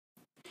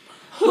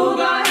Who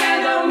gon'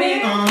 handle me?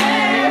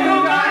 Hey, who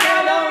gon'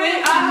 handle me?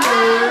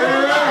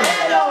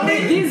 Handle me.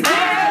 These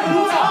guys who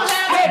gon'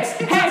 handle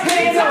me? Hands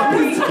on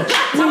you.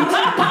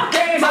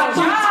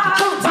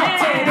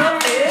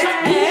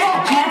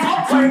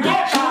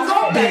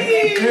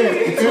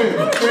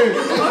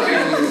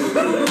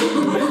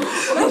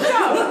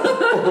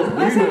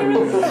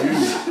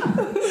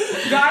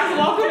 Guys,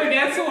 welcome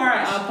again to our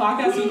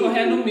podcast, Who Gon'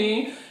 Handle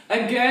Me.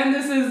 Again,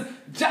 this is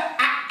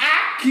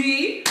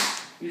Jackie.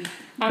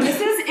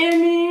 This is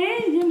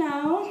Emmy, you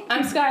know.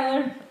 I'm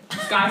Skylar.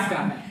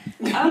 Sky.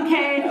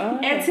 Okay,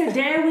 and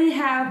today we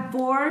have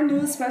 4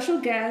 new special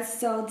guests.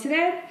 So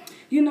today,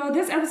 you know,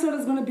 this episode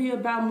is going to be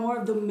about more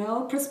of the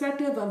male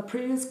perspective of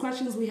previous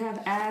questions we have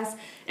asked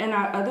in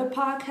our other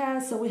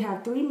podcasts. So we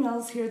have 3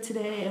 males here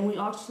today, and we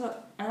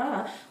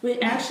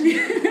actually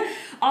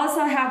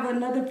also have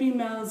another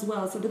female as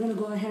well. So they're going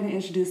to go ahead and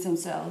introduce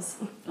themselves.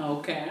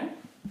 Okay.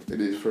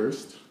 Ladies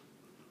first.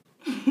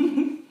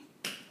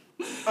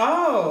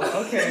 Oh,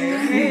 okay.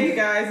 Hey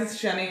guys, it's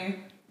Jenny.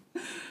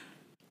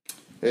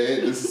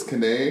 Hey, this is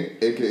Kane,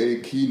 aka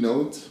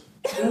Keynote.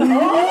 Okay,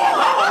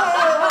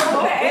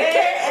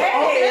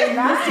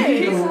 nice.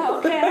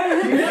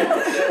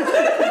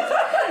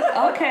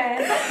 Okay.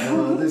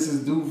 This is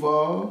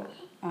Duval.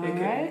 All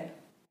right.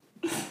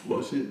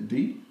 Well, shit,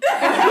 D.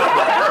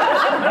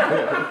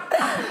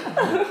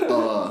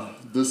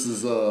 This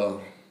is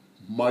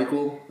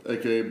Michael,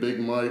 aka Big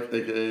Mike,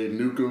 aka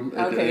Nukem,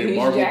 aka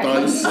Marble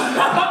Dice.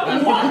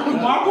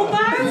 Marble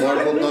Dice?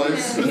 Marble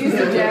Dice. He's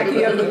the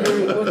Jackie of the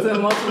group with the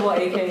multiple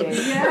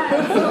AKAs.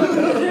 Yeah.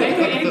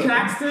 AKA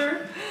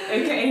Jackster.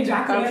 AKA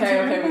Jackie.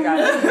 Okay, we got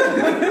it.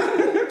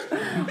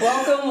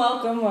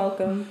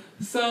 Welcome.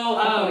 So,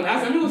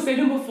 as Emily was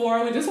stating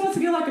before, we just wanted to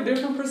get like a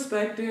different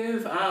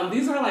perspective.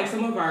 These are like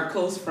some of our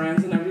close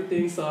friends and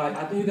everything, so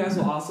I think you guys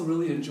will also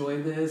really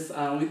enjoy this.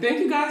 We thank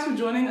you guys for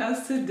joining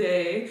us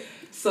today.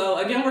 So,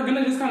 again, we're going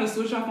to just kind of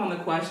switch up on the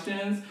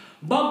questions.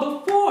 But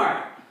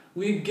before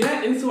we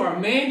get into our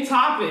main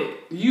topic,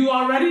 you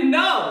already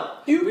know.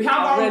 We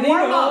have our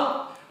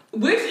warm-up,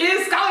 which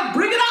is, Skylar,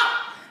 bring it up.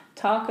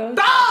 Tacos.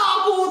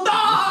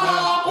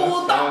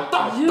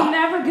 You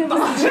never give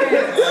us a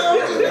chance.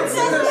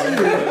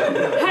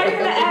 How you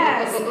gonna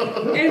ask?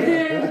 And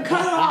then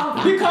cut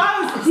off.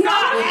 Because No,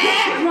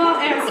 wrong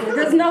answer.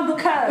 There's no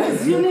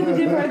because. You never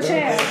give her a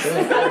chance.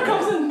 Skylar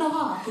comes in,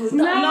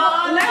 Let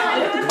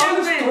me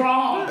comes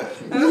strong.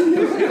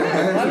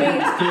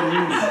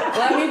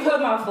 Let me put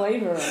my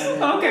flavor on it.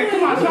 Okay,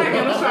 come on, try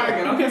again. Let's try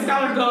again. Okay,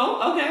 Skylar, go.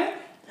 Okay.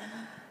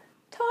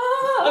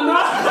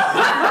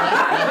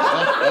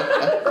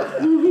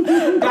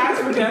 Guys,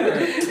 forget it.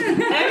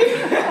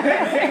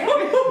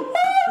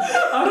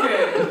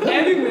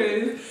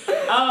 Anyways,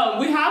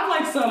 we have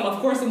like some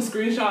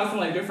screenshots and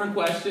like different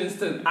questions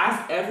to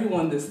ask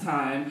everyone this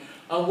time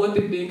of what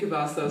they think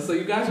about stuff. So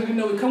you guys already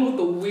know we come with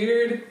the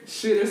weird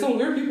shit. There's some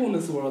weird people in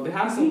this world. They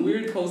have some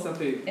weird posts that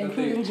they...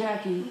 including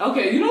Jackie.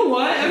 Okay, you know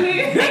what? I mean...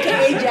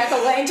 AKA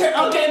Jack-o'-lantern.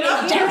 Okay,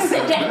 no.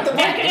 Jackson Jack the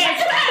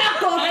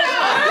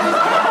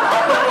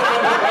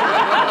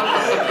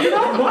You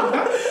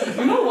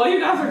know what? You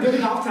guys are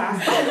getting off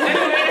task.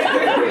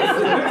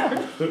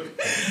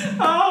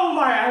 Oh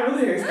my, I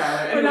really hate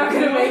Skylar. We're not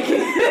gonna make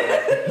it.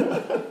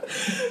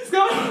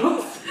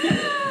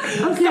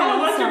 Skylar,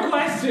 what's your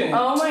question?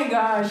 Oh my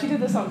gosh, she did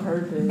this on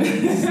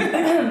purpose.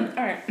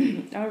 Alright,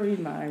 I'll read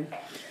mine.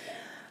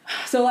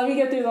 So let me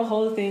get through the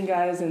whole thing,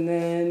 guys, and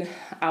then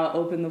I'll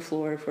open the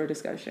floor for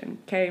discussion.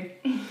 Okay?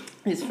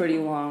 It's pretty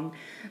long.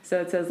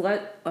 So it says,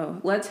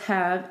 let's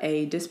have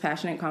a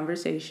dispassionate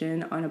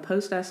conversation on a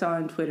post I saw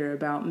on Twitter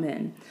about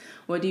men.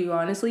 What do you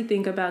honestly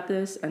think about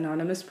this?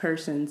 Anonymous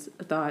person's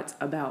thoughts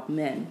about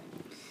men.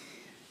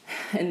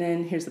 And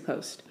then here's the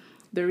post.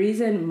 The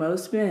reason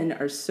most men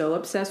are so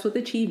obsessed with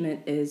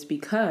achievement is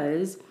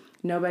because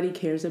nobody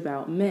cares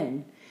about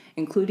men,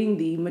 including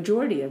the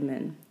majority of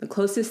men. The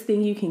closest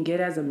thing you can get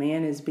as a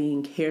man is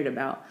being cared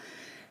about,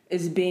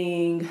 is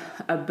being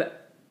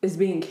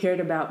cared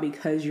about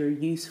because you're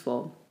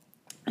useful.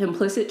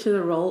 Implicit to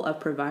the role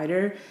of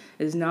provider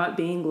is not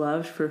being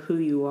loved for who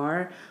you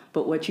are,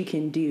 but what you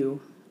can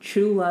do.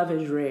 True love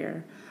is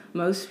rare.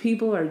 Most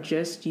people are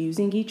just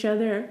using each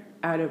other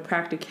out of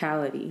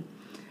practicality.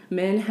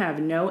 Men have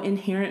no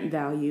inherent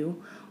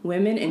value.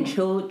 Women and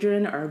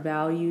children are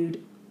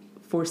valued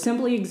for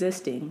simply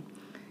existing.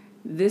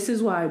 This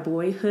is why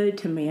boyhood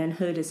to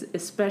manhood is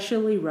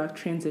especially rough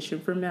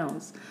transition for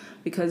males,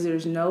 because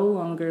there's no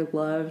longer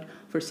love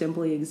for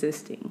simply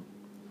existing.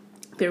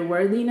 Their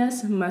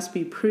worthiness must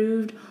be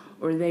proved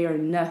or they are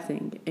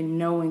nothing and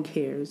no one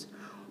cares.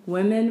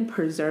 Women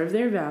preserve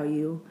their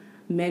value,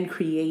 men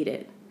create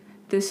it.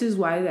 This is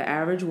why the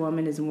average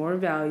woman is more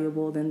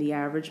valuable than the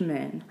average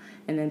man.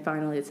 And then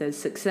finally it says,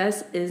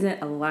 success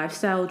isn't a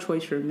lifestyle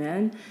choice for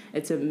men,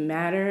 it's a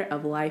matter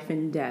of life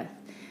and death.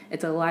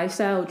 It's a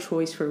lifestyle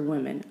choice for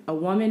women. A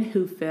woman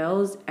who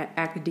fails at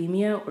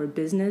academia or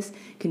business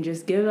can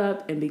just give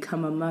up and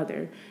become a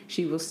mother.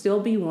 She will still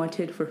be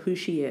wanted for who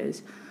she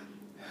is.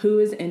 Who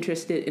is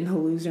interested in a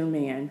loser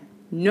man?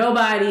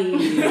 Nobody.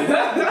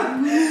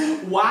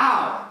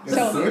 Wow.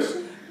 So,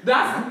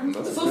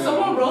 That's so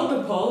someone wrote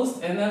the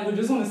post, and then we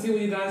just want to see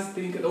what you guys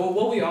think, or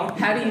what we all think.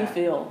 How do you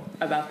feel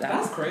about that?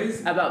 That's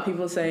crazy. About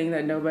people saying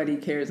that nobody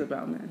cares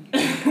about men.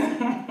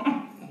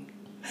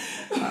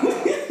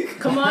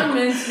 Come on,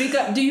 men, speak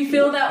up. Do you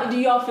feel that? Do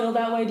y'all feel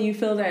that way? Do you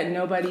feel that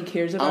nobody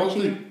cares I about don't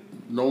you? think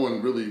no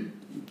one really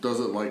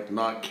doesn't like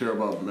not care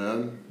about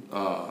men.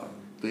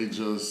 They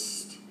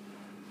just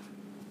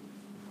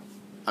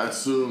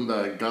assume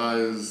that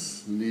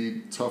guys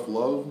need tough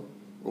love,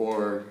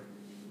 or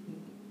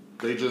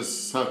they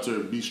just have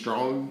to be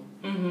strong.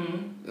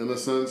 In a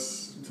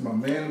sense. It's my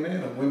man,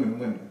 or women.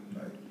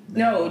 Like,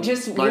 No,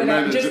 just Like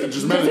men,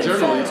 just men in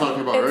general. You're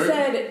talking about, it right?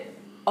 said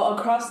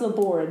across the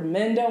board,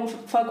 men don't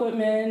fuck with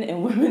men,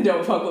 and women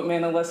don't fuck with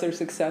men unless they're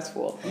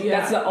successful. Yeah.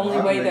 That's the only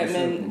I'll way make that it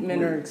simple,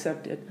 men are quick.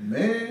 accepted.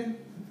 Man,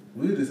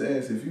 we'll just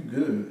ask if you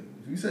good.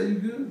 If you say you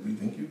good, we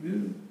think you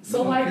good. So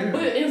We don't like,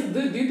 care.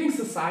 do you think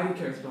society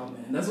cares about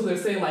men? That's what they're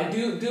saying. Like,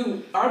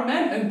 do are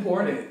men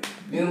important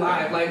in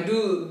life? Like,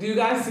 do you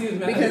guys see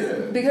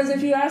men? Because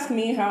if you ask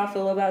me how I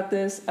feel about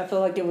this, I feel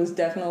like it was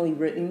definitely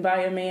written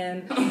by a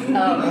man.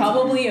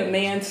 Probably a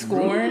man Rude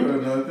scorned.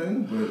 or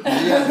nothing, but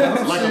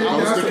yeah, Like a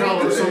poster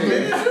count or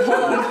something.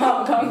 Hold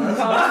on,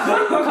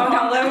 calm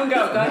down, let him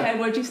go. Go ahead,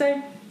 what'd you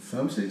say?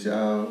 Some shit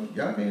y'all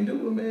can't do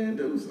what man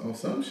do on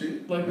some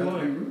shit. Like Not to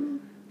what? be rude.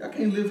 Y'all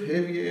can't lift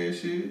heavy ass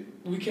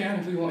shit. We can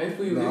if we want. If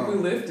we No.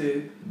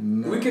 lifted,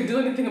 No. we could do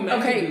anything a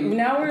man Okay, can do.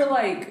 now we're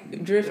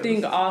like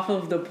drifting off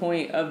of the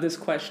point of this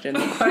question.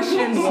 The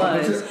question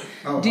was,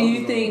 do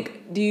you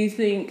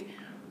think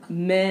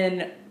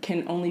men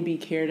can only be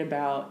cared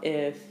about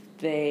if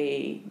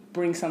they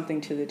bring something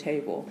to the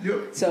table?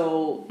 Yep.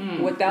 So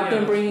without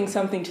them yeah. bringing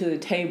something to the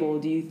table,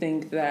 do you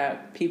think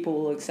that people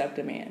will accept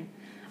a man?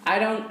 I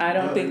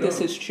don't think this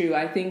is true.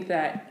 I think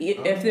that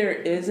if there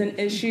is an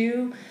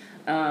issue,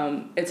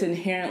 it's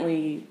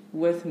inherently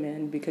with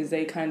men because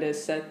they kind of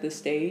set the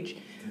stage.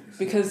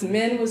 Because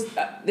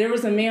there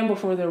was a man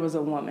before there was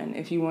a woman.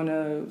 If you want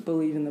to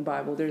believe in the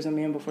Bible, there's a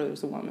man before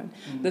there's a woman.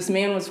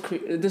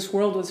 This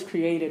world was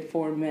created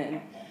for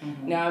men.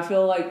 Now I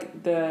feel like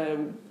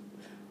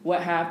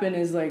what happened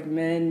is like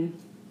men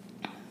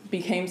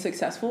became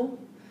successful,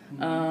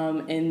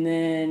 and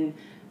then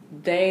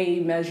they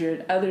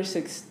measured other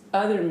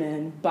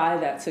men by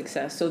that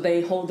success. So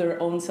they hold their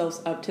own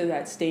selves up to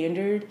that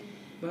standard.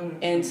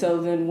 And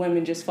so then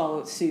women just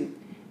followed suit.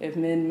 If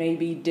men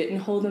maybe didn't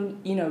hold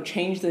them,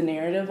 change the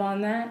narrative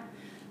on that,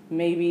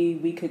 maybe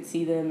we could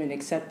see them and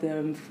accept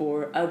them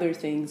for other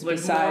things Like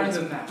besides.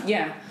 more than that.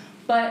 Yeah,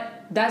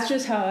 but that's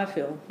just how I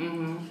feel.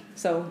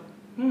 So,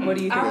 what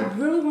do you think? I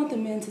really want the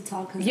men to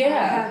talk because I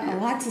Yeah.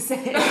 have a lot to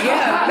say.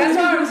 Yeah, that's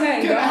what I'm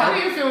saying. Go How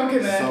ahead. do you feel,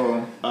 Kenneth?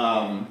 So,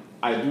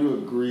 I do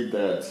agree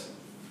that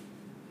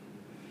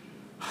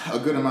a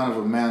good amount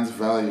of a man's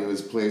value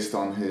is placed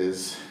on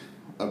his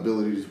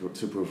ability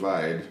to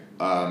provide.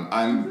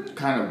 I'm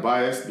kind of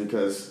biased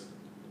because,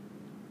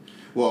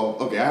 I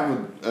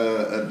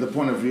have the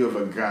point of view of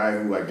a guy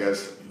who I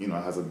guess,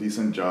 has a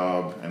decent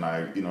job, and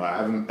I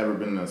haven't ever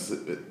been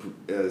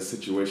in a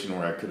situation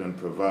where I couldn't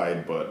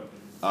provide, but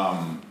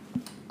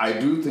I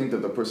do think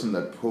that the person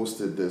that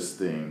posted this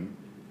thing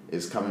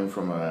is coming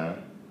from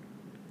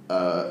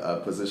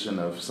a position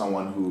of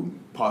someone who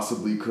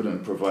possibly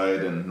couldn't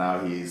provide, and now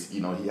he's, he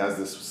has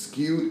this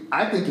skewed,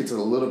 I think it's a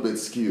little bit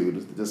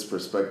skewed, this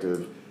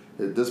perspective,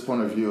 this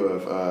point of view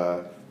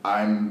of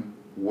I'm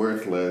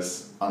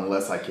worthless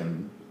unless I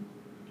can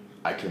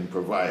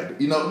provide.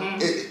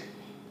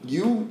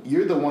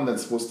 You're the one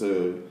that's supposed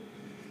to,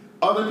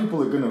 other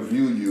people are going to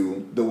view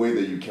you the way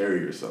that you carry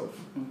yourself.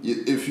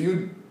 If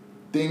you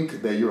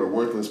think that you're a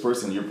worthless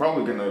person, you're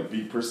probably going to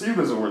be perceived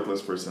as a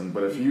worthless person.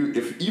 But even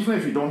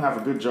if you don't have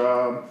a good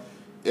job,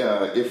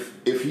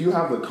 if you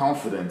have the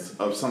confidence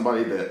of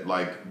somebody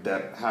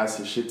that has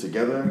his shit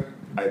together,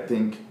 I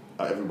think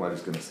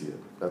everybody's going to see it.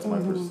 That's my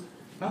first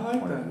I like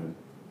point that. of view.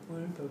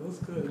 That's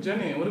good.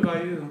 Jenny, what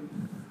about you?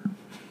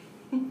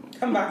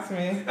 Come back to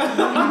me.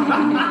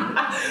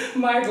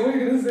 Mike, what are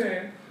you gonna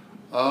say?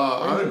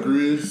 I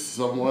agree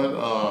somewhat.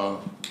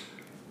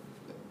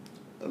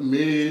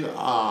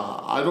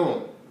 I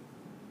don't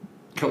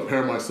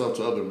compare myself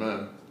to other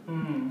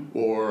men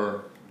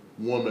or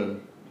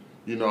women.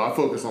 I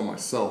focus on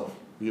myself,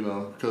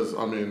 because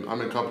I'm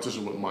in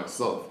competition with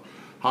myself.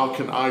 How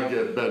can I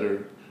get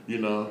better,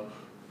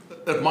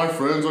 If my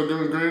friends are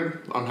doing great,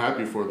 I'm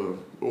happy for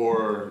them.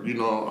 Or,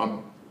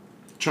 I'm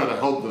trying to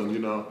help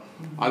them,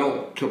 I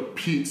don't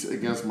compete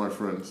against my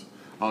friends.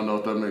 I don't know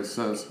if that makes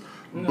sense.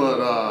 No.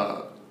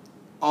 But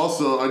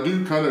also, I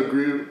do kind of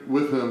agree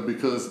with him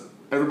because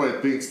everybody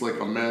thinks like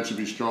a man should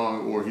be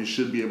strong or he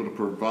should be able to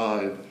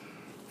provide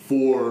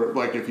for,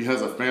 like if he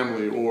has a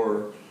family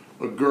or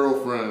a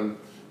girlfriend,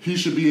 he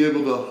should be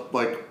able to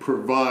like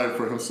provide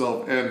for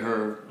himself and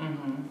her.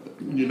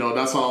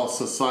 That's how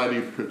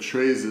society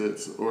portrays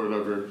it or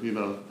whatever,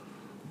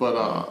 But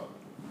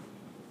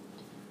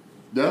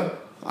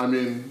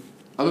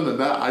other than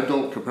that, I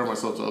don't compare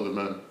myself to other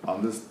men.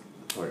 On this,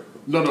 sorry.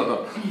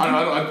 No.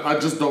 I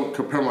just don't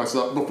compare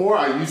myself. Before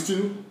I used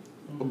to,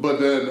 But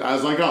then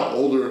as I got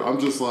older, I'm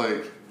just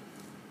like,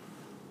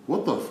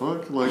 what the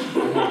fuck? Like,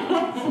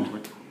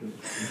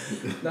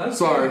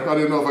 sorry, I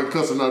didn't know if I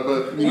cuss or not,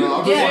 but you know,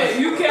 I'm just like,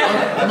 you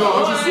can. no,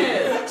 I'm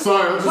just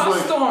sorry, I'm just Cuss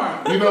like,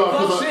 storm. you know,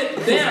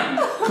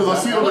 because I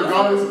see other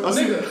guys, I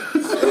see.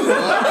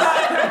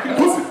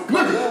 Pussy,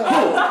 nigga,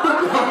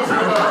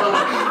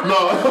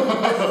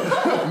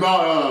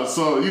 no,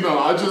 so you know,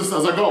 I just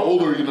as I got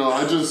older, you know,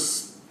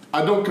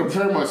 I don't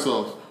compare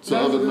myself to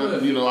That's other good.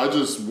 men. You know, I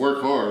just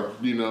work hard.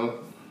 You know.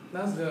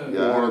 That's good.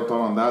 Yeah, I had a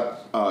thought on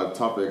that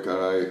topic.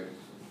 I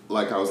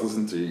was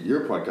listening to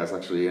your podcast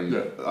actually, and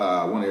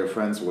one of your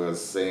friends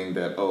was saying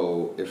that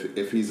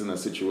if he's in a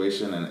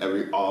situation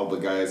and all the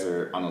guys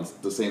are on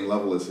the same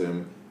level as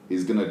him,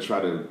 he's gonna try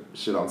to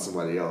shit on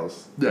somebody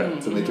else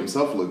to make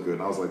himself look good.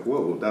 And I was like,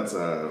 whoa, that's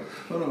Hold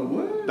on,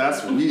 what?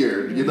 that's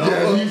weird, you know?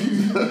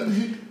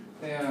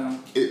 Yeah.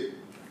 It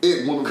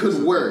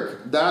could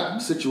work.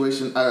 That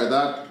situation,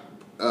 that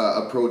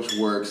approach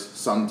works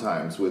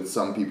sometimes with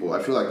some people.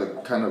 I feel like the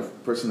kind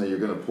of person that you're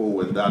gonna pull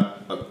with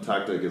that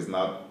tactic is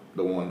not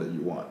the one that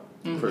you want.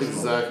 Personally.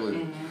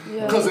 Exactly.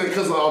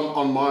 Because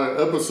on my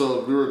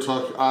episode we were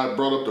talking. I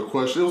brought up the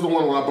question. It was the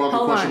one where I brought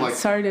up the question. Like,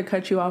 sorry to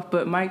cut you off,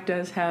 but Mike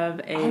does have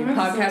a remember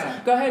podcast.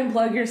 that. Go ahead and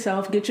plug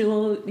yourself. Get your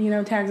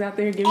little tags out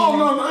there. Give oh me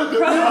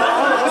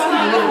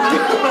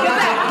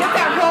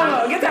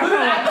Get that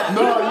promo.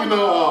 no, you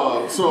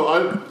know. So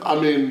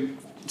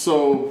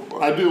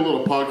I do a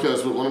little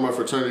podcast with one of my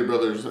fraternity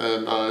brothers,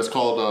 and it's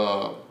called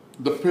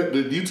the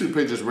YouTube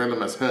page is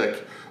Random as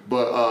Heck.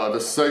 But the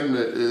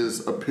segment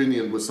is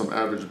opinion with some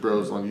average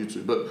bros on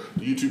YouTube. But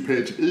the YouTube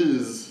page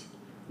is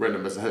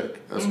Random as Heck!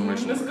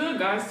 Exclamation That's mark. good,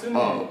 guys. Tune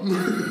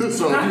in.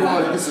 So if you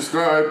want, you can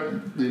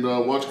subscribe. You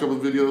know, watch a couple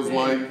of videos,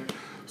 like,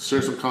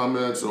 share some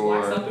comments,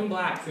 Blacks or up in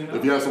blacks, you know?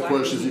 if you have some Black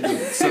questions, you can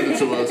send it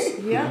to us.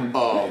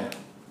 Yeah.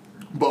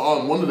 But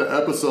on one of the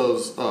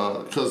episodes,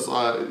 because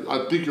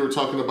I think you were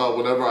talking about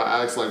whenever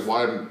I asked like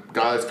why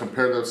guys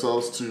compare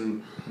themselves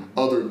to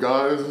other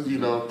guys, you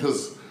know,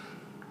 because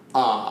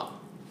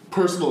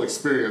personal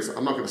experience,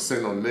 I'm not going to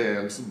say no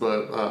names,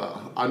 but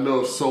I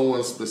know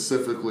someone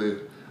specifically,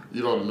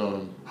 you don't know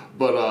him,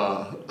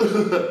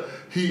 but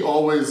he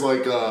always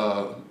like,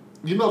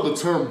 you know the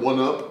term one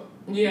up?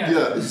 Yeah.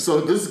 Yeah,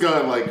 so this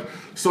guy like,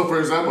 so for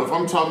example, if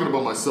I'm talking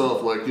about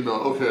myself, like, you know,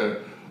 okay,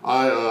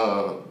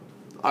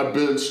 I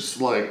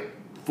benched like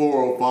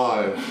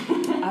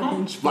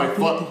 405, like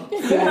four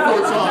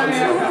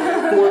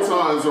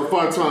times or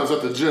 5 times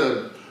at the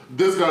gym.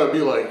 This guy would be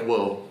like,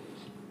 well,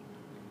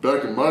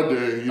 back in my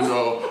day, you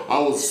know, I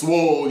was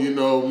swole, you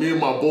know, me and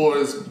my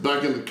boys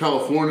back in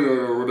California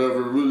or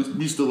whatever, we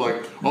used to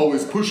like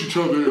always push each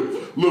other and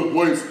lift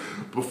weights.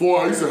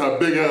 Before I used to have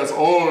big ass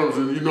arms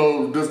and, you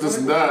know, this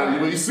and that. You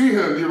know, you see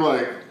him, you're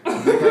like,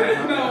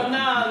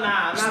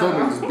 No.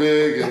 stomach is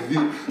big, and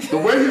the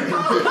way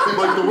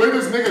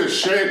this nigga is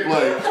shaped,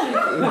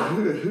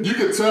 like you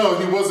could tell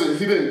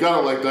he didn't got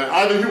it like that.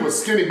 Either he was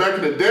skinny back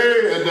in the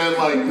day, and then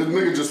like the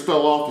nigga just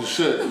fell off the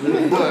shit.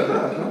 But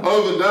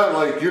other than that,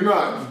 like you're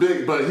not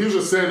big. But he was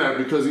just saying that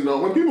because, you know,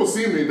 when people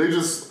see me, they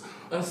just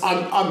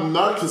I'm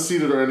not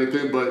conceited or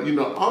anything, but you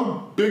know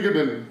I'm bigger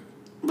than.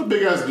 I'm a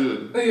big ass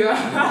dude.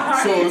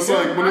 Yeah. So it's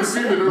like when they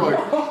see me, they're like,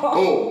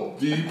 "Oh,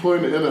 do you play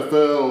in the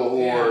NFL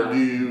or do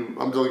you?"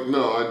 I'm like,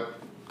 "No, I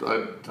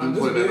didn't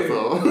play in the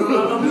NFL.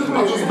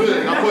 I'm just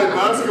big. I played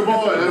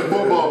basketball and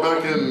football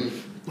back in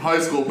high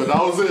school, but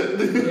that was it."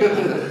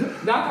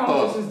 That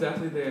competition's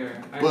definitely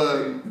there. I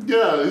agree.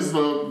 Yeah, he's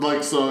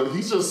like so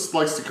he just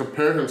likes to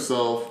compare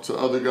himself to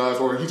other guys,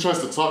 or he tries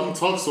to talk. He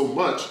talks so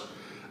much.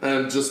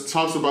 And just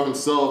talks about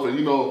himself, and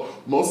you know,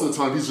 most of the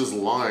time he's just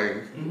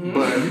lying.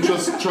 But he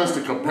just tries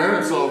to compare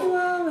himself. Okay,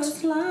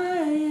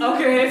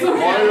 so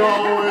Why you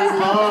always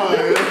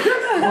lying?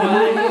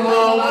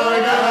 Oh my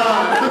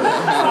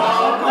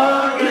God!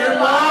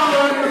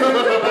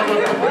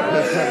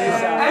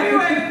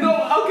 anyway, no.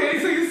 Okay,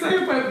 so you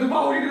say, but Devon,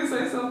 were you gonna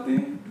say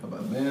something?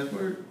 About man's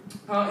work?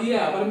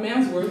 Yeah, about a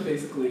man's worth,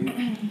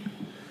 basically.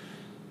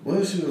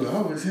 Well, shoot, I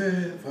always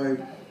had, like,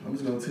 I'm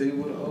just gonna tell you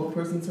what an old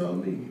person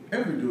told me.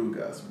 Every dude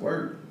got some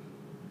work.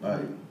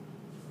 Like,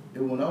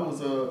 and when I was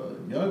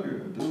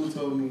younger, a dude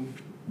told me,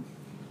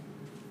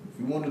 if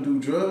you want to do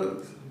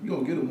drugs, you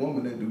gonna get a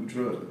woman that do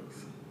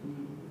drugs.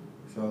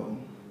 So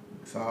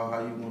it's all how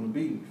you want to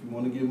be. If you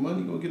want to get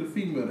money, you gonna get a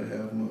female to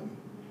have money.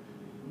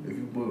 If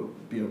you want to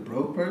be a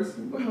broke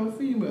person, you gonna have a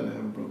female to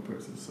have a broke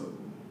person. So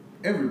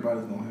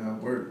everybody's gonna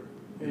have work.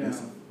 And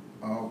it's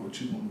all what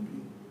you want to be.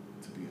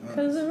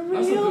 Because a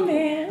That's a real good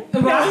man,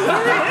 one.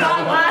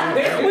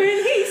 when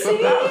he sees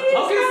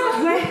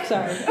Okay,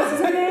 sorry.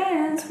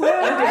 Okay.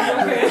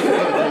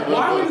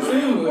 Why are we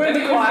zoom? We're the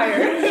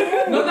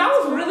choir. No, that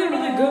was really,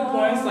 really good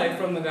points, like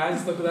from the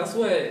guys. Look, that's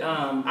what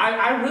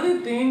I really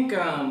think.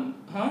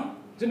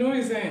 Jenny, what are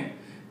you saying?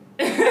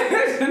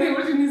 Jenny,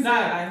 what do you need to say?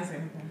 I didn't say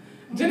anything.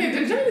 Jenny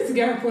needs to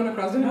get her point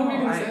across. Jenny, what were you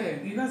gonna No,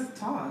 say? you guys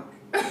talk.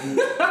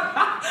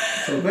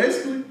 So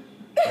basically,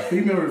 a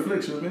female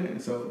reflects your man.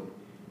 So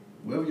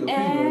whatever your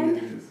female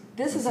is.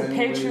 this is a Same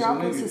way as your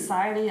patriarchal nigga.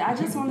 society. I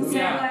just want to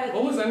say, like,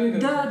 what was that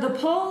nigga? the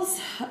polls,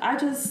 I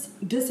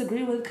just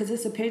disagree with because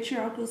it's a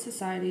patriarchal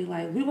society.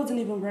 Like, we wasn't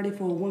even ready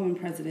for a woman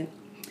president.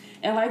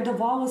 And like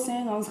Duvall was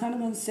saying, I was kind of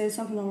going to say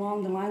something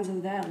along the lines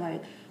of that.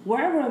 Like,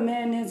 wherever a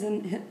man is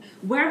in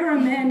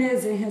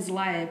his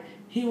life,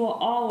 he will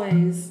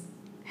always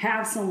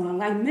have someone.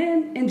 Like,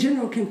 men in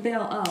general can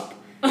fail up.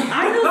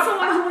 I knew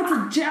someone who went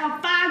to jail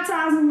 5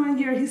 times in 1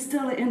 year. He's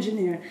still an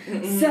engineer.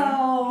 Mm-hmm.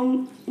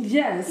 So,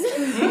 yes.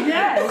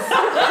 Yes.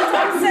 That's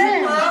what I'm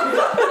saying.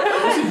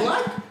 Is she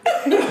black?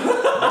 We'll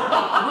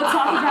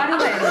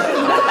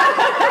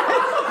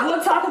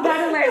talk about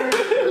it later.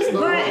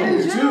 But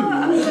in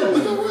general,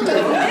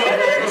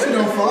 She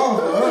don't fall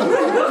for us.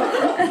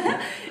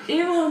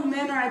 even when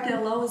men are at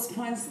their lowest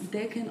points,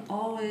 they can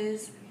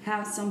always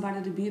have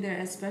somebody to be there,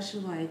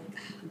 especially like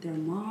their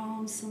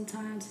moms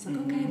sometimes. It's like,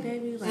 okay,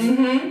 baby,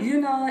 like, you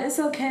know, it's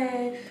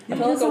okay. I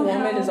feel like a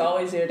woman is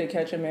always there to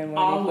catch a man when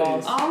he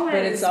falls.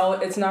 Always.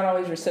 But it's not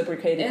always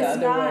reciprocated the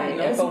other way.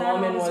 If a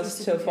woman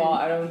was to fall,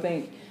 I don't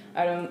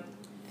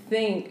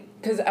think,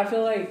 because I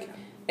feel like,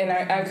 and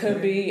I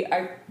could be,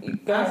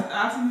 Asking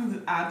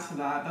to add to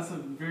that, that's a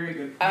very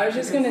good point. I was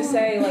just gonna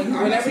say, like,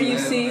 whenever you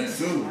see,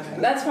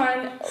 that's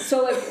fine.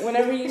 So, like,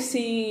 whenever you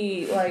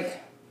see, like,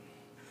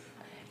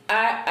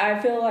 I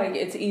feel like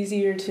it's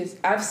easier to,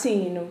 I've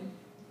seen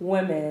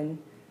women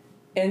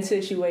in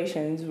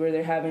situations where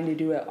they're having to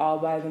do it all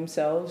by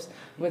themselves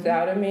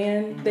without a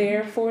man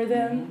there for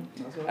them.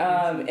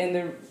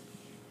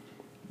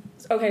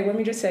 Okay, let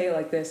me just say it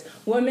like this.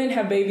 Women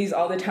have babies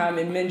all the time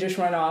and men just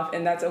run off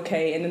and that's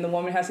okay. And then the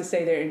woman has to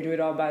stay there and do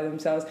it all by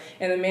themselves.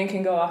 And the man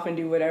can go off and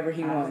do whatever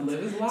he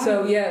wants.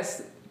 So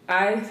yes,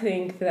 I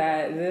think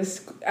that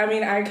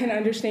I can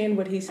understand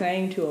what he's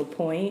saying to a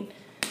point.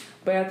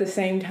 But at the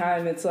same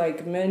time, it's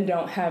like men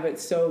don't have it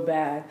so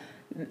bad.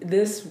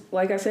 This,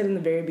 like I said in the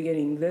very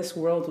beginning, this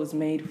world was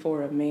made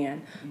for a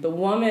man. The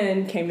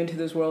woman came into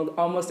this world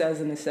almost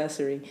as an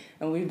accessory,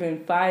 and we've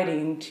been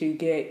fighting to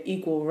get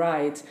equal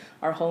rights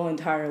our whole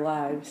entire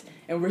lives,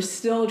 and we're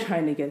still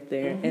trying to get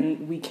there,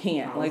 and we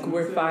can't. Like,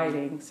 we're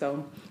fighting.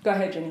 So, go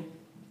ahead, Jenny.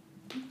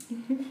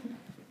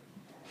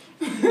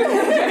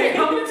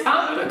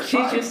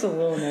 She's just a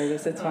little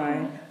nervous. It's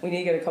fine. We need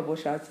to get a couple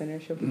shots in her.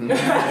 She'll be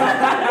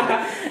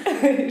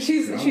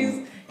she's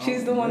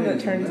the one that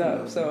turns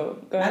up. So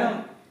go ahead. I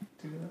don't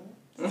do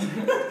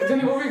that.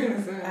 Jenny, what were you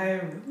gonna say?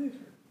 I really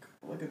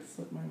like it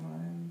slipped my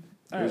mind.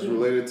 It was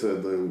related to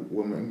the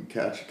woman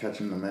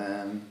catching the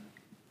man.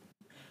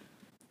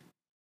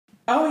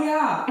 Oh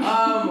yeah.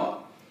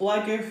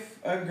 Like if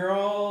a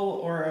girl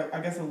or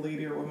I guess a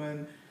lady or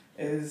woman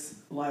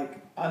is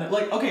like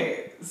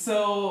okay,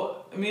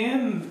 so me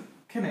and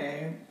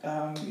Kene,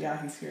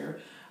 he's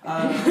here,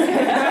 talked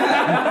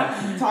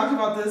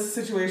about this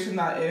situation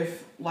that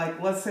if,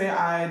 like, let's say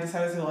I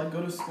decided to like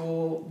go to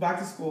school, back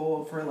to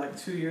school for like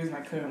 2 years and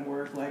I couldn't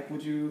work, like,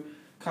 would you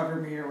cover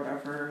me or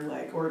whatever,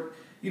 like, or,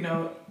 you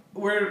know,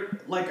 we're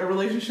like a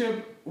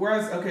relationship,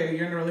 whereas, okay,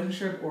 you're in a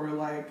relationship or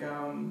like,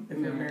 if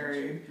you're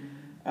married,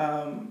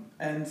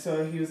 and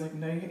so he was like,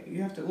 no,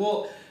 you have to,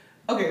 well,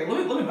 okay,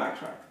 let me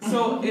backtrack.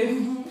 So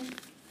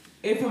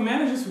if a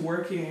man is just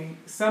working,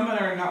 some men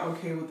are not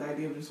okay with the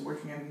idea of just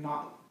working and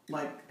not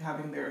like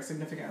having their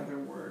significant other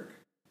work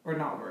or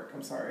not work.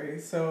 I'm sorry.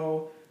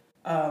 So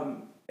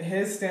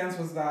his stance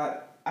was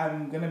that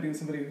I'm gonna be with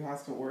somebody who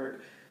has to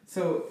work.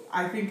 So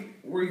I think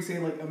where you say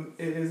like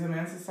it is a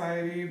man's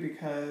society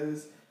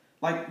because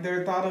like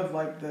they're thought of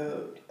like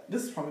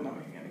this is probably not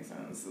making any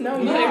sense. No,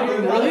 it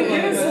really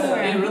is.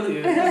 It really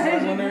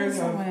is. Winners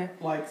of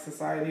like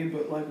society,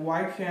 but like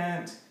why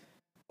can't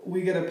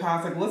we get a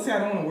pass? Like, let's say I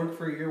don't want to work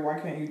for a year. Why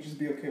can't you just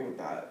be okay with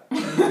that?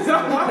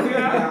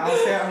 I'll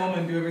stay at home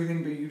and do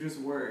everything, but you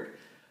just work.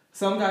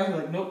 Some guys are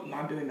like, nope,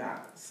 not doing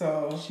that.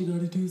 So she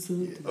gotta do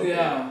something. Okay.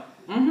 Yeah.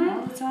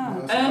 All the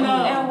time. And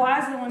why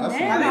is it when I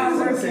men are was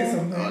gonna say working?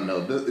 something. Oh no,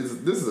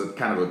 this is a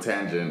kind of a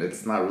tangent.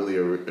 It's not really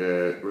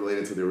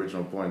related to the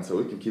original point, so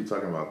we can keep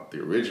talking about the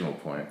original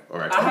point.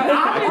 Or I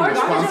can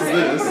respond to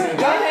this. Go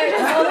ahead.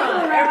 Hold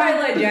on. Everybody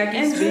let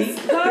Jackie speak.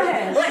 Go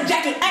ahead. Let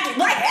Jackie.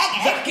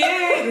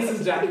 This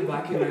is Jackie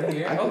Blackie right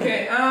here.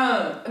 Okay.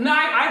 No,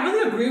 I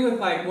really agree with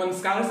like when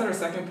Skylar said her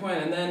second point,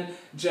 and then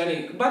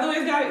Jenny. By the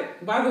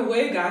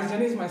way, guys,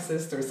 Jenny's my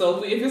sister.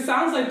 So if it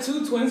sounds like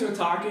two twins are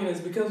talking, it's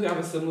because we have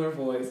a similar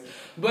voice.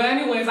 But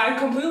anyways, I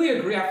completely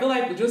agree. I feel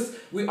like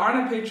we are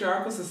in a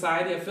patriarchal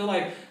society. I feel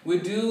like we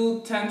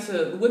do tend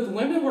to, with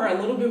women, we're a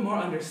little bit more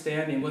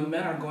understanding when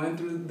men are going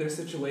through their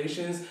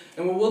situations,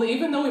 and we're willing,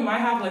 even though we might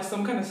have like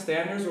some kind of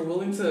standards, we're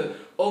willing to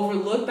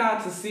overlook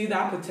that to see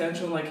that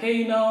potential. Like, hey,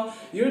 you know,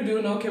 you're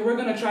doing okay. We're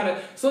gonna try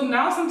to. So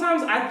now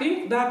sometimes I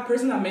think that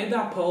person that made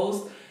that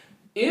post,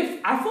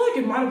 I feel like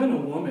it might have been a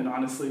woman,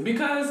 honestly,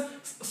 because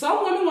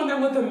some women, when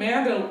they're with a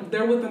man,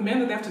 they're with a man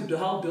that they have to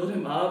help build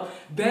him up.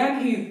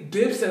 Then he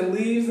dips and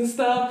leaves and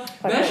stuff.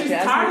 Like then she's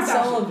tired of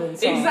that shit.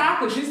 Song.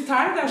 Exactly, she's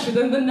tired of that shit.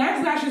 Then the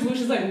next guy she's with,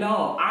 she's like,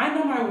 no, I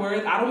know my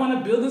worth. I don't want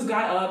to build this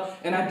guy up,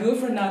 and I do it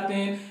for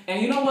nothing.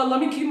 And you know what?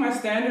 Let me keep my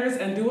standards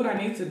and do what I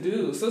need to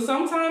do. So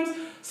sometimes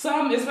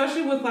some,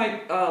 especially with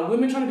like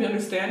women trying to be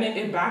understanding,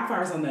 it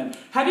backfires on them.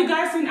 Have you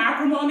guys seen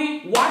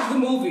Acrimony? Watch the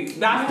movie.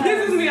 That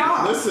pisses me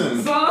off.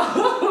 Listen, so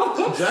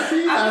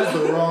Jackie has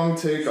the wrong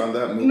take on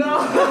that movie. no,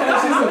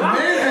 She's a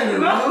manhandler,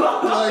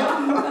 bro.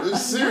 Like,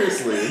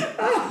 seriously.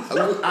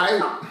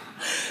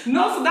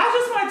 no. So that's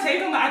just my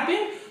take on that. I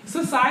think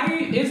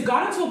society is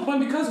gotten to a point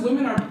because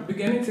women are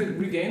beginning to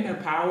regain their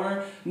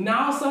power.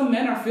 Now some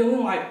men are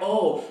feeling like,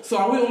 oh, so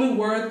are we only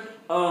worth?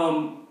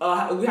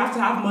 We have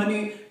to have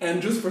money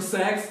and just for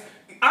sex.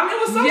 I mean,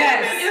 with some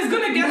women, it's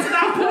gonna get to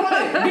that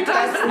point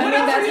because what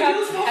else are you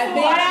useful for?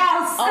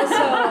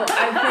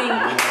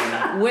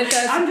 I think with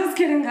us, I'm just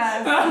kidding,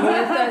 guys.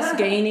 with us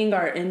gaining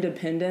our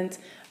independence,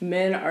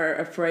 men are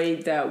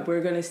afraid that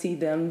we're gonna see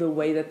them the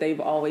way that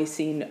they've always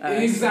seen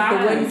us.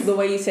 Exactly. The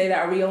way you say that,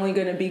 are we only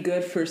gonna be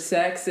good for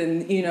sex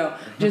and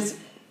just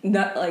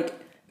not like.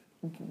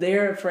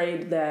 They're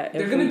afraid that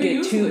if we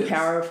get too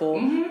powerful,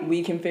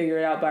 we can figure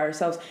it out by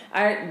ourselves.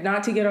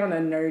 Not to get on a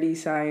nerdy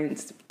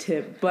science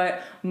tip,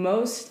 but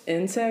most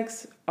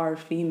insects are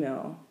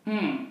female.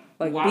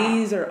 Like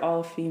bees are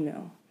all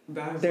female.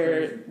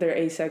 They're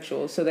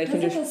asexual, so they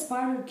can just. Doesn't the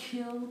spider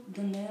kill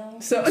the nail?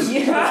 So but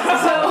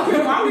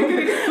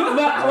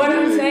what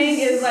I'm saying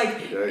is like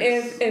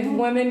if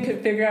women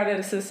could figure out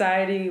a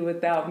society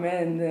without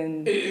men,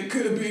 then it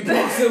could be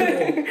possible.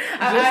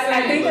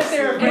 I think that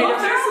they're afraid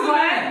of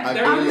I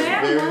think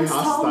it's very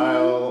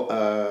hostile.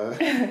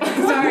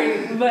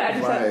 Sorry, but I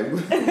just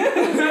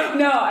Vibe.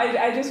 no.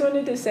 I just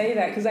wanted to say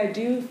that because I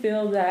do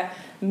feel that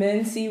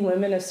men see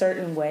women a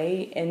certain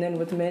way, and then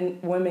with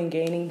women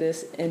gaining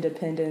this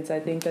independence, I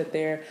think that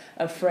they're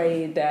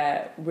afraid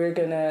that we're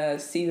gonna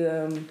see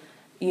them,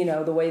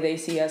 the way they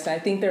see us. And I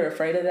think they're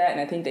afraid of that, and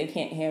I think they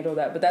can't handle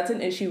that. But that's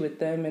an issue with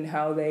them and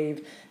how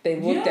they've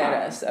looked at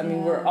us. I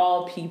mean, we're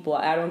all people.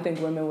 I don't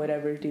think women would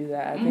ever do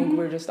that. I think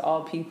we're just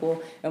all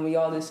people, and we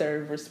all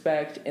deserve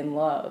respect and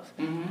love.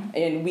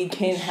 And we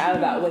can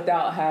have that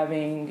without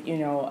having,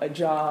 a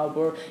job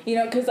or,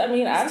 because I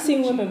mean, I've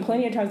seen women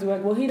plenty of times be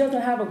like, well, he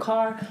doesn't have a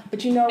car,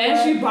 but you know what? And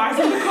she buys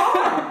him the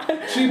car.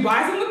 She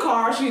buys him the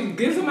car. She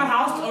gives him a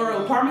house or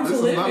an apartment to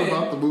live in. This is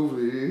not about the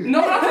movie.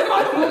 No, not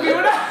about the movie.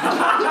 We're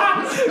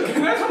not.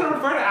 Can I try to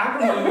refer to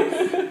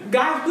Acrimony?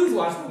 Guys, please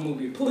watch the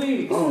movie,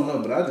 please. I don't know,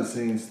 but I just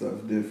seen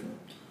stuff different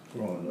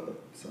growing up.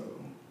 So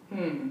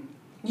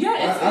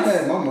Yeah, I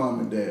had my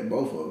mom and dad,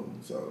 both of them.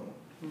 So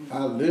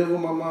I live with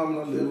my mom and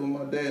I live with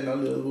my dad and I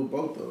live with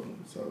both of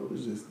them. So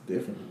it's just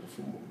different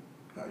from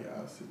how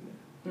y'all see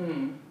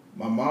it.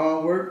 My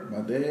mom worked, my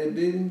dad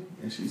didn't,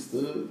 and she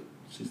stood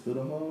at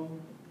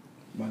home.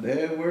 My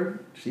dad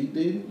worked, she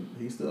didn't,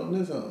 he stood on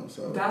his own.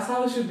 So that's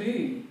how it should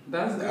be.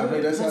 That's good. I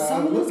mean, that's But how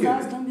some I of those look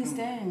guys at it. don't be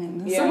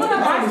staying. Some of the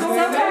guys don't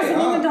Sometimes stay.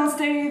 women don't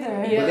stay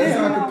either. Yeah. But that's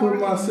how I can put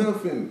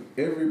myself in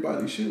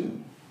everybody's shoes.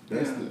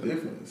 That's the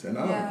difference. And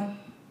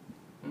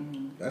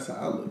that's how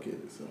I look at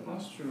it. So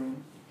That's true.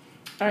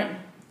 All right.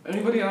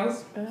 Anybody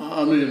else?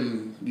 I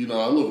mean,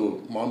 I live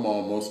with my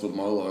mom most of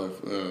my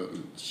life,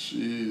 and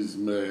she's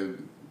made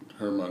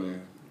her money.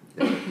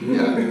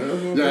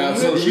 Yeah,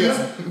 so she's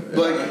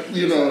like,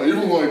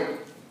 even like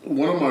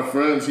one of my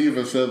friends, he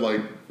even said like,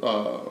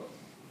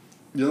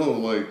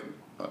 like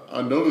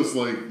I noticed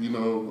like,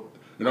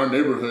 in our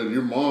neighborhood,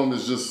 your mom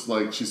is just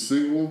like, she's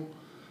single,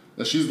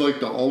 and she's like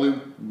the only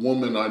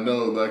woman I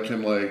know that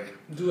can like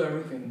do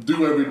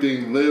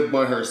everything, live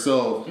by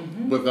herself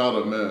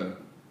without a man.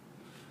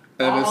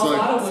 And a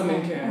lot of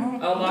women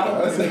can. A lot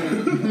of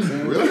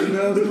women.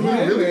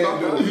 Really?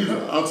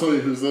 I'll tell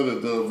you who said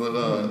it though,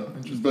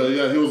 but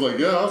yeah, he was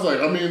like, I was like,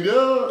 I mean,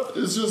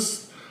 it's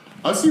just,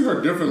 I see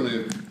her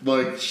differently.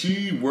 Like,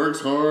 she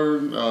works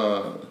hard.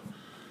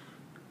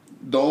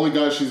 The only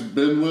guy she's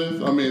been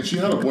with, I mean, she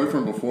had a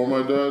boyfriend before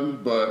my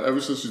dad, but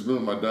ever since she's been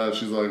with my dad,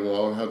 she's like,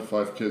 well, I had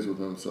 5 kids with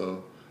him,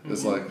 so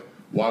it's like,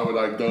 why would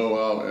I go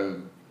out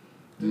and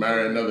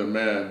marry another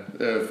man?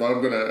 If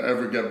I'm gonna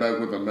ever get back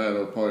with a man,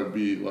 it'll probably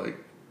be like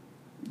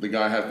the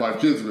guy I had 5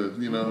 kids with,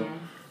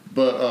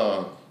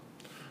 But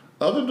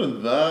other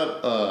than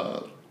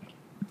that,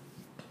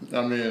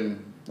 I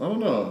mean, I don't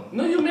know.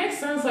 No, you make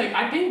sense. Like,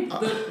 I think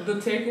the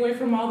takeaway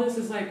from all this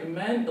is like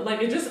men.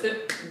 Like, it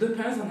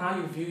depends on how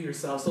you view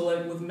yourself. So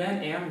like with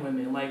men and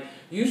women, like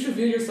you should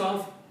view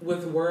yourself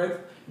with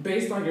worth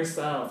based on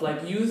yourself.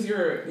 Like, use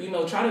your,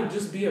 try to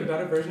just be a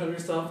better version of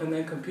yourself and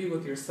then compete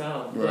with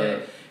yourself. Right.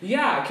 But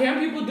yeah, can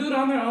people do it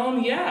on their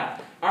own? Yeah.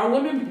 Are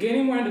women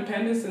gaining more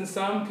independence and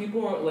some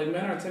people, like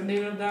men, are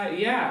intimidated of that?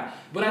 Yeah.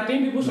 But I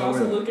think people should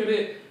also look at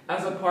it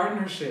as a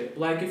partnership.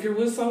 Like, if you're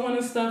with someone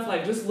and stuff,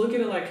 like, just look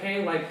at it like,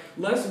 hey, like,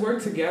 let's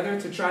work together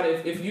to try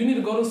to, if you need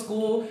to go to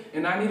school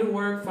and I need to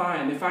work,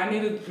 fine. If I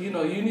need to,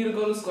 you need to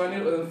go to school, I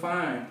need to, then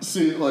fine.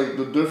 See, like,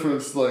 the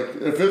difference, like,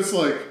 if it's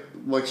like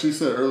she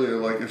said earlier,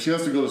 like, if she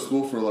has to go to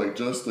school for, like,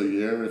 just a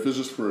year, if it's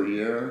just for a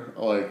year,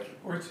 like...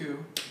 Or 2.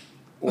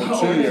 Or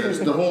 2 years.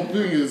 The whole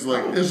thing is,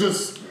 like,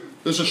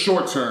 it's a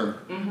short term.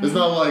 It's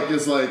not like,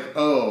 it's like,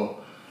 oh...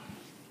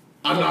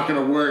 I'm not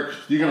gonna work.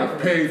 You're gonna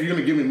pay. You're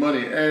gonna give me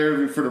money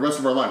for the rest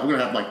of our life. We're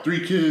gonna have like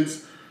 3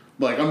 kids.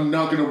 Like, I'm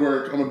not gonna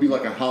work. I'm gonna be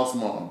like a house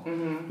mom.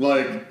 Mm-hmm.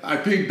 Like, I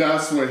think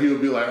that's when he'll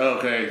be like,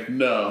 okay,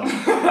 no.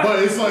 But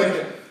it's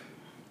like,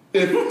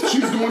 if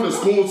she's going to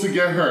school to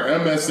get her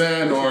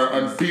MSN or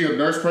be a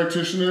nurse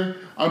practitioner,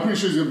 I'm pretty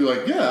sure he's gonna be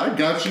like, yeah, I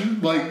got you.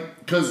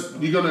 Like, cause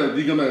you're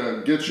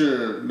gonna get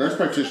your nurse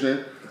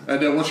practitioner,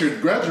 and then once you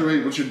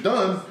graduate, once you're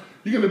done,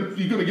 you're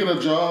gonna get a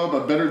job,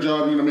 a better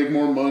job. You're gonna make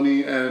more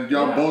money, and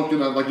y'all both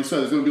gonna, like you said,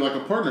 it's gonna be like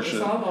a partnership.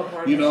 It's all about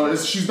partnership. You know,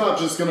 she's not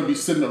just gonna be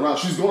sitting around.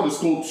 She's going to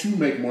school to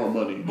make more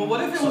money. But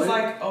what if it was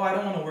like, oh, I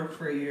don't want to work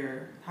for a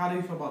year? How do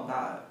you feel about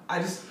that?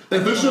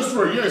 If it's just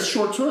for a year, it's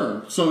short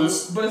term. So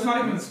it's. But it's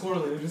not even school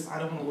related. It's just I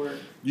don't want to work.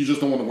 You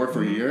just don't want to work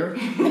for a year?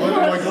 What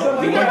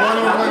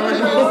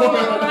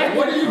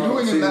are you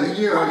doing in that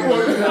year?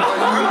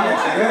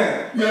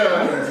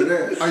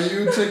 Are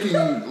you taking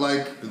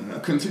like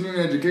continuing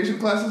education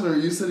classes, or are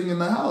you sitting in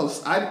the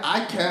house?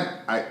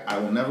 I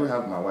will never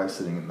have my wife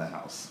sitting in the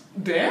house.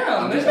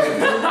 Damn. If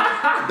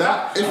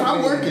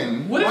I'm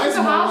working, What if why she's is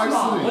a my house wife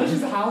mom? sitting? What if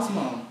she's a house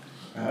mom?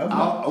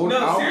 I'll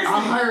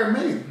hire a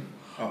maid.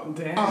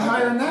 Damn. I'll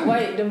hire a nanny.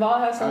 Wait, Duval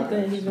has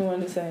something he's been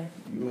wanting to say.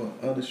 You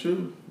want other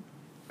shoe?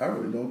 I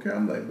really don't care.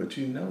 I'm like, but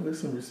you know, there's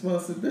some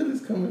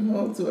responsibilities coming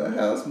home to a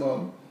house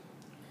mom.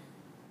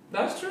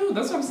 That's true.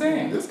 That's what I'm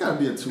saying. This gotta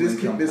be a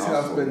two-income This house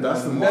household. been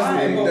That's the done. most. Why?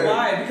 That's But dirty.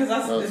 why? Because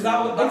is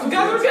that what You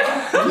guys are good.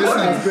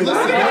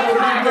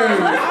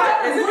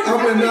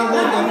 I've been not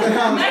walking the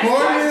house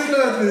party or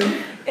nothing.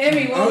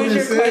 Emmy, what I'm was your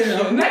just saying,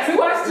 question? Next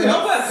question. No,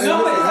 but The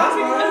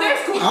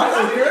next question. I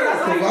don't care to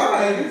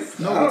provide.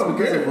 No, it's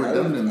because of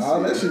redundancy. All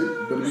that shit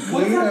better be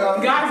clean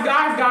out. Guys, we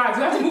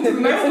have to move to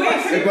the next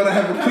question. They better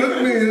have a cook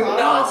meal. 6 No,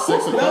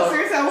 o'clock.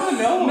 seriously, I want to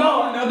know.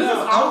 No, this is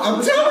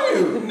I'm telling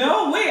you.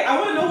 No, wait, I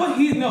want to know what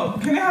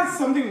Kenneth has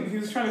something he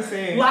was trying to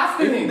say. Last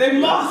thing. They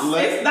must.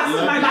 Let- That's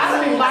let- my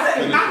last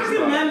thing.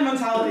 African man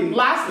mentality.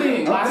 Last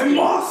thing. They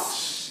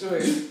must.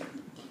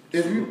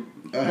 If you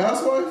a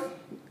housewife,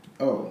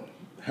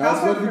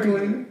 house better be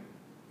clean.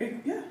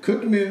 Yeah.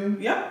 Cook meal.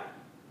 Yep.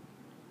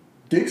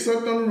 Dick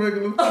sucked on the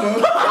regular. I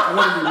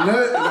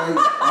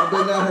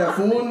better not have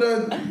full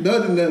nothing.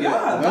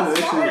 Yeah, that's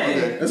fine.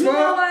 That's You know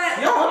fine. what? I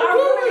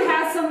really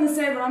had something to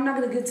say, but I'm not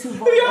gonna get too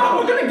bored. Yeah,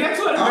 we're gonna get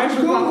to it I'm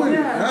eventually. cool with it.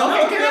 Yeah. I Okay,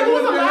 don't can care I move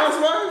whether the you're a last-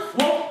 housewife.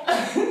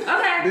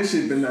 Okay. This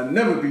shit better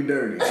never be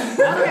dirty.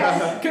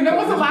 Can that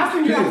was the last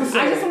thing you have to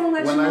I say? just want to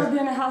let When you I- know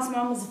being a house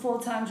mom is a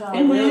full-time job.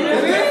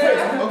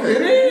 Okay.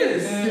 It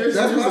is.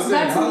 That's what I said.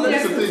 That's what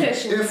Here's the thing.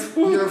 expectations. If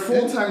your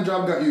full-time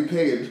job got you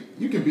paid,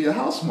 you can be a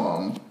house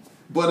mom.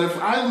 But if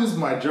I lose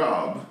my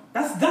job,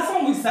 That's not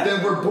what we said.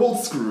 then we're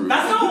both screwed.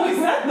 That's not what we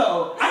said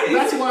though.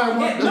 That's why I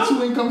want a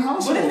two-income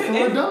household But for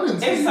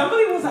redundancy. if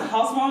somebody was a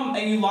house mom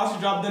and you lost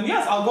your job, then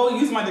yes, I'll go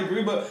use my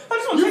degree. But I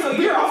just want to take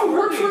a year off of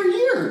work for a working.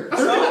 year.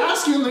 They're gonna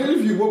ask you in the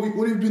interview, what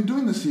have you been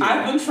doing this year?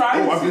 I've been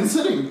trying. Oh, I've been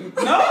sitting.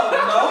 No.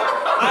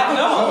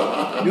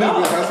 You're not a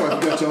good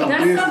housewife. You got your own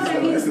That's business.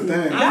 something Though. That's the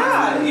thing.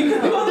 Yeah, you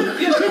can do other.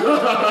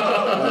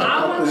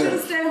 I want you to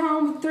stay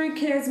home with 3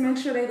 kids. Make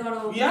sure they go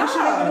to make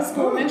sure they go to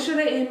school. Make sure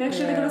they eat. Make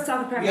sure they go to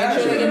soccer practice. Yeah. Make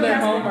sure they get their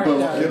homework But,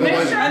 done. yeah, but Make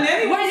like, sure And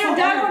then when you're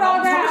done with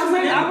all that, how much is a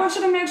I nanny? want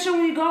you to make sure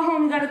when you go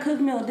home, you got a cook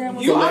meal. Then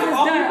when You it's out of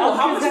all done, people,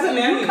 how much is a you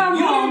nanny? come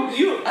home.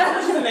 How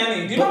much is a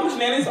nanny? Do you know how much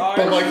nannies are?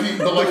 but like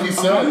he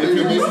said, if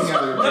you're losing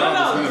at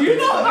No. Do you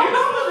know how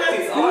much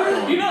nannies are?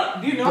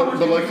 Do you know how much?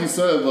 but like he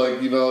said,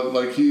 like, you know,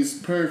 like he's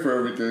paying for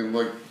everything.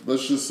 Like,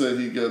 let's just say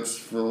he gets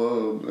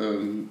furloughed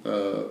and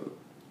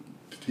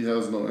he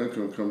has no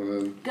income coming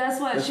in. Guess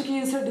what? She can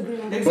use her degree.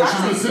 But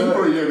she's been sitting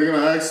for a year. They're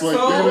gonna ask like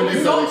they're gonna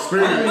need that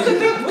experience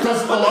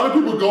because a lot of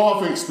people go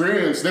off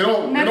experience. They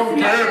don't care if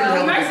you have a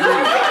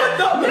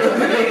degree.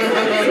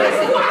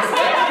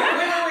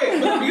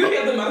 Wait. The beauty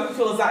of the medical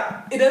field is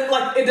that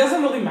it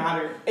doesn't really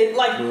matter.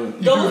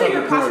 They'll look at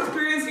your past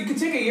experience. You can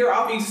take a year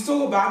off and you can still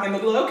go back and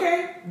they'll be like,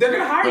 okay, they're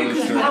gonna hire you.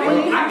 That's true.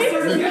 I think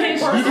it's getting You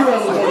do personal.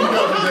 have a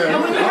And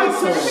when you have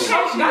Also-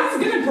 certification, that's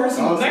getting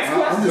personal. Next I'm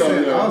question. just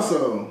saying. Yeah.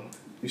 Also,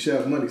 you should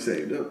have money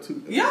saved up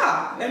too.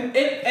 Yeah, and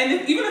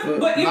if, even if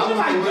But even Not if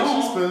with I the way she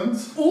don't.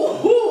 spends.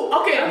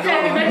 Okay,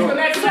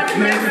 next.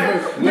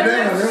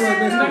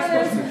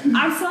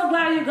 I'm so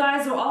glad you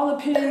guys are all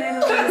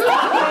opinionated on this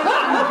topic.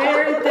 I'm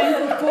very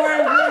thankful for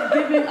it. We're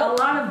giving a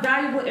lot of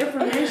valuable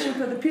information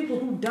for the people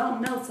who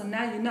don't know, so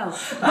now you know.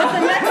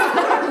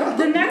 But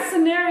the next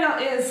scenario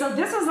is, so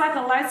this is like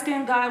a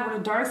light-skinned guy with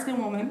a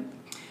dark-skinned woman.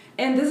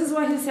 And this is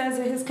what he says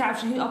in his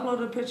caption. He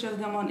uploaded a picture of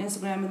them on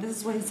Instagram, and this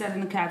is what he said in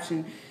the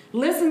caption.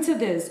 Listen to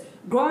this.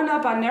 Growing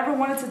up, I never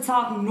wanted to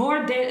talk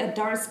nor date a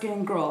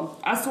dark-skinned girl.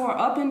 I swore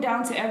up and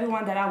down to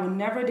everyone that I would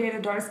never date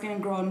a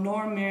dark-skinned girl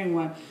nor marry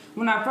one.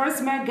 When I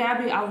first met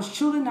Gabby, I was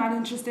truly not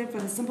interested for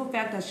the simple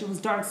fact that she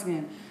was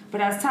dark-skinned. But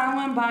as time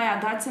went by,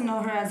 I got to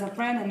know her as a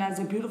friend and as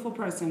a beautiful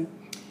person.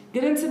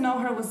 Getting to know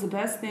her was the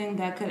best thing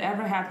that could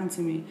ever happen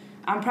to me.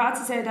 I'm proud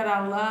to say that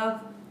I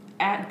love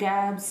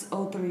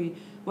 @Gabs03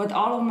 with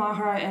all of my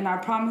heart, and I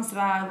promise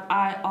that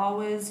I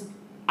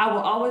will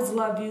always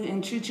love you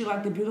and treat you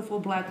like the beautiful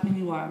black queen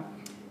you are.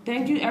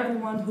 Thank you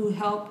everyone who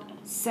helped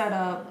set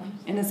up,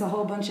 and it's a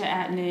whole bunch of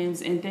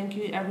 @names. And thank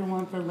you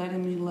everyone for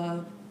letting me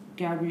love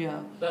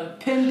Gabrielle.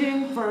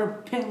 Pending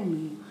for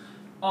Penley.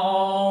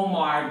 Oh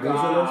my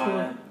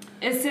God.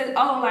 It said,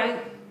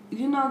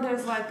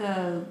 there's like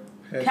a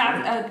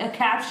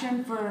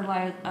caption for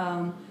like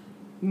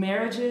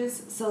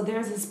marriages. So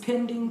theirs is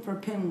pending for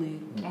Penley.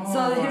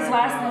 So his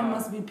last name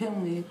must be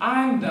Penley.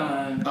 I'm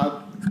done.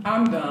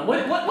 I'm done. What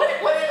do you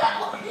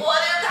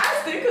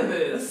guys think of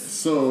this?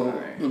 So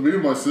me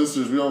and my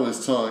sisters, we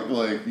always talk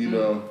like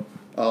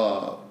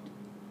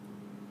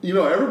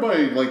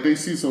everybody like they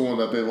see someone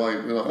that they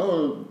like,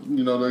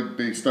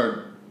 they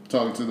start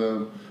talking to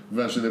them.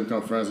 Eventually, they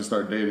become friends. They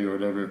start dating or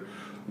whatever.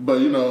 But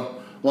we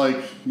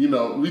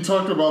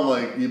talked about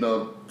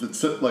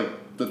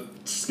the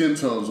skin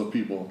tones of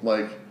people.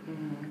 Like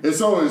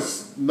it's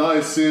always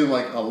nice seeing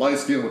like a light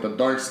skin with a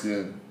dark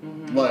skin,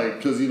 like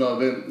because I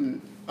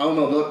don't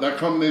know, that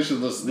combination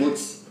just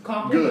looks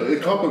good.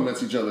 It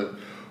complements each other.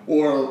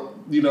 Or,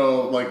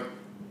 like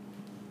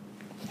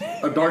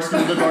a dark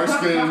skin with a dark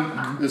skin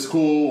is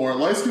cool, or a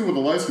light skin with a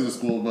light skin is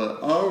cool,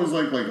 but I always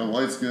like a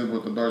light skin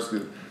with a dark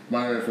skin.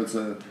 Matter if it's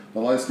a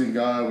light skinned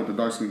guy with a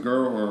dark skinned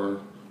girl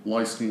or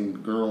light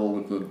skinned girl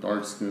with a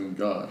dark skinned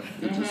guy.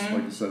 It just,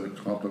 like you said, it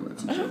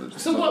complements each other.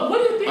 So what do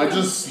you think of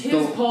his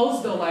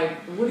post though?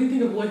 Like, what do you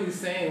think of what he's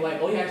saying? Like,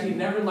 he actually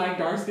never liked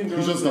dark skinned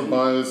girls. He's just a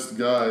biased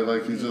guy.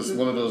 Like, he's just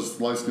one of those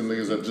light skinned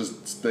niggas that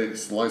just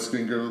states light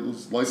skinned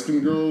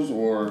girls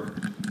or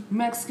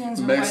Mexicans,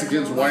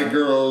 white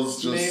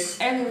girls, just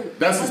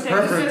that's his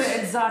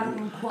preference.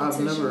 I've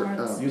never.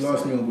 You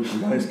lost me with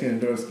the light skin,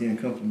 dark skin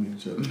compliment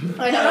each other.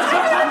 I know.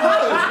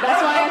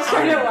 That's why I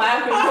started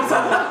laughing. Because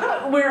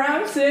where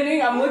I'm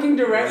sitting, I'm looking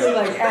directly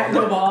like at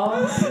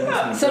Duval.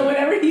 So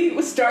whenever he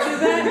started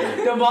that,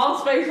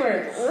 Duval's face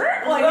went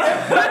like. All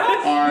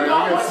right,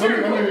 let me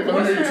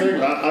take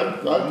it.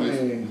 I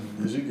think.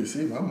 As you can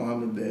see, my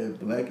mom and dad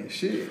black as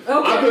shit.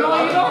 Okay, you don't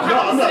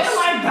have to say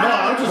like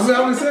that.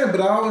 I'm saying,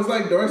 but I always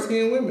like dark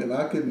skinned women.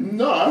 I couldn't.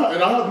 No, I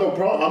have no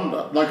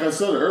problem. Like I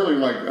said earlier,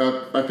 like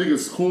I think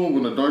it's cool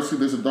when a dark skin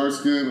dates a dark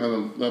skin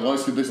and a light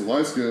skin dates a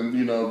light skin,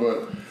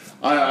 but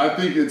I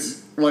think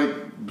it's like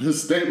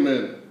his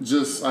statement.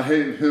 Just I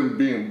hate him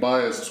being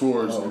biased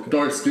towards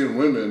dark skinned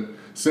women,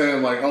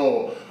 saying like,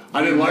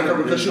 I didn't like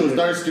her because she was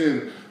dark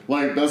skinned.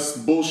 Like that's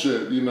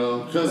bullshit,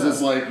 because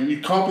it's like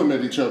you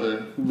complement each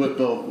other with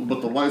the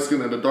light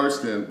skin and the dark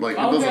skin. Like it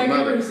doesn't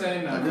matter.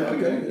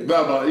 Okay.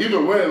 No, but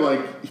either way,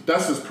 like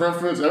that's his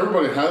preference.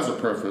 Everybody has a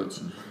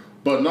preference,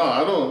 but no,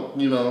 I don't.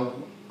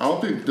 I don't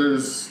think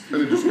there's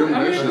any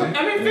discrimination.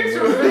 Fix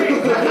your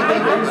face.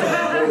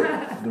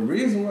 The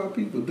reason why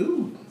people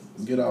do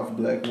get off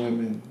black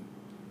women,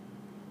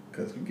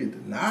 because you get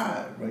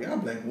denied. Right, y'all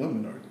black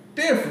women are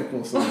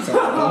difficult sometimes.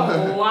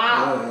 Oh,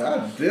 wow. Yeah,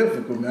 I'm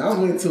difficult, man. I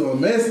went to a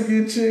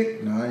Mexican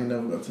chick. No, I ain't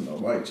never got to no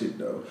white chick,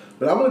 though.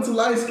 But I went to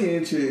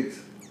light-skinned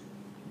chicks.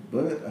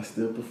 But I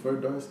still prefer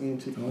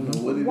dark-skinned chicks. I don't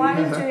know what it is. Why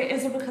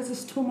is it because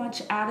it's too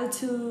much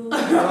attitude? Too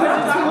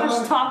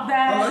much talk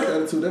back? I like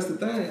attitude. That's the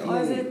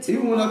thing.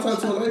 Even when I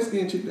talked to a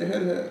light-skinned chick, they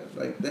had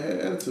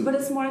attitude. But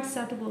it's more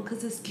acceptable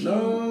because it's cute.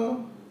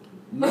 No.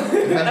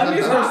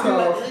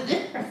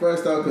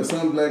 First off, because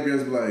some black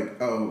girls be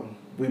like,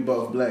 we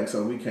both black,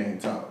 so we can't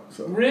talk.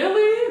 So.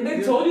 Really?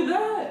 They told you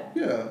that?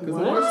 Yeah, because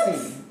I'm What? dark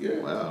skin. Yeah.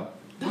 Wow.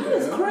 That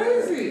is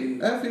crazy.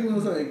 That female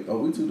was like,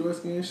 we too dark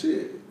skin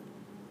shit.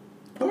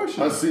 I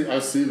see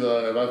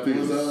that, and I think it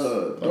was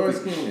dark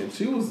skin.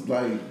 She was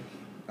like,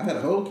 I had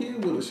a whole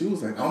kid with her. She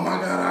was like, oh my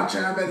God, our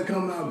child better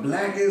come out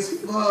black as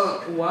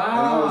fuck. Wow. And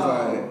I was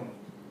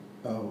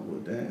like,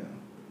 well, damn.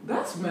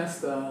 That's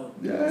messed up.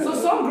 Yeah. So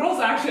some girls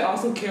actually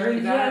also carry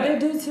that. Yeah, they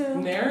do too.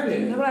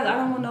 Narrative. They're like, I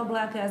don't want no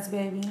black ass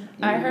baby.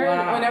 I heard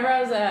whenever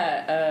I was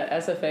at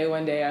SFA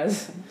one day, I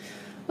was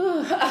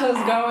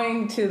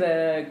going to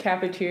the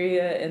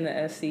cafeteria in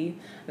the SC. And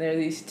there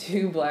were these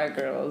two black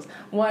girls.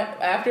 One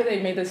after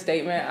they made the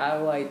statement,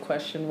 I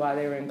questioned why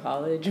they were in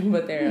college,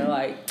 but they're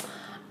like,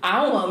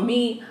 I want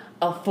me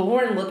a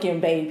foreign looking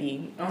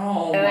baby.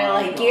 Oh, and they're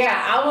like,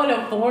 yeah, I want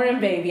a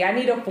foreign baby. I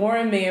need a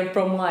foreign man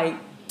from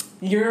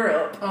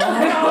Europe. Oh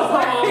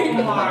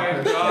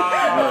my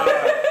God.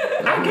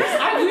 I guess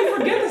we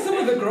forget that some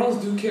of the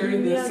girls do carry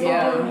this.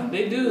 Yeah.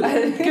 They do.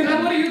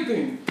 Kenan, what do you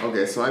think?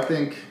 Okay, so I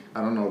think I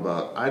don't know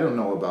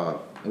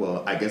about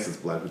well, I guess it's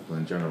black people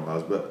in general. I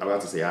was about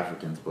to say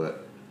Africans,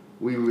 but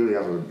we really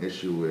have an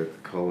issue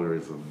with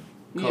colorism.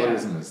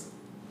 Colorism is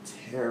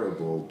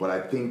terrible, but I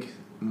think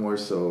more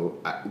so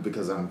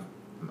because I'm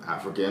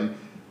African,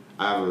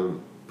 I have a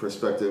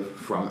perspective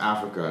from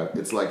Africa.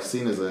 It's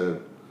seen as a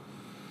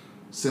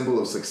symbol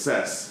of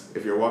success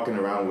if you're walking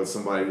around with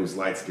somebody who's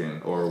light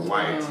skinned or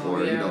white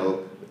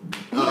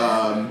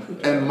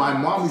and my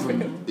mom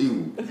even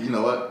you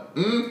know what?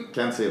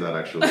 Can't say that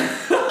actually.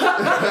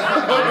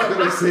 I was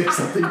gonna say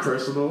something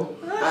personal.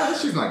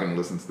 She's not gonna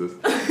listen to this.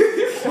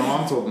 My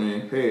mom told me,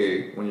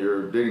 hey, when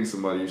you're dating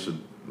somebody, you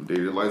should date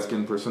a light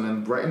skinned person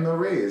and brighten the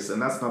rays.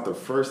 And that's not the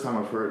first time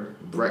I've heard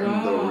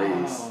brighten the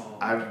rays.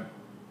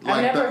 I've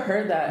like never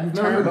heard that. You've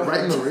never heard term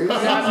right in the before. race? No,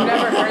 I've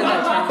never heard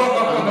that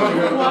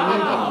term.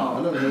 Wow.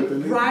 I never heard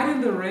that. Right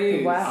in the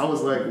race. Wow. I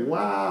was like,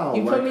 wow.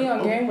 You like, put me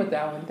on oh. game with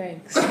that one.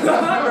 Thanks. I've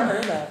never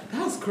heard that.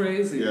 That's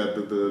crazy. Yeah,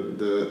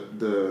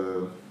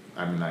 the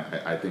I mean,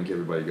 I think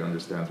everybody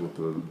understands what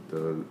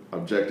the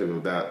objective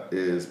of that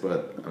is,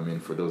 but I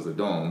mean, for those that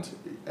don't,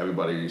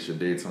 everybody should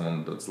date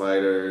someone that's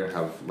lighter,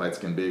 have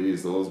light-skinned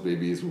babies. Those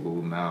babies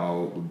will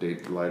now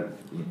date light,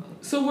 you know.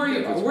 So were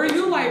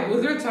you like,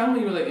 was there a time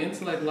when you were like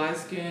into like light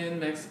skin,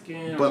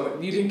 Mexican, or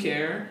But- you didn't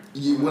care?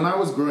 When I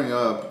was growing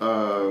up,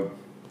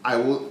 I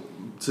will,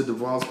 to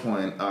Duval's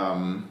point,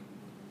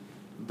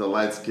 the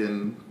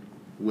light-skinned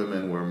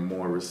women were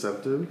more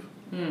receptive.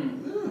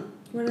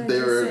 What did I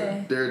just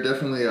say? They're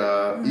definitely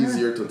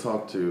easier to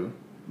talk to.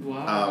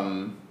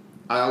 Wow.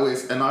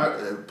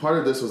 Part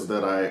of this was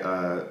that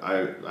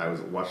I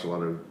watched a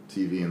lot of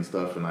TV and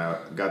stuff, and I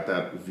got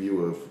that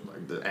view of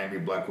like the angry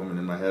black woman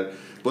in my head.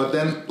 But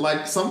then,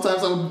 like,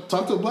 sometimes I would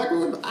talk to a black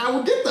woman, I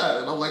would get that,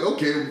 and I'm like,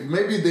 okay,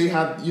 maybe they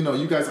had,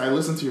 you guys. I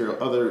listened to your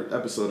other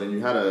episode, and you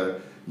had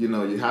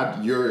you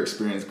had your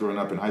experience growing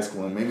up in high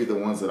school, and maybe the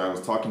ones that I was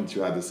talking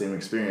to had the same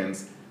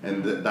experience,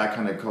 and that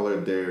kind of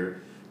colored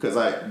their. Because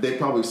they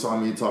probably saw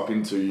me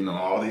talking to,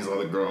 all these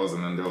other girls,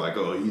 and then they're like,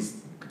 oh,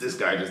 this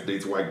guy just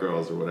dates white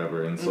girls or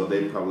whatever. And so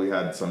they probably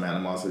had some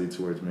animosity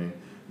towards me.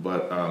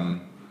 But, I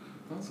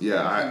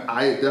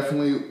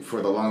definitely, for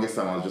the longest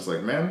time, I was just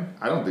like, man,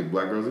 I don't think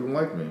black girls even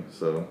like me.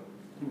 So,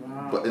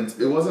 Wow. But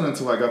it wasn't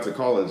until I got to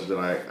college that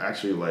I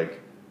actually,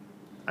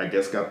 I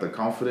guess got the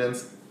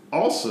confidence.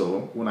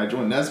 Also, when I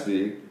joined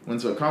NSBE,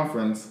 went to a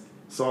conference,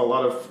 saw a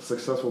lot of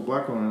successful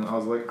black women, I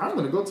was like, I'm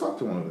going to go talk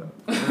to one of them.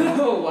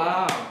 Oh,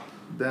 wow.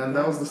 Then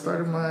that was the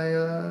start of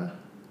my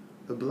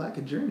the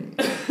black journey.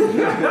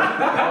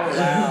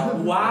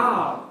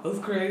 Wow. That's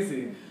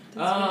crazy.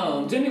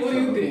 Jenny, what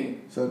do you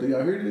think? So do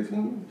y'all hear this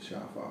one?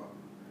 Shot fall.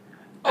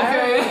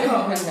 Okay.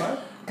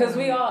 Because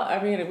we all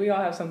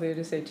have something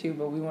to say too,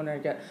 but we want to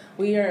get.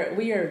 We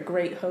are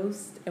great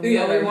hosts, and we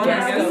Yeah, we want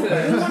our guests We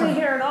want to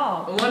hear it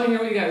all. I want to hear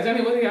what you guys.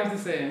 Jenny, what do you have to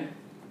say?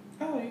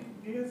 Oh,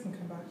 you guys can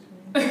come back to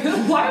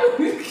me. Why do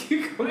we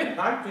keep going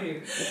back to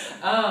you?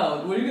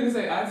 Were you gonna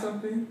say add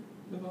something?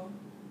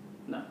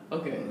 No.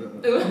 Okay.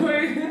 What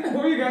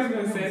were you guys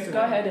gonna say?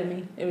 Go ahead,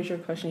 Emmy. It was your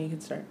question. You can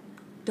start.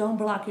 Don't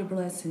block your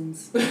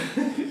blessings. He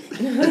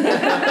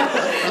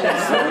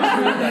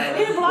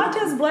blocked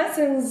his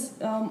blessings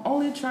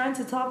only trying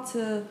to talk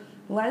to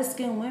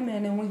light-skinned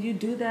women, and when you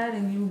do that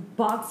and you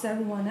box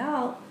everyone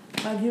out,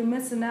 like you're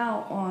missing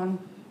out on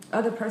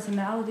other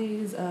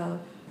personalities,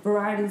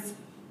 varieties.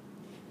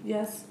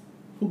 Yes?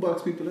 Who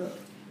box people out?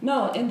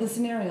 No, in the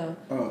scenario.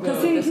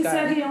 Because this he guy.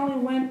 said he only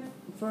went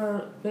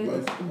for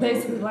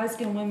basically okay.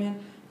 light-skinned women.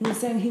 He was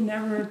saying he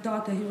never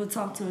thought that he would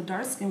talk to a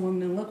dark-skinned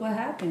woman, and look what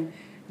happened.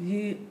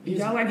 Y'all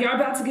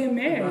about to get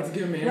married. About to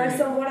get married. Like,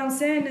 so what I'm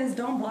saying is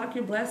don't block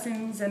your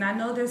blessings. And I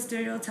know there's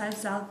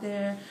stereotypes out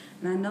there,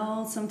 and I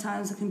know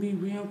sometimes it can be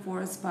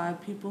reinforced by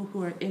people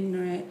who are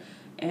ignorant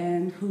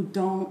and who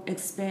don't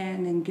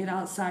expand and get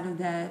outside of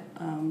that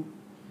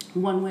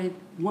one way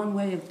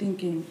of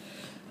thinking.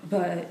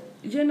 But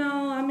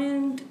I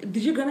mean,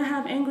 you're gonna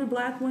have angry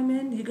black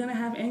women. You're gonna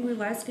have angry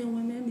light-skinned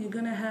women. You're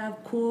gonna have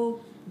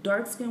cool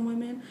dark-skinned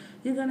women.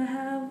 You're gonna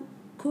have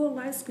cool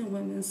light-skinned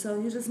women. So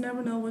you just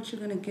never know what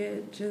you're gonna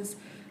get. Just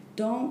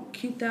don't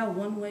keep that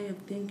one way of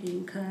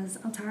thinking, because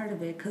I'm tired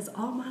of it. Because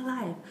all my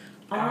life,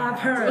 all I've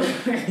heard,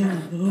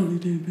 only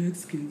date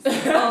Mexicans.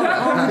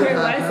 Only date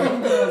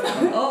light-skinned girls.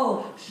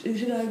 Oh,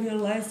 she gotta be a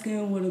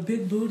light-skinned with a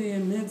big booty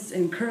and lips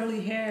and curly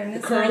hair. And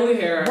it's Curly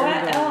like, hair.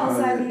 what else?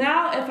 Like,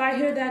 now, if I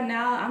hear that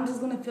now, I'm just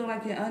gonna feel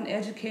like you're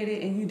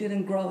uneducated and you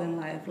didn't grow in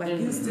life. Like,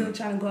 you're still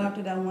trying to go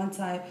after that one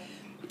type.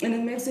 And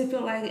it makes me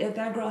feel like if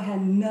that girl had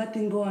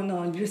nothing going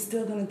on, you're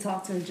still going to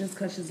talk to her just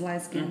because she's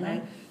light-skinned.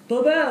 Like,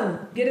 boo-boo,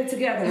 get it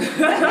together.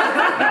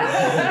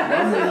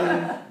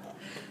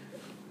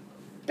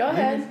 Go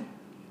ahead.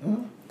 Huh?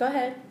 Go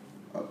ahead.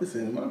 I'm just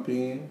saying my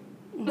opinion.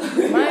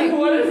 Mike.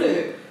 What is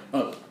it?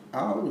 I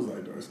always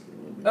like dark skin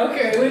women.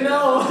 Okay, we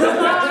know.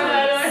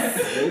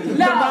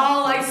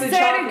 Jamal likes the Say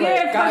it chocolate.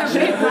 again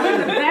Gotcha. from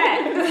the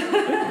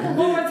back.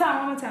 One more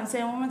time.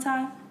 Say it one more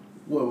time.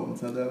 What, one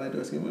time that I like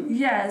dark skin women?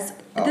 Yes.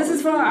 This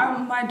is for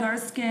my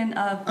dark-skinned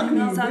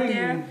females out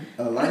there.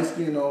 A light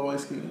skin or white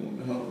skin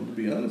woman home, to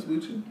be honest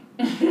with you.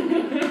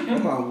 My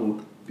mom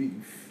will be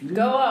flew.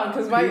 Go on,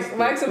 because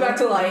Mike's about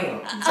to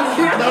like. That's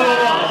what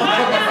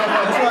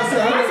I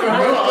said.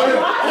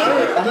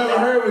 I never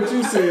heard what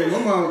you said. My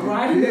mom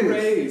Right in the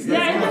race.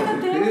 Yeah, and That's then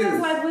the why thing it is,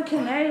 like with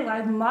Kanae,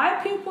 like my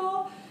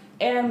people,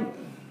 and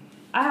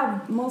I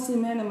have mostly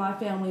men in my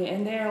family,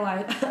 and they're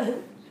like,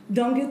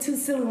 don't get too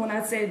silly when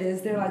I say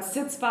this. They're like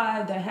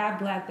 6'5", they're half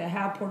black, they're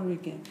half Puerto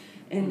Rican,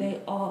 and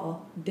they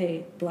all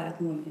date black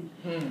women.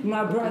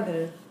 My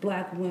brother,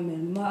 black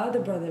women. My other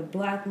brother,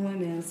 black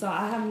women. So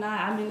I have not.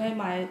 I mean, they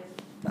might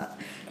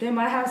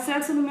have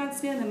sex with a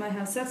Mexican, they might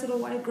have sex with a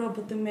white girl,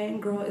 but the main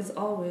girl is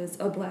always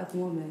a black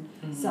woman.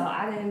 So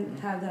I didn't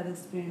have that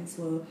experience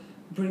with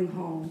bring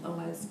home a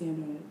light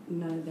skin or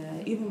none of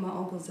that. Even my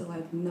uncles are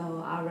like,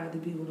 no, I'd rather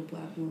be with a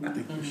black I woman.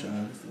 think you're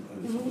shy.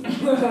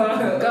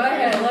 Go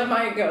ahead, let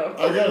Mike go.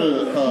 I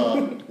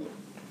gotta.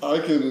 I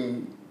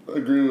can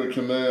agree with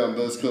Kanae on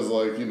this because,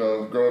 like, you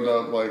know, growing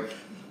up, like,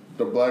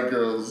 the black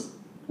girls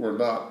were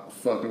not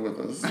fucking with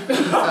us. And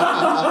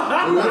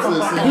I There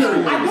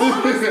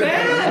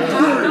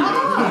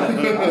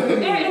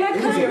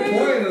was a couldn't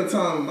point in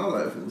time in my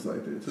life it was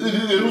like that too.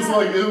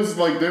 It was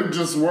like they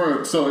just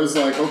weren't. So it's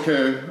like,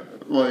 okay,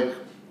 like,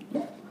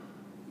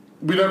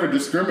 we never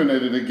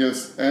discriminated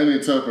against any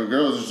type of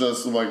girls. It's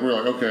just like we're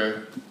like, okay,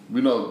 we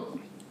know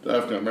the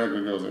African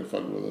American girls ain't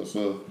fucking with us.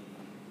 So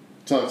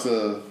talk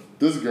to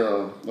this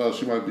girl. Well,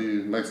 she might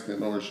be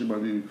Mexican or she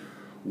might be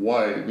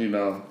white, you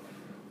know.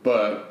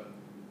 But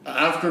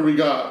after we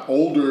got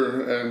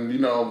older and, you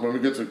know, when we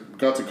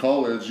got to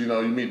college, you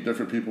know, you meet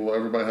different people.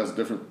 Everybody has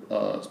different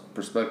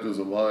perspectives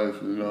of life,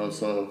 you know.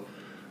 So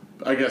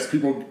I guess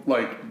people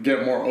like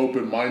get more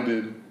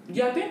open-minded.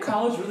 Yeah, I think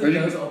college really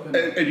does open.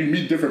 And you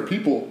meet different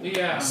people.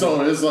 Yeah.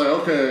 So it's like,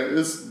 okay,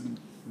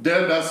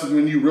 then that's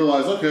when you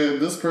realize, okay,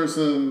 this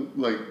person,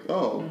 like,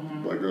 oh,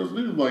 black girls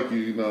do like you,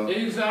 you know.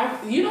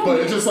 Exactly. You know, But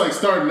it's just like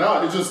starting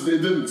out, it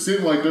didn't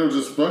seem like they were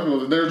just fucking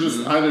with it. They were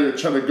just either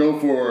trying to go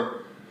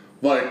for,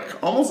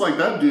 like, almost like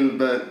that dude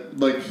that,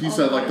 like he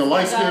said, like the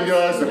light skinned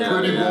guys, the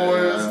pretty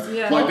boys.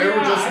 Yeah. Like they were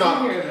Yeah, just I not,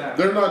 can hear that.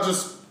 they're not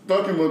just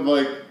fucking with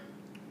like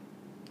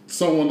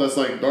someone that's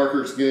like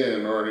darker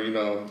skin or, you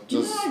know,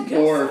 just, I guess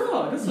or.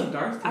 so. This is a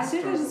dark I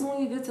think it's just struggle.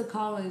 when you get to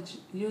college,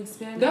 you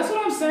expand. That's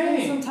what I'm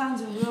saying. Sometimes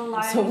in real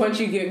life. So once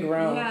you get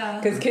grown, Yeah.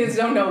 because kids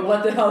don't know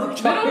what the hell they're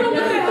They don't talking know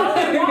what the about.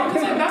 hell they want.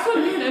 It's like, that's what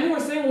me and Emmy were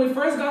saying when we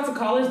first got to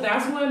college.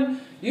 That's when,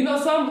 you know,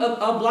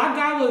 a black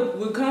guy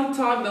would come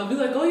talk. They'll be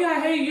like, oh yeah, I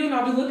hate you, and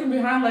I'll be looking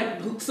behind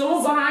like,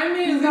 someone behind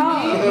me. Is it me?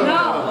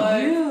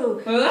 Like,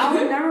 you. I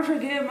will never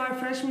forget my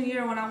freshman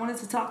year when I wanted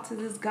to talk to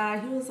this guy.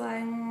 He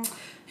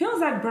was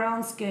like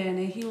brown skin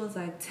and he was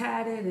like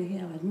tatted and he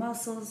had like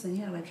muscles and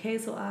he had like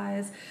hazel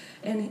eyes.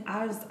 And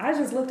I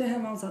just looked at him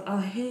and I was like, oh,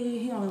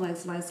 he only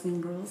likes light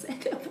skinned girls.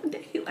 And then one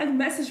day he like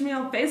messaged me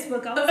on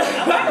Facebook. I was like,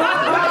 oh my God.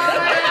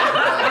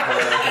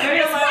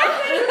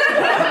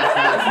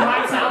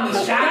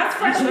 That's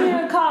freshman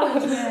year in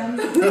college, man.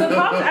 So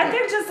college, I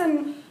think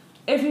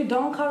if you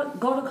don't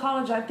go to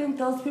college, I think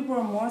those people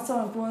are more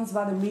so influenced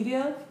by the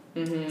media.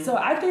 Mm-hmm. So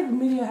I think the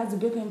media has a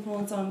big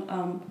influence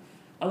on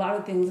a lot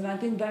of things. And I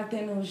think back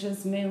then it was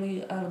just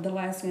mainly the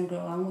light-skinned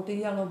girl. I'm with the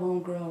yellow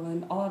bone girl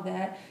and all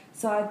that.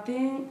 So I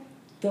think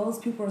those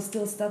people are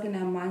still stuck in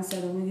that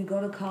mindset. And when you go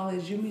to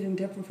college, you're meeting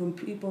different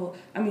people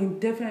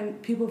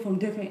from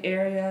different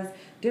areas,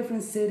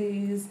 different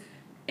cities.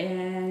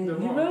 And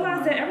you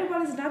realize that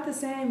everybody's not the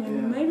same.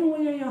 And maybe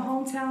when you're in your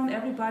hometown,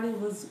 everybody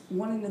was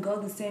wanting to go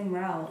the same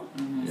route.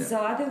 Mm-hmm. Yeah.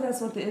 So I think that's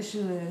what the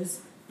issue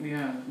is.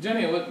 Yeah.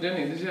 Jenny,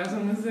 did you have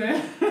something to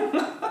say?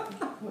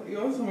 Well, you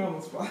always put me on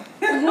the spot.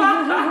 What was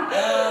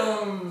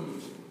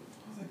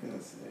I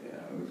gonna say? I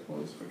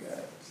always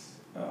forget.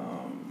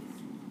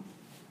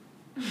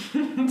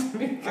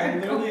 I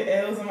literally,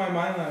 it was in my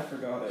mind and I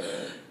forgot it.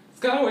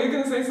 Scott, were you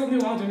gonna say something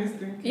while Jenny's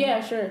thinking?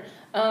 Yeah, sure.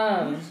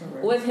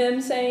 With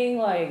him saying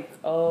like,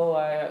 oh,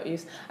 I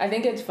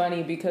think it's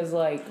funny because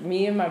like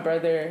me and my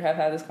brother have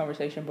had this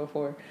conversation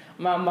before.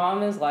 My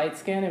mom is light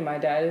skinned and my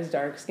dad is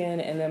dark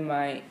skinned, and then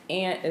my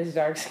aunt is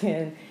dark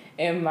skinned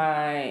and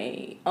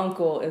my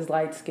uncle is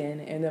light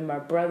skinned, and then my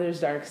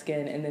brother's dark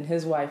skinned, and then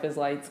his wife is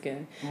light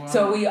skinned. Wow.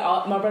 So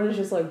my brother's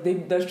just like,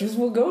 that's just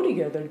will go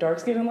together, dark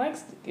skin and light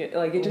skin.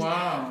 Like it just.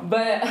 Wow.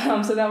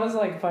 But so that was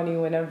like funny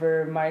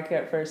whenever Mike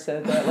at first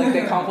said that, like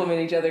they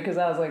compliment each other, because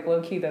I was like,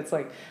 low key, that's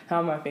like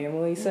how my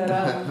family set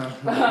up.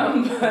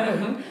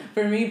 But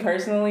for me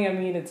personally, I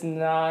mean, it's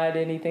not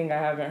anything I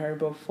haven't heard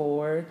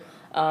before.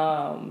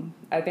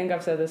 I think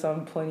I've said this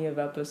on plenty of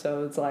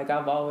episodes. Like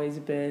I've always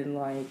been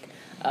like.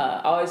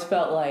 I always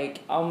felt like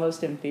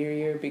almost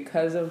inferior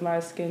because of my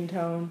skin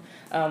tone.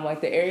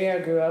 Like the area I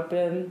grew up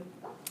in,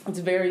 it's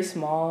very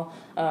small.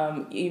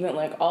 Even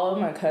like all of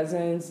my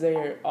cousins,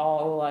 they're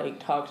all like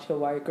talk to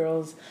white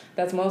girls.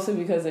 That's mostly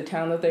because the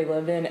town that they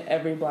live in,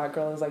 every black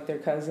girl is like their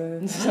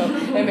cousin. So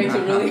it makes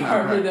it really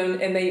hard for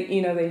them. And they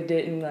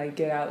didn't like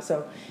get out.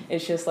 So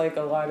it's just like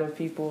a lot of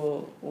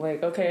people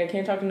like, okay, I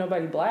can't talk to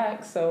nobody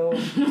black. So I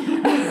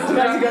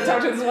have to go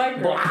talk to this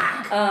white girl.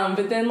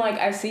 But then like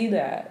I see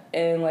that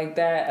and like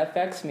that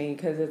affects me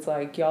because it's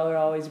like y'all are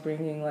always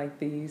bringing like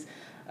these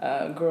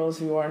girls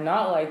who are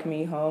not like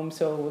me home,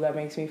 so that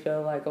makes me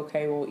feel like,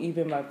 okay, well,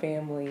 even my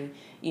family,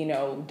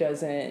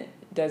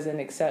 doesn't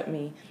accept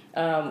me.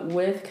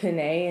 With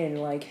Kanae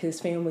and like his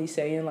family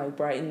saying like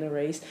brighten the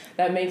race,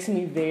 that makes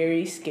me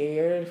very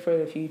scared for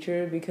the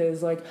future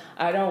because like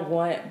I don't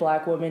want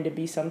black women to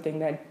be something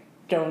that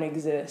don't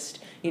exist.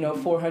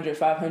 400,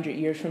 500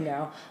 years from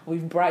now,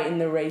 we've brightened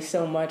the race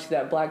so much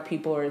that black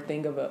people are a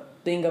thing of the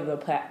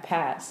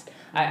past.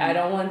 I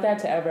don't want that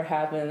to ever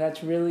happen.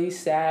 That's really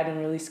sad and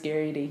really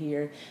scary to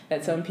hear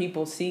that some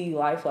people see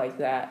life like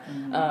that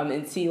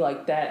and see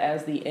like that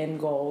as the end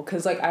goal.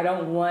 Because like I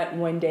don't want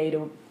one day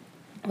to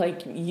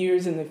like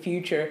years in the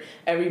future,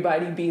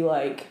 everybody be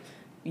like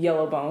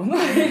yellow bone.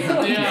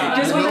 Yeah.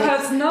 just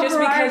because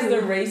variety.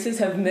 the races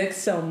have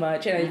mixed so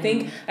much, and I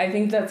think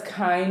that's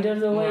kind of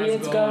the way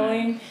it's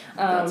going.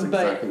 That's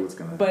but exactly what's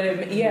gonna but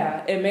happen.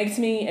 it makes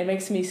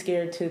me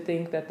scared to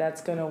think that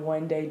that's gonna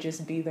one day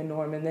just be the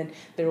norm, and then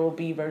there will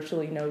be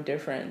virtually no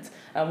difference.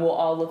 We'll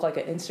all look like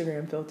an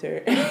Instagram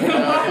filter.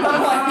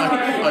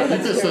 I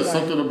think they said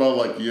something about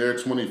like year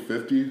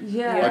 2050.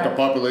 Yeah. Like the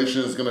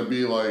population is gonna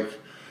be like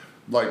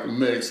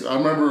mixed. I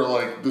remember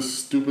like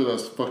this stupid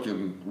ass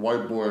fucking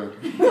white boy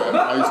that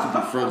I used to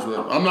be friends with.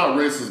 I'm not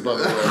racist, by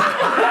the way,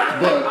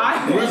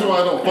 but the reason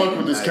why I don't fuck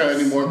with this cat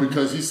anymore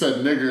because he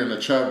said nigger in the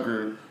chat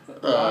group,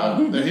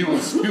 and he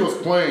was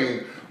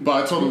playing,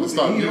 but I told him to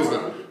stop using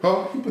it.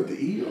 Huh? You put the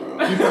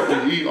ER. He put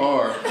the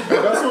ER,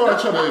 and that's what I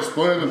try to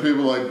explain to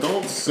people. Like,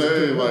 don't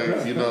say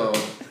like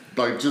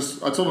like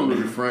just. I told him to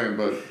refrain,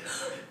 but.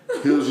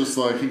 He was just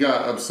like, he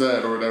got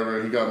upset or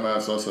whatever, he got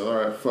mad, so I said,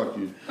 alright, fuck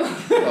you.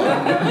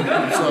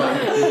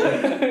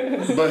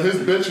 But his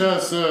bitch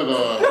ass said,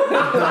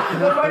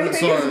 The funny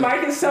thing is,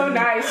 Mike is so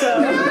nice,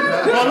 so to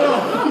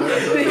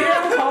hear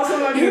him call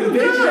somebody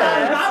bitch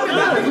ass.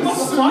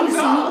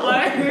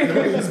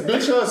 his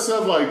bitch ass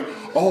said like,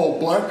 oh,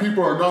 black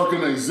people are not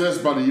gonna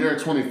exist by the year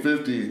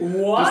 2050.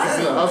 What?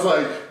 I was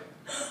like,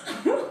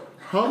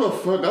 how the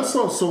fuck, that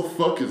sounds so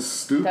fucking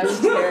stupid.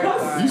 That's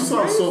terrifying. You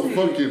sound so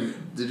fucking...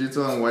 Did you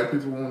tell him white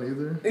people won't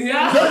either?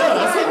 Yeah.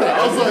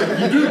 I was like,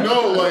 you do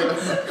know a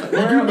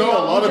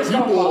lot of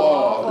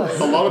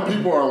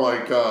people are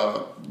like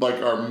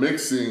are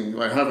mixing,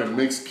 like having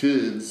mixed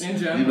kids. In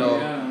general,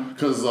 yeah.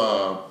 Because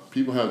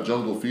people have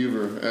jungle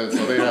fever, and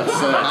so they have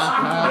sex,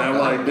 and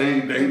like they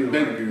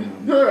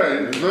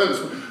right,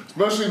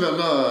 especially the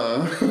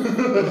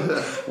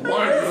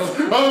white girls.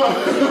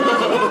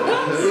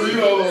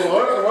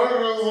 White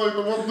girls like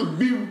the one the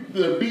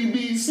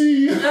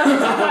BBC.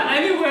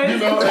 Anyway.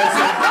 No,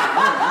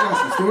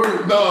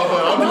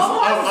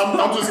 but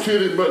I'm just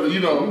kidding. But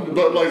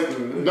but like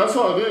that's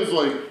how it is.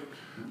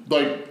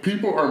 Like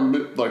people are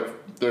like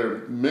they're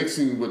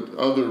mixing with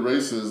other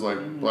races. Like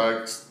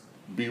blacks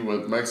be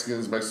with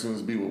Mexicans,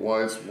 Mexicans be with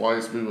whites,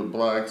 whites be with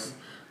blacks.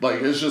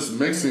 Like it's just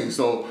mixing.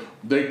 So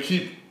they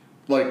keep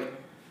like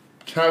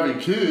having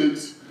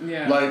kids.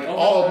 Yeah. Like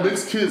all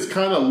mixed kids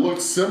kind of look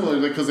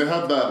similar because they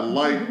have that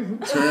light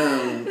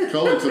tan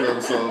color to them.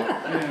 So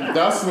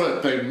that's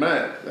what they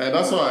meant, and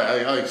that's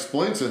why I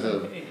explained to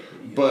him.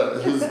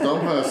 But his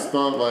dumbass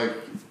thought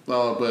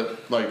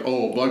like,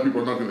 oh, black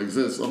people are not gonna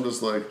exist. I'm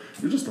just like,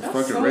 you're just a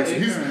fucking so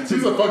racist.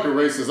 He's a fucking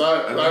racist.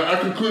 I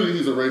concluded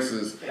he's a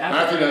racist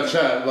after that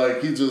chat.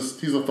 Like he's a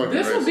fucking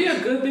This racist. would be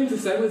a good thing to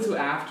segue to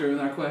after in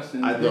our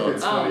question. I think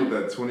it's funny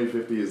that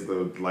 2050 is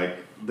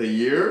the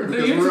year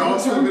because we're all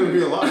still gonna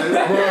be alive.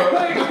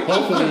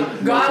 Hopefully,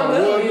 God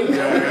willing.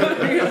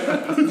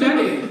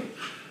 Jenny.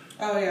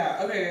 Oh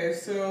yeah. Okay.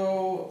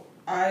 So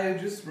I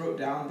just wrote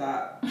down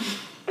that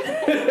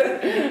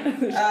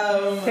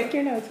Take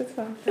your notes. It's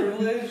fine.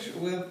 privilege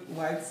with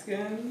light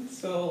skin.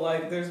 So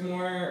like, there's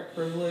more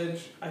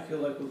privilege I feel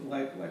like with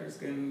lighter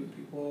skinned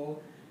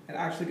people. It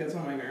actually gets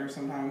on my nerves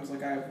sometimes.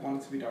 Like I've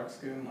wanted to be dark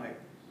skinned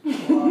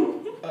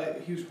a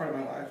huge part of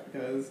my life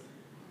because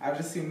I've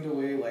just seen the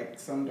way like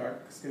some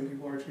dark skinned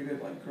people are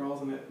treated like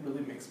girls, and it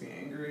really makes me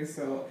angry.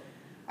 So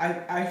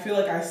I feel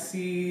like I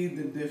see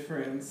the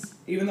difference,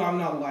 even though I'm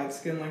not light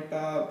skinned like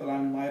that, but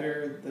I'm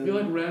lighter than.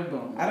 You're like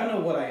Redbone. I don't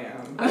know what I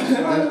am.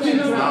 She's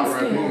not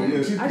right.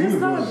 Yeah, she's I just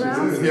call her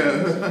brown skin.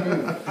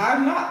 Yeah.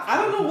 I'm not. I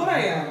don't know what I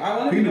am. I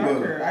want to be Peanut darker.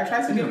 butter. I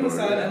tried to get in the Peanut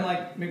sun butter, and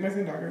like make my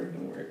skin darker. It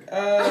didn't work.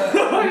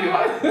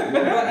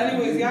 But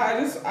anyways,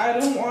 yeah. I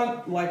don't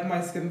want like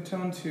my skin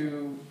tone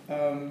to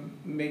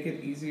make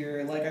it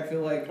easier. Like I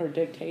feel like Or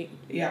dictate.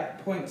 yeah.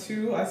 Point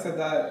 2, I said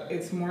that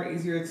it's more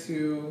easier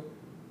to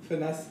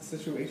finesse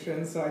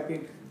situations. So I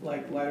think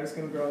like lighter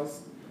skinned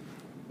girls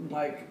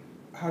like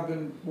have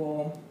been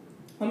let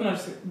me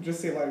not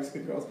just say lighter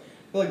skinned girls.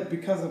 But like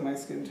because of my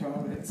skin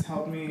tone, it's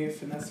helped me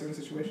finesse certain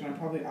situations. I'm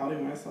probably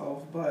outing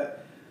myself,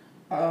 but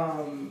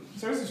certain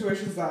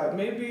situations that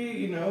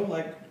maybe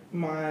like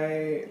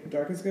my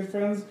darker skinned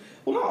friends,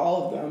 well not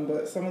all of them,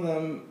 but some of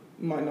them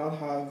might not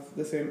have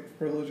the same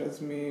privilege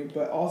as me.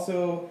 But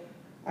also,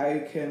 I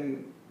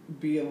can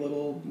be a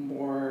little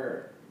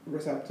more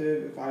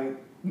receptive if I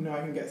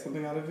I can get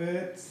something out of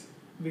it,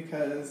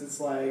 because it's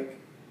like,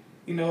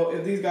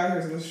 if these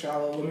guys are this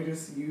shallow, let me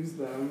just use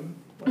them.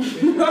 Like,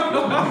 to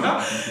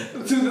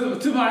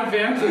my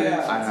advantage.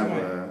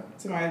 Yeah,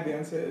 to my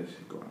advantage.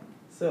 Go on.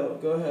 So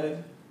go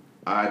ahead.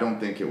 I don't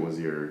think it was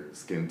your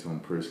skin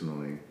tone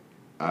personally.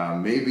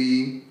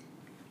 Maybe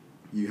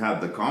you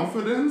had the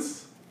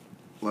confidence,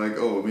 like,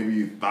 maybe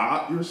you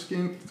thought your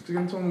skin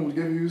tone would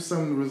give you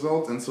some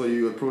results, and so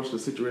you approached the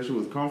situation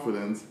with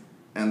confidence,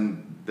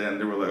 and then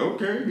they were like,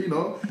 okay,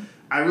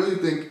 I really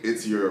think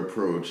it's your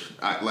approach.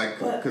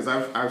 Because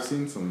I've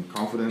seen some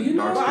confident You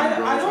know,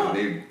 dark-skinned I girls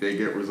don't- and they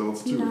get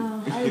results too.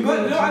 No, I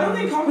But no, I don't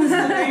think confidence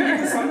is the thing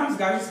because sometimes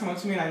guys just come up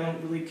to me and I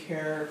don't really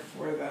care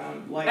for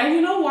them. Like, And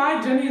you know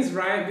why Jenny is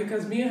right?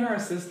 Because me and her are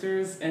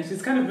sisters, and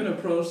she's kind of been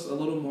approached a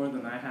little more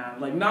than I have.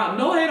 Like,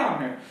 no hate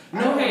on her,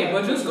 no hate,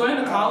 but just going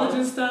to college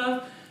and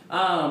stuff.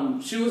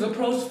 She was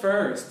approached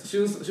first. She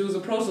was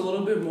approached a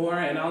little bit more,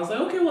 and I was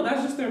like, okay, well,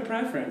 that's just their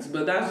preference.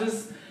 But that's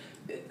just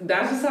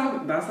how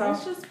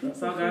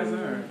guys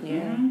are.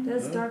 Yeah.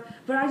 That's dark.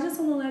 But I just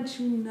want to let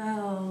you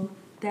know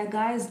that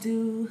guys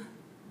do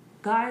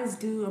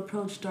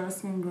approach dark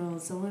skinned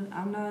girls. So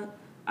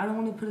I don't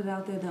want to put it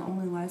out there that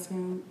only light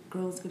skinned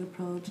girls get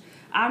approached.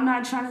 I'm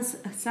not trying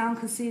to sound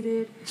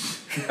conceited.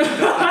 But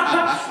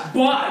I'm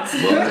not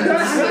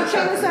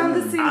trying to sound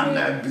conceited. I'm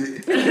that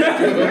bitch.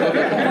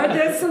 But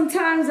there's some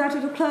times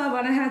after the club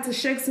I done had to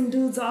shake some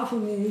dudes off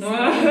of me. So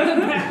I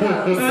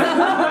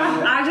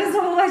just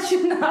want to let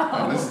you know.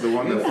 And this is the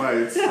one that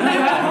fights. I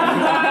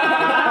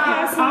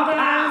had some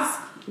guys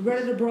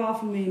ready to brawl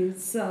for me.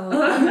 So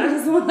I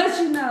just want to let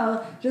you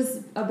know,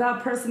 just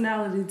about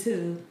personality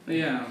too.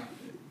 yeah.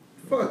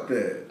 Fuck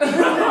that.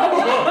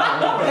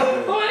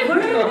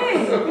 What do you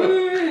mean? What do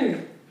you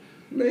mean?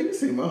 Man, you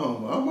see my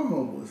homie. All my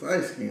homie was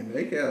light skinned.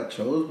 They got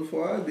chose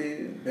before I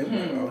did. They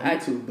went out here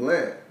too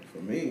black for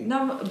me.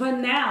 No, but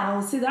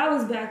now, see, that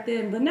was back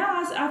then. But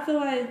now I feel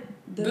like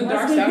The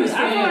dark skin I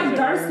feel like is-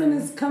 dark skin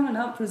is coming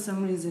up for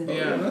some reason. Oh,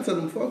 Yeah. yeah. I tell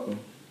them fuck them.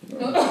 I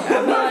feel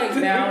like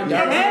now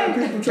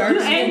dark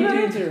skin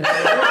angry? dudes are.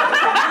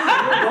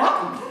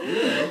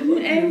 You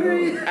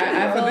angry?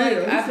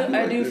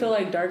 I do feel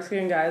like dark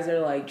skinned guys are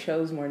like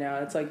chose more now.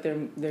 It's like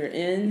they're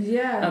in.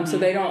 Yeah. So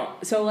they don't.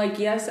 So like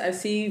yes, I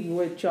see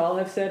what y'all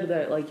have said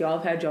that like y'all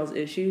have had y'all's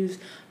issues,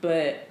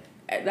 but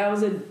that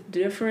was a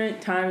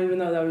different time. Even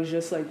though that was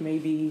just like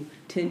maybe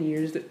 10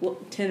 or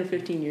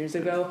 15 years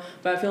ago.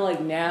 But I feel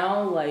like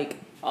now like.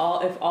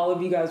 If all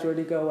of you guys were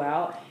to go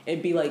out,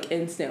 it'd be like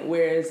instant.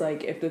 Whereas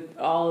like if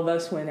all of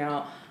us went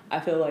out, I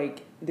feel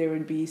like there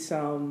would be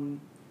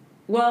some.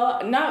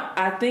 Well, not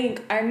I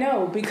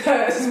know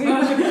because we've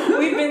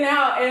been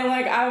out and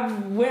like I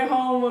went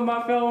home with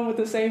my phone with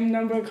the same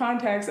number of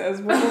contacts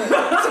as before.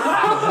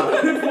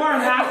 Before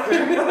and after.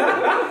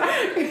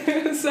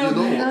 So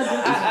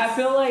I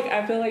feel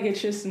like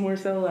it's just more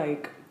so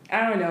like.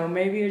 I don't know,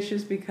 maybe it's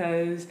just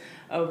because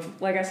of,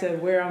 like I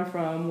said, where I'm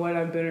from, what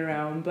I've been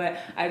around, but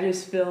I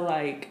just feel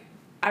like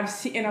I've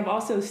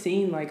also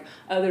seen, like,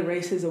 other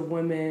races of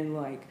women,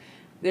 like,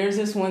 there's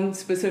this one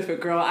specific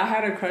girl, I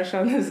had a crush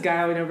on this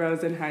guy whenever I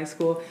was in high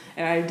school,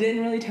 and I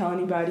didn't really tell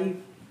anybody,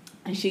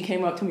 and she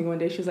came up to me one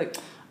day, she was like,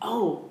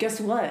 oh,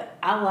 guess what?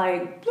 I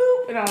like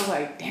bloop, and I was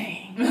like,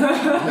 dang. And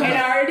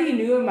I already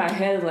knew in my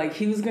head like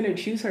he was gonna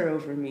choose her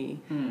over me.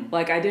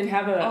 Like I didn't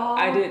have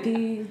I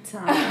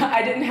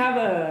didn't have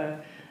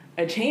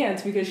a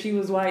chance because she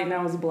was white and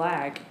I was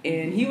black,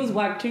 and he was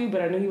black too,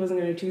 but I knew he wasn't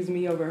gonna choose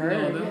me over her.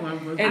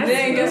 And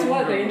then guess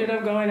what? They ended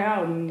up going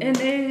out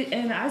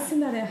and I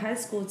seen that in high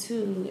school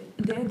too.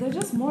 They're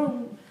just more.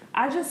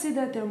 I just see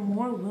that they're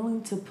more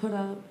willing to put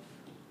up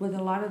with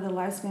a lot of the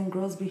light-skinned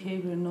girls'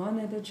 behavior, knowing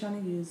that they're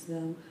trying to use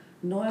them,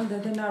 knowing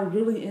that they're not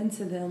really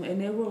into them, and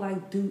they will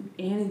like do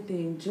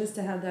anything just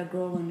to have that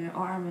girl in their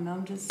arm. And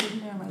I'm just sitting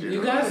there like,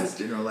 You guys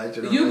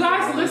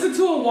listen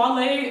to a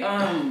Wale.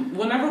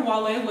 Whenever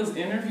Wale was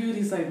interviewed,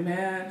 he's like,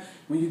 "Man,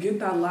 when you get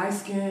that light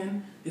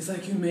skin, it's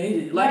like you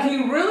made it." Like he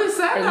really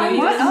said And that. then He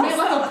what just made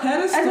like a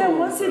pedestal. and then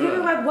once you get it,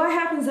 like, what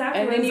happens and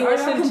afterwards? then you Are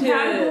listen y'all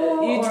compatible,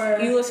 or-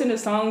 to you listen to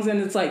songs and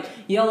it's like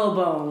yellow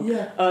bone,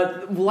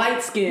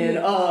 light skin,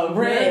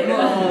 red,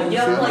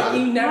 yellow. Like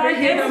you never Like,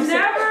 hear it's them say.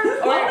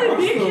 never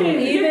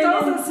only Even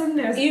those are sitting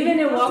there. Even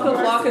in Waka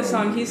Flocka's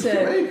song, he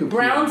said Completely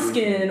brown different.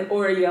 skin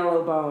or a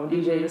yellow bone.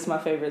 DJ, this is my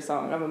favorite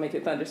song. I'm gonna make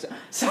it thunderstorm.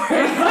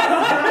 Sorry.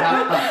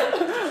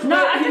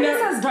 No, I think it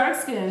says dark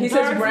skin. He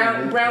says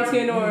brown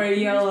skin or a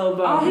yellow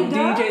bone. Oh, he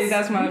does? DJ,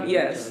 that's my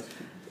yes.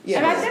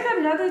 And I think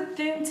another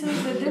thing too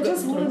is that they're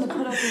just willing to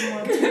put up with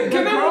more.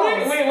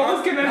 Wait, what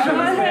was connection?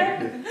 Go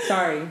ahead.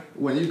 Sorry.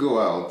 When you go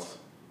out,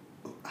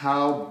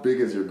 how big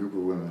is your group of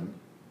women?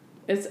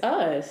 It's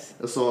us.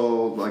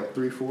 So like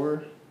 3,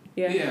 4?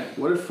 Yeah.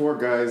 What if 4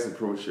 guys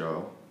approach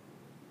y'all?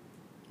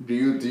 Do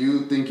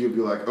you think you'd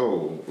be like,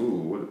 oh, ooh,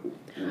 what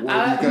you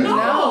guys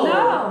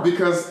No.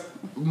 Because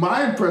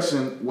my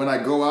impression when I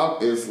go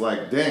out is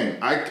like, dang,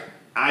 I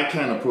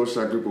can't approach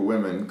that group of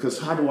women because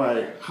how do I?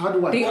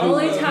 The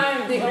only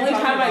time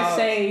I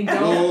say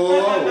don't.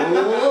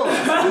 Whoa.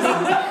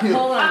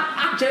 Hold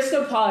on, just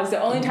to pause. The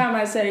only time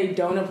I say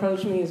don't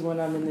approach me is when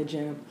I'm in the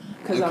gym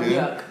because I'm Okay.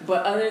 yuck.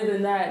 But other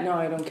than that, no,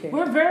 I don't care.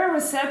 We're very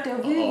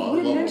receptive.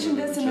 We mentioned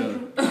this in the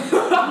we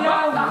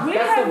That's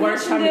have the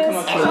worst time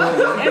mentioned to come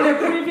this up. in the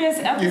previous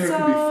You have to be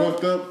episode.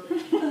 fucked up.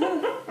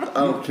 I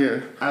don't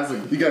care.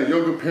 You got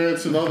yoga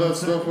pants and all that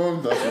stuff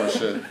on. That's my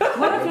shit.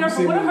 What if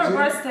her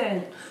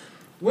birthday?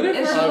 What if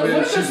I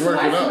mean, she's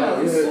working out.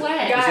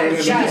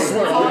 Guys,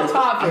 off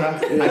topic. I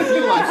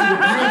feel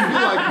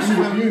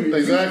like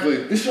exactly.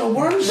 It's your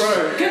worst.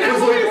 Right. Can I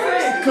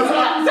say?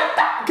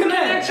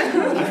 Connection.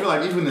 I feel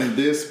like even in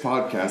this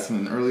podcast, in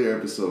an earlier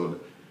episode,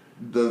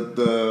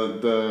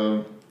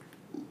 the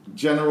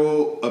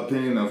general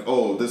opinion of,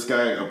 oh, this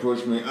guy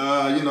approached me,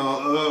 I'm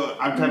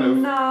kind of...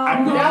 No.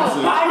 I'm the No,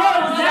 opposite. I know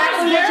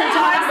exactly what you're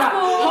talking about.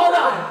 Hold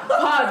on,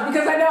 pause,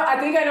 because I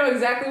think I know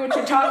exactly what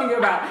you're talking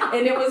about.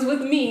 And it was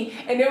with me,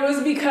 and it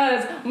was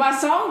because my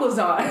song was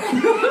on. And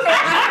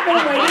I've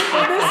been waiting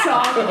for this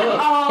song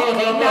all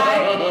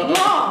night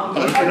long,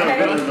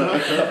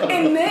 okay?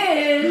 And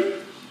then...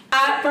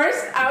 At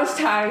first, I was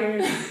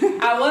tired.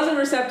 I wasn't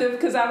receptive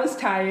because I was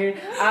tired.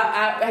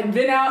 I had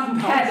been out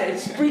and had a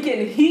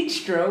freaking heat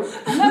stroke.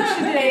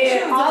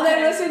 And all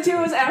they listened to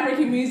was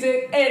African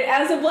music. And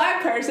as a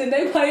black person,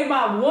 they played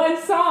my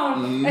one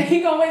song. And he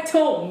gonna wait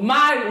till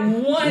my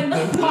one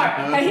part.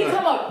 And he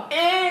come up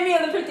any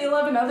of the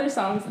 11 other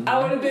songs, I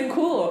would have been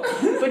cool.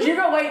 But you're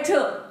gonna wait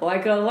till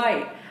like a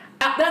light.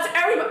 That's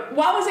everybody.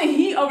 Why wasn't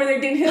he over there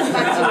getting his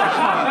back to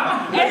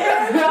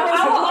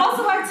I would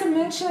also like to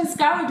mention,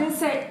 Skylar did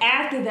say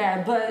after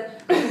that,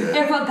 but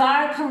if a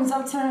guy comes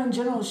up to her in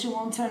general, she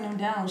won't turn him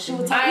down. She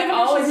will I even if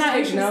always she's not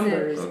take interested.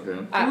 numbers.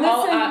 Okay.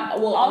 I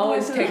will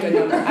always take a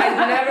number.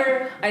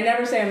 I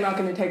never say I'm not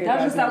going to take a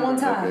That was guy's just that one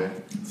number. time.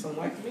 Okay. So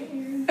like me.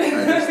 I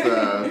just,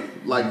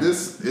 like,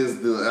 this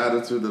is the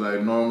attitude that I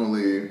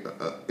normally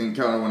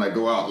encounter when I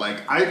go out. Like,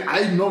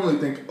 I normally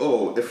think,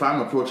 oh, if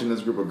I'm approaching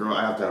this group of girls,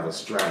 I have to have a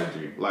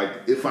strategy. Like,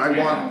 if I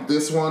want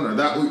this one or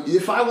that,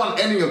 if I want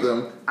any of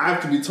them, I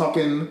have to be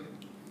talking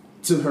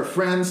to her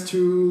friends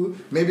too.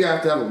 Maybe I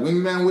have to have a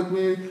wingman with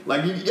me.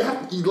 Like,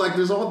 like,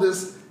 there's all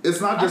this.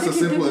 It's not just as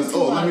simple as,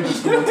 oh, let me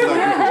just go into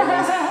that group of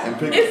girls and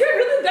pick. Is it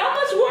really that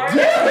much work?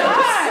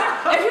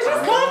 If you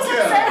just come to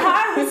say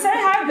hi, we say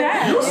hi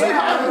back. You say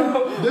hi.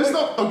 There's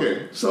no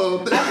okay. So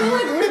I feel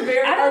like we're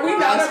very. Are we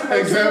not a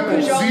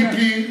Example, genre? ZP.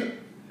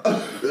 What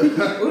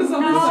is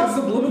that?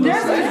 Subliminal.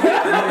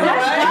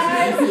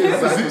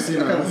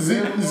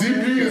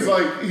 ZP is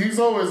like, he's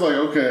always like,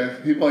 okay.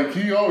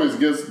 He always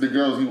gets the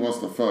girls he wants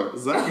to fuck.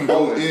 Zach can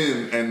go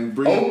in and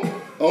bring.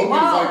 Obi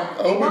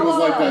was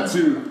like that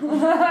too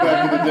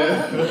back in the day.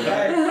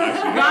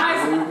 Guys,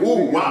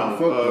 Oh wow!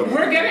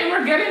 we're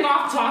getting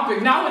off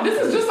topic now. This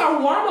is just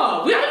our warm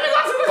up. We haven't even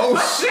got to this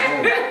question.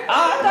 I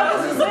thought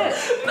this was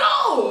it. No,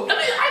 I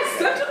mean I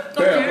said it.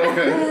 Damn,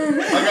 okay.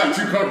 I got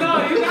you comfortable. No,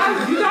 you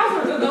guys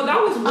were no. That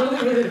was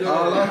really good.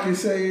 All I can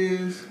say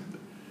is,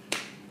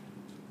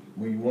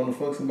 when you want to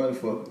fuck somebody,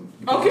 fuck them.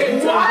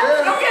 Okay, what?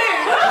 Okay.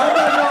 I'm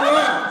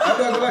not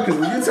gonna lie, because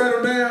when you turn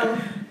them down,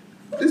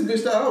 this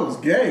bitch thought I was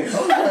gay. I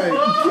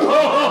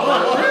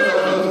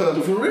was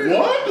like, for real?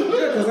 What? Yeah,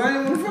 because I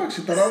didn't want to fuck.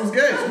 She thought I was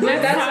gay.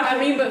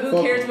 But who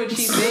cares what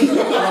she thinks?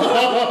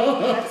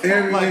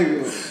 Every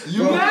nigga.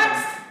 You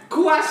Next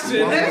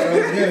question.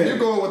 if you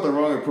go with the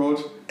wrong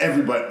approach,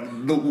 everybody,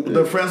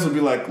 the friends will be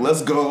like,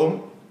 "Let's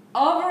go."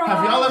 Overall,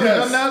 Have y'all ever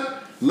done that?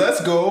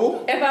 Let's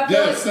go. If I feel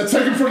Yes, they're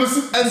taking from the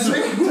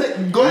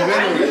And go.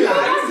 That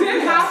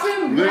did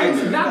happen.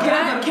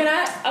 Can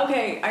I?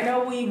 Okay, I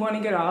know we want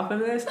to get off of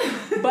this,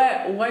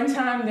 but one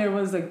time there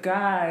was a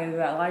guy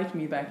that liked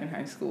me back in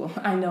high school.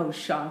 I know,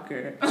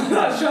 shocker. Shut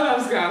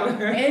up, Skylar.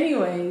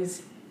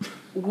 Anyways,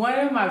 one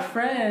of my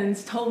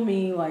friends told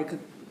me like a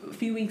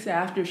few weeks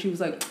after, she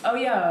was like, "Oh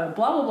yeah,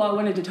 blah blah blah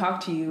wanted to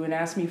talk to you and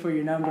asked me for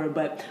your number,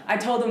 but I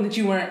told them that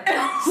you weren't." And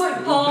I was like,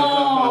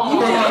 "Oh,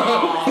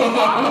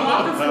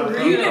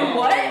 you did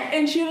what?"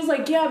 And she was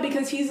like, "Yeah,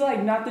 because he's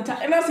like not the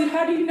type." And I said,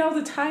 "How do you know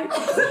the type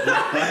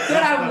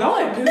that I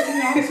want?"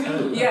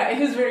 Yeah,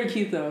 he was very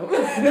cute though,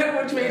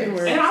 which made it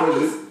worse. And I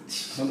was.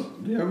 Do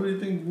y'all really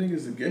think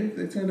niggas are gay if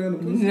they turn down the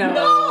pussy?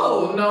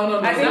 No.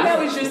 I think that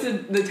was just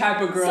the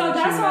type of girl. So that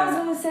that's you what I was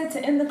met. gonna say.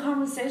 To end the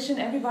conversation,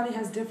 everybody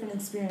has different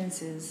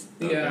experiences.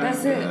 Yeah.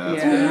 That's it.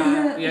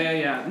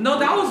 Yeah. No,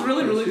 that was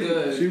really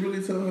good. She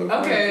really told her.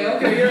 Okay.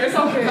 It's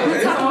okay.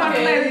 We'll talk about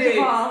it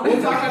later, Paul.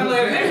 We'll talk about it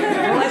later.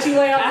 I'll let you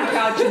lay off the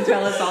couch and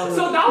tell us all.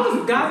 So that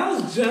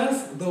was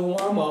just the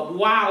warm up.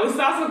 Wow, it's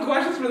not some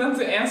questions for them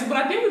to answer, but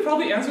I think we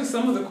probably answered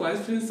some of the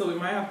questions, so we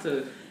might have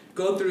to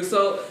go through.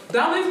 So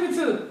that leads me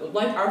to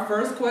like our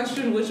first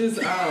question, which is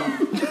our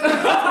first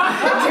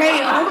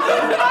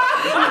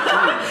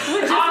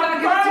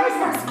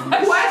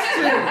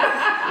question.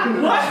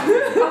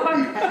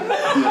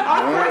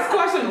 Our first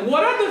question: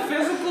 what are the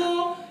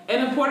physical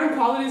and important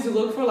qualities you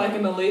look for, like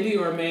in a lady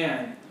or a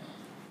man?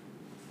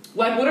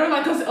 Like, what are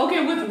like? Cause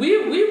okay,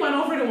 we went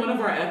over it in one of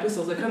our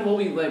episodes, like kind of what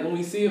we like when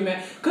we see a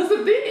man. Cause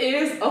the thing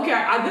is,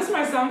 okay, this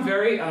might sound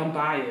very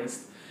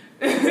biased.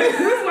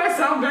 This might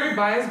sound very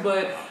biased,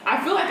 but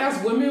I feel like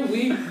as women,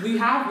 we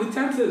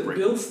tend to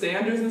build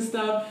standards and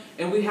stuff,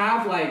 and we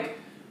have like,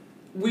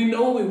 we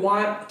know what we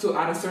want to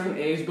at a certain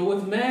age. But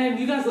with men,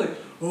 you guys like,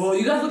 oh,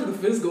 you guys look at the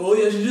physical. Oh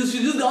yeah, she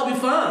just gotta be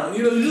fine.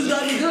 You know, you just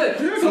gotta be good.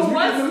 Yeah, So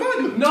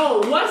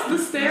money. what's the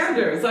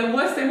standards? Like,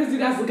 what standards do you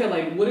guys look at?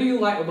 Like, what do you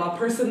like about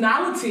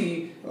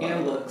personality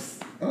and looks?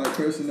 I like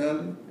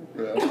personality.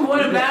 Yeah.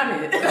 What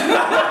about it?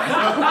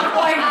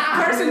 Like,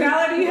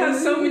 personality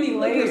has so many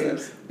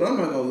layers. But I'm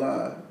not gonna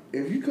lie.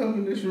 if you come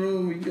in this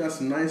room and you got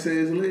some nice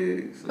ass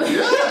legs,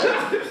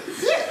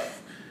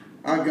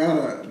 I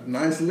got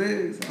nice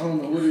legs. I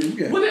don't know what you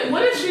got.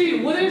 What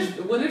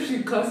if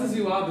she cusses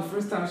you out the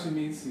first time she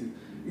meets you?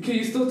 Can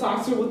you still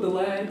talk to her with the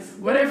legs?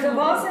 What if the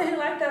boss said he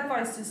liked that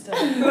feisty stuff?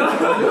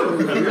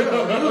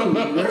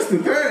 That's the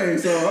thing.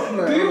 So I'm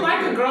like, do you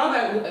like a girl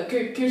that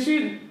can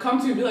she come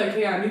to you and be like,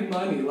 hey, I need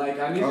money, like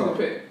I need you to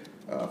pay?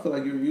 I feel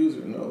like you're a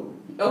user. No.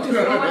 Okay, so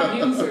you don't like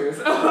users.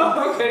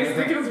 Okay,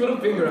 sticking his middle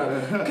finger up.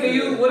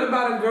 What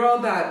about a girl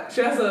that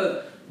she has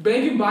a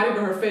banging body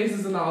but her face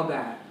isn't all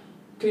that?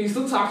 Can you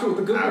still talk to her with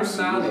a good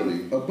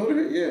personality? A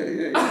butterhead?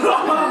 Yeah. I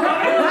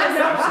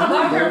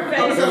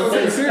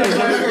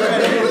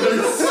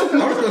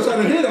was gonna try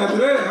to hit after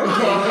that.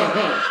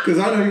 Because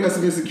I know you got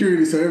some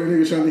insecurity, so every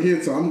nigga's trying to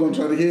hit, so I'm gonna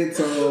try to hit,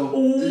 so.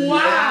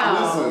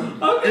 Wow!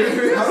 Listen. Okay,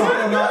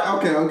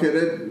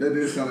 that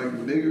did sound like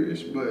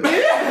niggerish, but.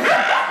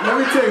 Let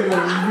me tell you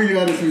what, be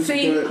honest with you.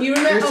 See, you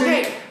remember,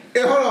 okay.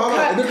 Hold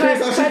on. It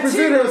depends how she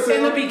present herself.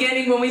 In the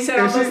beginning when we said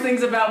all those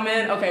things about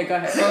men. Okay, go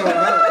ahead.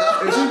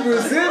 If she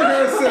presented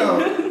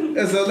herself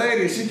as a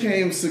lady, she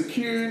came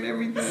secure and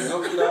everything,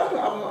 I'm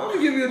gonna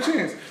give you a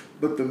chance.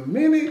 But the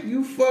minute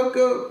you fuck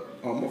up,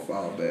 I'm gonna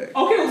fall back.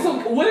 Okay,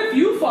 so what if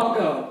you fuck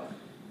up?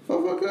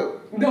 Fuck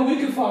up? Then we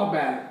can fall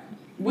back.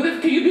 What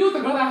if, can you be with a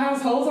girl that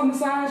has hoes on the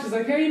side? She's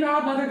like, hey, I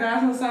have other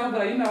guys on the side,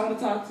 but I want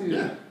to talk to you.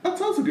 Yeah, I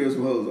talk to girls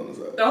with hoes on the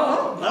side.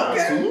 Oh, okay.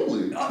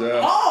 Absolutely.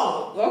 Yeah.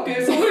 Oh,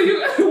 okay. So what do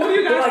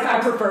you guys like? I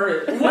prefer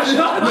it.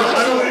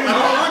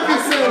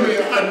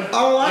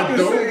 All I can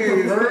say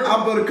is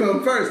I'm gonna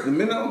come first. The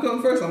minute I don't come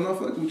first, I'm not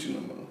fucking with you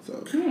no more. So.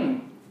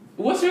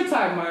 What's your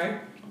type,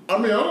 Mike? I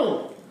mean, I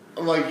don't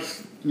like,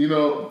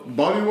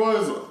 body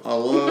wise, I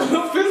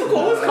love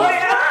physical.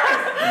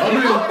 I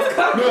mean,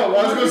 no, I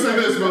was gonna say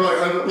this, but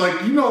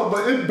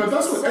but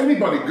that's what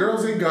anybody,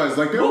 girls and guys,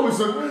 like they always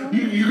look.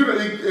 You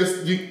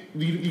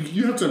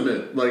have to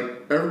admit, like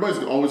everybody's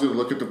always gonna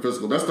look at the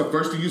physical. That's the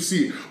first thing you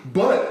see.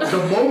 But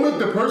the moment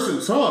the person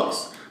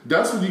talks,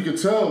 that's when you can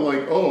tell,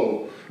 like,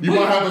 oh, you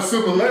might have a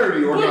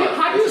similarity or not.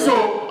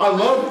 So I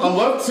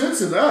love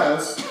tits and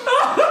ass,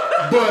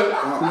 but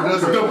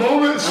the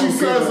moment she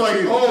says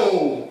like,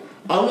 oh,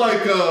 I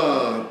like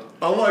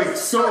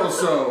so and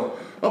so.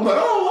 I'm like,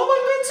 oh, I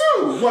like that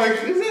too. Like,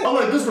 I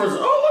like this person.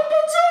 Oh, I like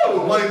that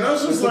too. Like,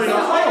 that's just like,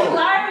 are you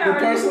lying or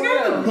the are you for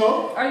real?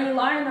 Huh? Are you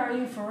lying or are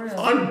you for real?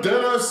 I'm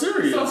dead ass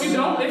serious. So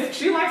if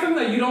she likes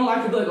something that you don't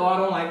like, you'd be like, oh, I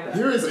don't like that.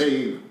 Here is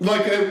a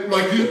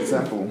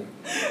example.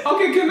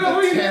 Okay, can a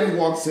 10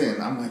 walks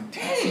in. I'm like,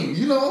 dang,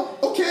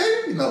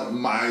 okay.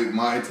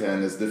 My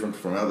 10 is different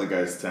from other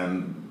guys'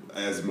 10.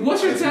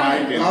 What's your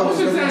 10? What's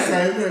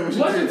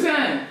your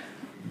 10?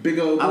 Big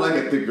old. I like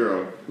a thick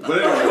girl. But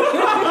anyway.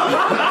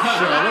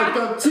 I like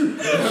that too.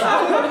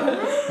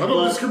 I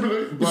don't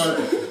discriminate. But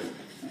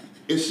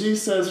if she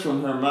says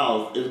from her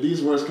mouth, if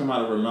these words come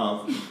out of her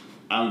mouth,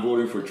 I'm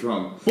voting for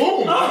Trump.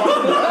 Boom!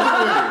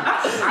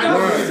 I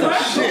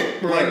don't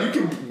shit. Like, you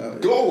can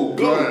go.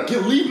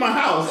 Leave my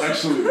house,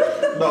 actually.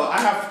 No, I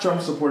have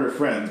Trump supporter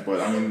friends, but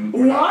I mean,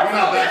 we're not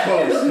that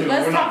close.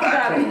 Let's talk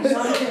about it.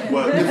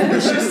 But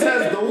if she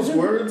says those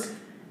words,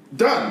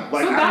 done.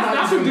 Like, so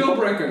that's a deal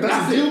breaker.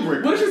 That's a deal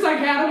breaker. What if she's like,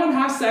 hey, I don't want to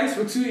have sex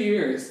for 2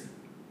 years?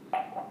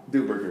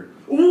 Deal breaker.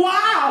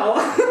 Wow!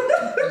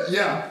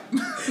 Yeah.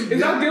 Is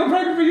that a deal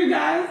breaker for you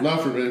guys?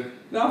 Not for me.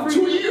 Not for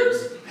 2 you?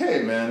 years?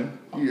 Hey, man.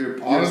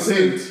 Honestly,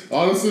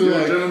 you're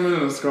like, a gentleman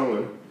and a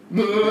scholar.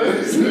 No, I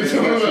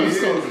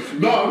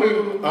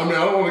mean, I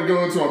don't want to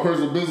go into my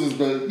personal business,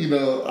 but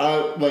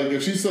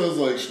if she says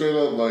like straight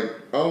up, like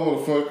I don't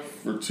want to fuck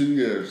for 2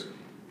 years.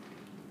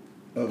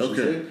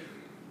 Okay.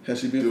 Has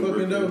she been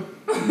fucking though?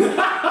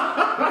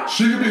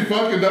 She could be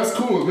fucking. That's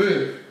cool with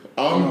me.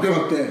 I'm gonna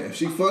fuck that. If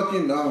she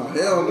fucking, nah,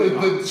 hell no.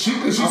 I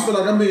feel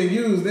like I'm being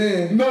used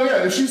then. No,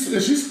 yeah. If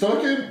she's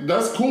fucking,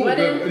 that's cool.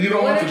 Then you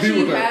don't have to be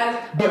with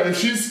her. But if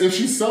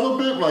she's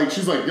celibate, like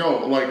she's like,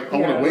 yo, like I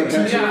want to wait 2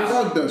 years.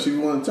 Fuck though. She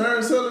want to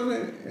turn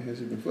celibate. And has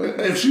she been fucking?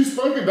 If she's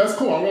fucking, that's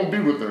cool. I won't be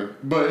with her.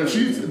 But if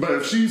she's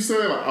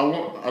saying like, I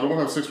don't want to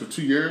have sex for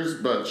 2 years,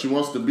 but she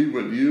wants to be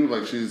with you,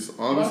 like she's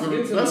honest with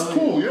it, that's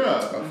cool.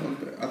 Yeah.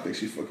 I think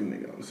she's fucking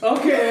nigga.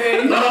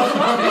 Okay.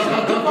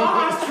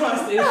 Boss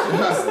trust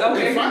issues.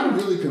 Okay. If I'm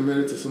really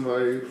committed to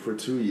somebody for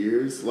 2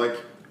 years, like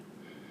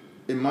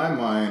in my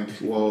mind,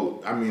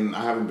 well, I mean,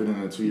 I haven't been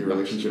in a 2-year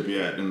relationship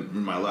yet in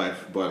my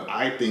life, but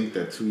I think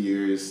that 2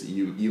 years,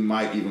 you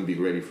might even be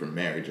ready for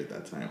marriage at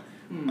that time.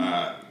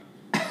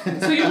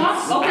 So you want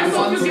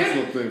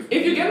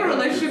if you get in a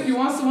relationship, you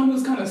want someone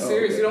who's kind of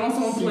serious. You don't want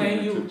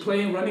someone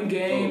playing running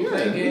game,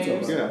 playing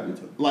games. Yeah,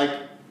 like.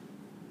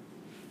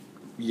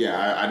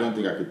 Yeah, I don't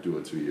think I could do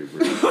a 2-year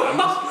break.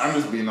 I'm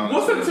just being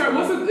honest. What's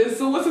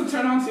the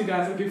turn on to you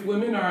guys? Like if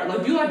women are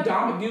like, do you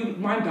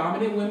mind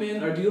dominant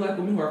women or do you like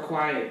women who are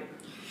quiet?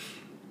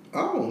 I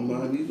don't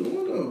mind either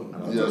one of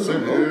them. Yeah,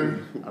 same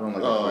here. I don't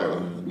like quiet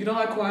women. You don't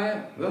like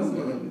quiet? That's I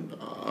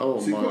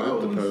don't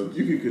mind. It depends.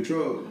 You can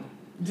control.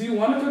 Do you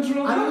want to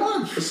control I them? don't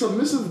want a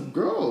submissive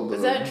girl. Though.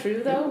 Is that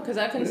true though? Because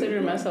I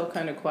consider myself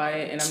kind of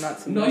quiet, and I'm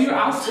not. No, you're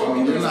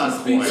outspoken. You're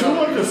not speak. To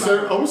like a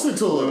certain, I would say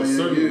to like a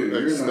certain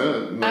you're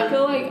extent. I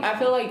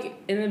feel like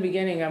in the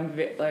beginning I'm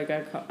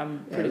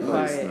I'm pretty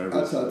quiet.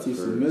 I talk to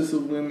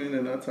submissive women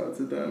and I talk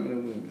to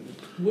dominant women.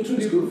 Which one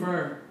do you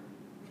prefer?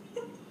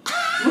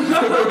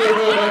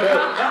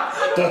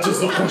 That is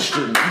the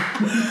question.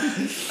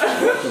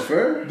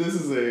 Prefer? This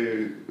is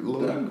a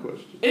loaded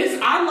question.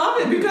 I love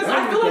it because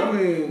I feel like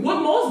mean, with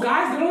most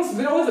guys,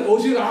 they always like,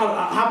 oh, she's a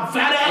fat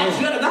ass.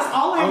 That's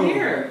all I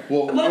hear.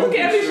 Well, Look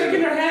at me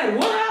shaking her head.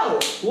 What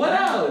else? What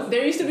else?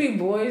 There used to be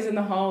boys in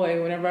the hallway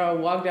whenever I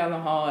would walk down the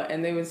hall,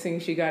 and they would sing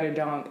 "She Got a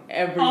Donk"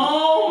 every.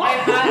 Oh my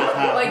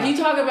God. Like you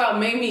talk about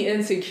make me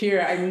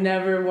insecure. I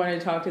never wanted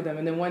to talk to them,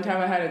 and then one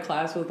time I had a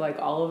class with like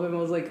all of them. It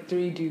was like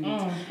 3 dudes,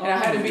 and I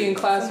had to be in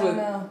class with.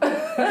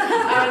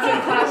 I was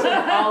in class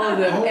with all of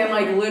them, and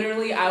like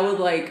literally, I would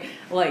like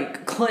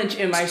clench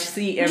in my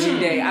seat every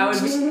day. I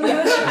would be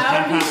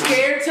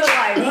scared to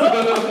like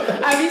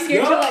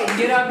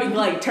get up and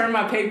like turn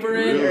my paper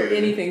in or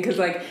anything because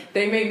like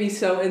they made me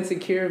so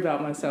insecure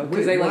about myself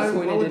because they like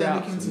pointed it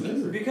out.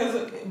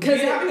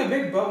 Because having a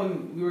big butt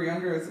when we were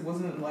younger, it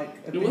wasn't like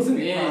a It wasn't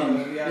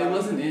in. Yeah. It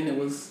wasn't in. It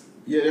was.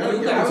 Yeah, y'all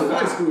went to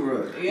black school,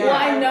 right? Yeah, Well,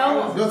 I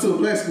know. Go to a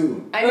black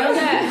school. I know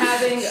that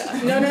having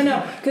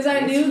no, because I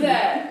knew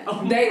that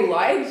they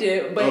liked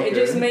it, but it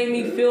just made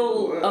me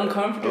feel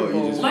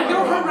uncomfortable. Like they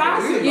were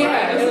harassing.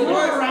 Yeah, It's a it little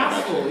was.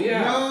 harassful.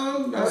 Yeah.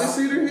 No, I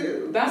see their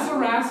head. That's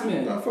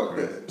harassment. Nah, fuck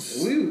that.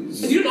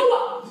 You know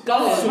what? Go.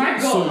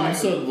 Mike, go. So Mike. you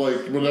said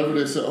like whenever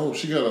they said, "Oh,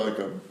 she got like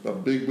a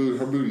big booty.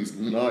 Her booty's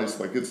nice.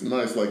 Like it's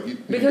nice. Like you."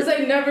 Because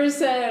they never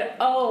said,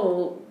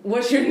 "Oh,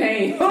 what's your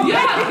name?" So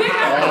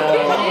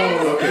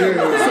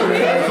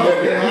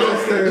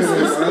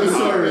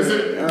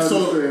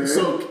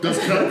does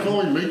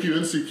catcalling make you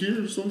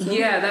insecure sometimes?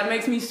 Yeah, that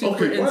makes me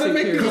super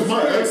insecure. Because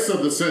my ex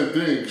said the same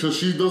thing. Because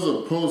she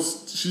doesn't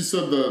post. She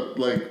said that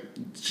like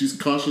she's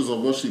cautious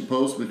of what she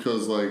posts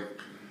because like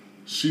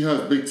she has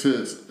big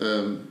tits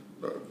and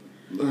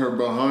her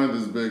behind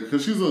is big.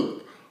 Because she's a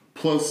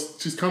plus.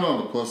 She's kind of on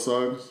the plus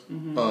side.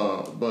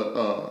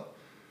 But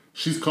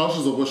she's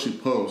cautious of what she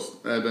posts,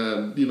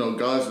 and then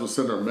guys will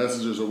send her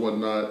messages or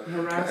whatnot,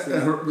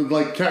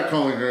 like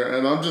catcalling her,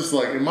 and I'm just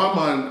like, in my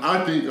mind,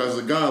 I think as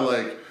a guy,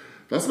 like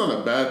that's not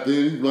a bad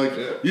thing. Like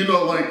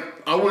like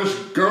I wish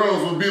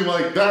girls would be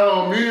like that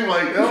on me,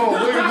 like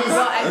look at this,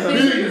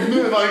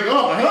 like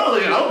hell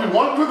yeah, I'll be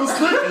walking with a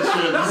stick and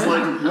shit, just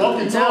like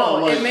walking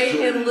tall. Like,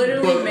 it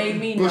literally made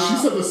me. But she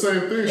said the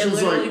same thing. She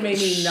was like, made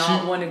me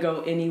not want to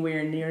go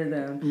anywhere near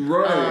them.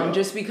 Right.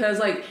 Just because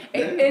like,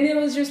 and it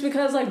was just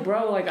because like,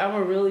 bro, like I'm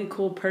a really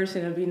cool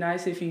person. It'd be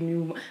nice if you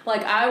knew.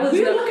 Like I was,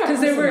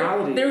 because there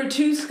were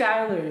 2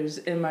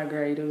 Skylers in my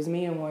grade. It was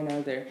me and one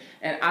other,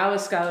 and I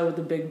was Skylar with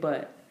the big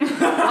butt.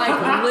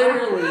 Like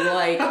literally,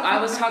 like I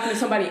was talking to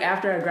somebody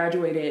after I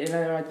graduated, and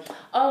they're like,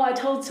 "Oh, I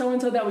told so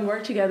and so that we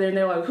work together," and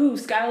they're like, "Who?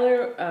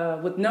 Skylar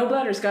with no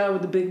butt or Skylar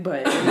with the big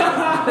butt?" They're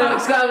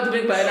like, "Skylar with the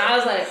big butt," and I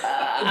was like,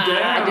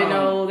 "I didn't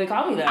know they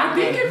called me that." I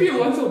think if you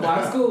went to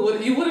black school,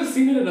 you would have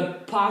seen it in a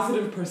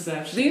positive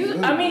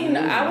perception. I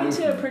went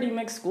to a pretty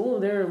mixed school.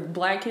 There were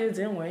black kids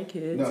and white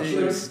kids, and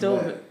it was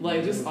still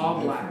like just all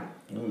black.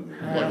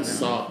 like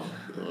sock.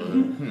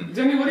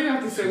 Jenny, what do you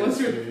have to say? What's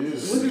your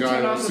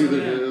turn on to the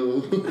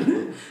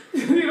man?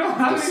 You don't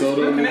have to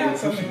Soto.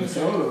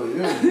 DeSoto,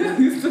 yeah.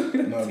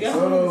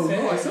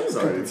 DeSoto's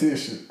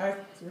competition.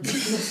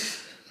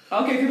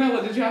 Okay,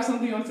 Canelo, did you have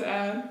something you want to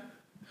add?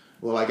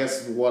 Well, I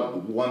guess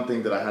one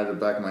thing that I had in the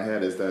back of my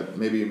head is that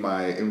maybe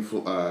my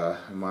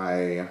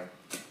my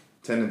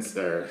tendency,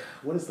 or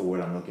what is the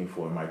word I'm looking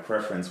for? My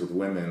preference with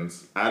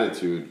women's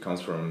attitude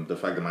comes from the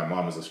fact that my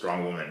mom is a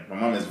strong woman. My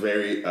mom is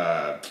very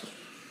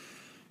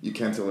you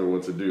can't tell her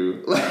what to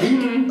do. Like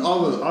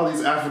all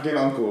these African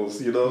uncles,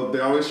 they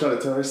always try to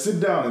tell her sit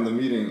down in the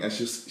meeting, and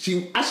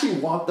she actually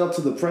walked up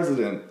to the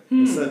president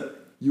and said,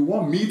 "You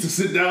want me to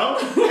sit down?"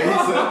 And he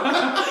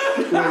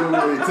said,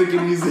 wait, take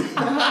it easy.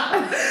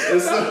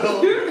 And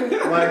so,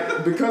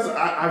 like, because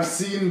I've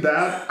seen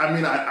that, I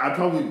mean, I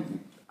probably,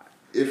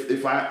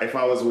 if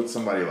I was with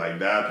somebody like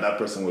that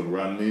person would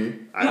run me.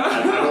 I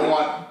don't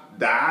want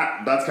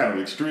that. That's kind of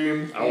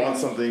extreme. I want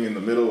something in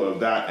the middle of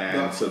that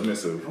and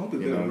submissive. I don't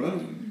think they'll run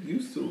you.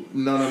 Used to.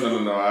 No.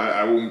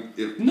 I won't.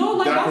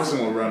 That person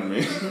will run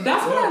me.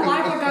 That's what I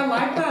like. Like I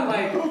like that.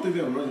 Like I don't think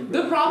they'll run you.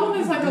 the problem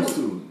is like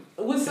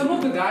with some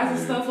of the guys and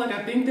stuff. Like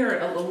I think they're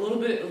a little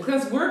bit,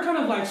 because we're kind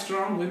of like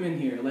strong women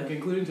here, like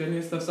including Jenny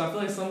and stuff. So I feel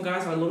like some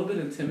guys are a little bit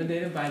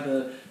intimidated by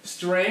the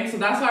strength. So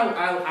that's why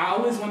I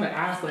always want to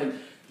ask, like,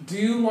 do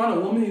you want a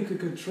woman you could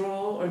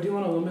control, or do you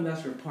want a woman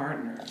that's your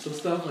partner? So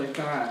stuff like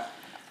that.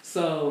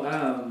 So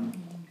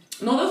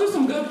no, those are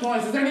some good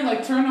points. Is there any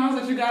like turn-ons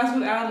that you guys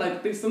would add?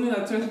 Like something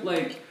that turns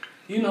turns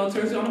you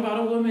on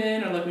about a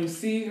woman, or like when you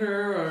see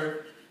her,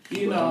 or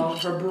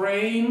her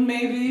brain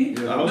maybe.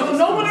 Yeah,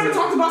 no one ever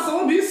talks about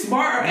someone being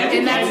smart or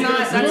educated. And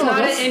that's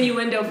not an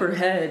innuendo for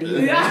head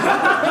either.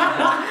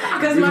 Yeah.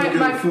 Because Please my don't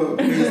give a fuck.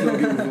 Please don't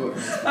give a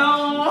fuck.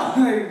 Oh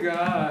my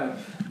god.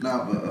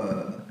 Nah, but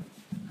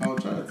I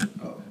was trying to.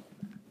 Oh.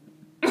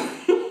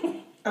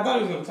 I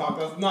thought he was gonna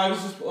talk. No, I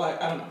was just like,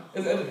 I don't know.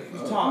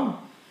 It's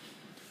talk.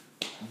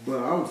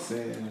 But I was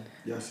saying,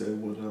 y'all said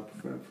what I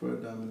prefer for a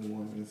dominant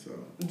woman, so.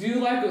 Do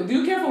you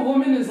care if a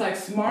woman is like I'll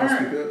smart?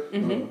 speak up.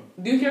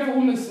 Do you care if a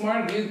woman is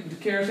smart? Do you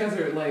care if she has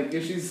her, like,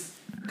 if she's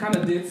kind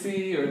of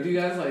ditzy, or do you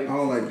guys like? I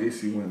don't like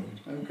DC women.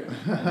 Okay.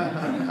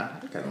 I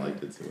kind of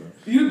like it too.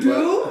 You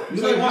do?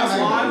 You like want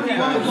blonde? You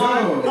want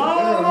blonde?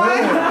 Oh my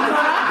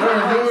god! They're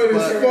annoying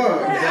as fuck.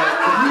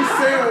 You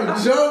say a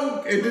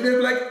joke and then they be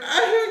like, I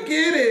don't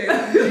get it.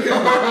 You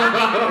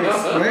gotta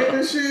explain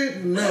the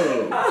shit? No.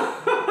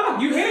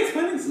 You hate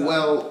explaining stuff.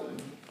 Well,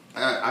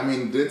 I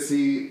mean,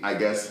 ditzy, I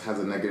guess, has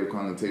a negative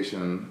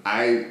connotation.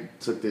 I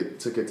took it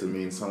to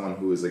mean someone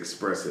who is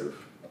expressive.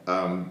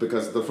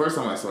 Because the first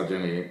time I saw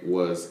Jenny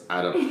was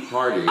at a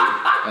party, and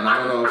I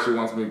don't know if she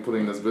wants me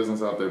putting this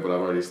business out there, but I've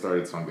already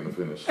started, so I'm gonna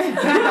finish. she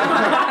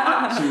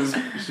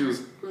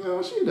was,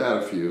 she had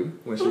a few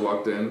when she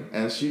walked in,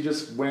 and she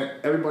just went.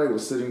 Everybody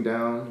was sitting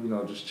down,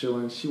 just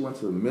chilling. She went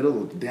to the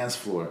middle of the dance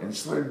floor and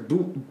started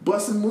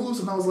busting moves,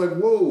 and I was like,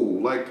 whoa,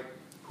 like.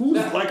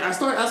 I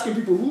started asking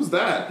people, who's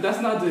that? That's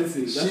not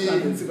ditzy. That's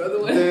not ditzy, by the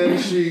way. Then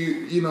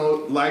she,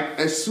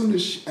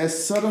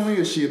 as suddenly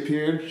as she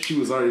appeared, she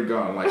was already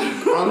gone. Like,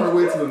 on her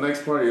way to the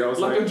next party, I was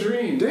like, a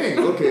dream. Dang,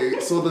 okay.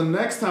 So the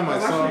next time I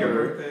saw your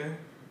her. birthday.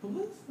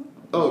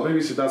 Oh, maybe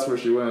that's where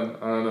she went.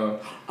 I don't know.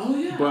 Oh,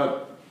 yeah.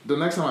 But the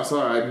next time I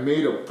saw her, I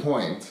made a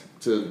point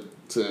to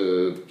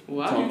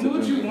wow, talk you to do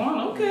what Jenny. you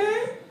want. Okay.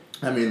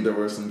 I mean, there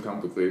were some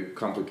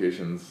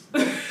complications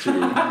too.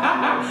 Some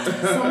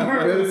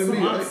hurt,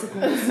 some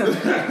obstacles.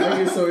 I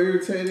get so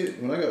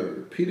irritated when I gotta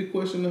repeat a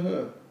question to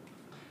her.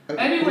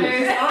 Anyways, do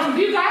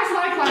you guys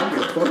like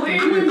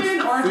clean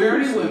women or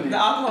dirty women? The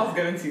alcohol's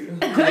getting to you.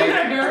 Clean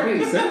or dirty?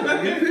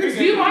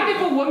 Do you mind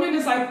if a woman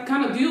is like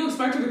do you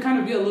expect her to kind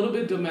of be a little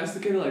bit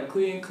domesticated, like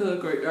clean,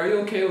 cook, or are you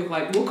okay with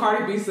like what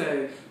Cardi B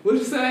say? What'd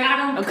you say? I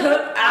don't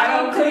cook, I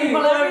don't clean,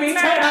 but let me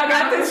tell you, I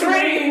got this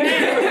ring.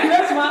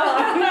 That's my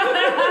line.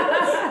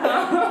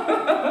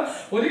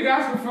 What do you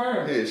guys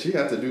prefer? Hey, she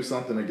had to do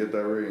something to get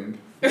that ring.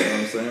 You know what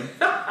I'm saying?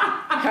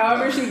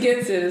 However she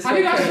gets it, it's How do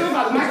you guys feel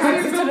about Mike? How do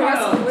you feel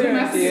about the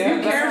domestic? Do you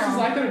yeah. care if she's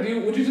like that, or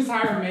would you just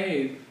hire a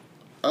maid?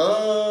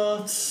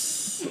 I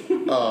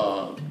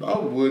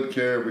would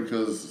care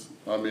because,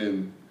 I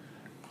mean,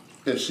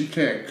 if she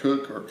can't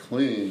cook or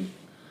clean,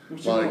 What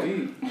you gonna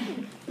eat?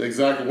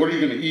 Exactly, what are you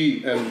going to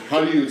eat, and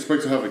how do you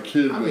expect to have a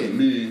kid with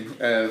me,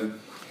 and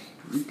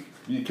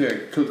you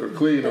can't cook or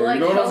clean, or like,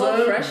 you know what I'm Hello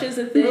saying? Fresh is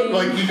a thing.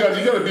 Like you got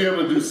to be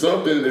able to do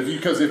something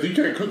because if you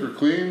can't cook or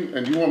clean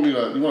and you want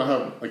to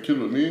have a kid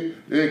with me,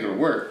 it ain't gonna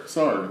work.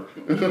 Sorry.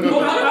 What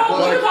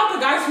about the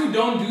guys who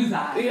don't do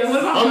that? Yeah, what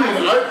about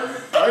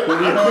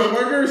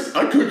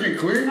I cook and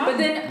clean. But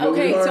then,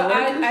 okay, so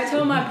I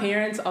tell my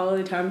parents all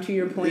the time, to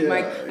your point,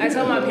 Mike, I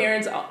tell my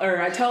parents, or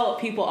I tell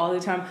people all the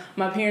time,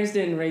 my parents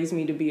didn't raise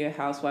me to be a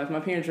housewife. My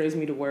parents raised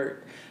me to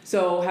work.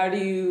 So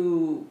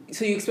you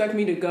expect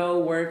me to go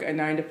work a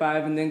 9 to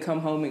 5 and then come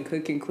home and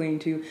cook and clean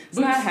too? It's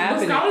not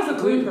happening. Scott is a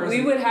clean person.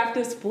 We would have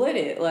to split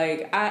it.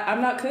 Like,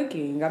 I'm not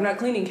cooking. I'm not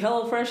cleaning.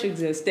 HelloFresh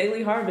exists.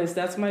 Daily Harvest,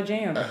 that's my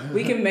jam.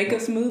 We can make a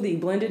smoothie,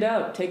 blend it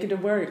up, take it to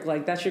work.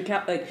 Like, that's your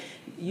like,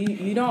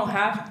 you don't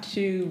have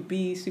to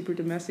be super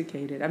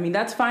domesticated. I mean,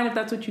 that's fine if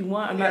that's what you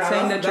want. I'm not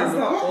saying that you're.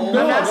 I'm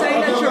not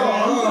saying that you're.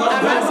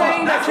 I'm not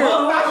saying that you're.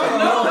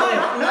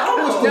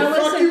 No,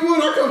 fuck you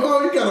would. I come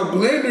home, you got a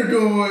blender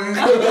going.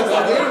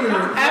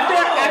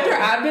 After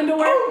I've been to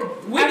work.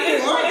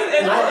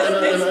 And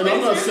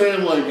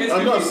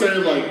I'm not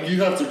saying like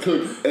you have to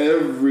cook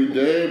every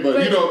day, but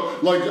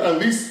like at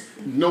least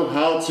know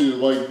how to,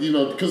 like,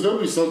 because there'll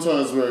be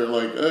sometimes where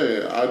like,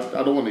 hey,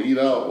 I don't want to eat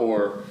out,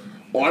 or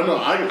I know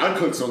I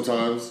cook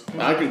sometimes.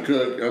 I can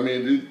cook. I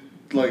mean,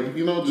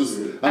 just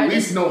at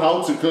least know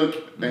how to cook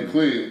and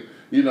clean.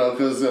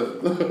 Because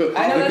if the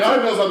guy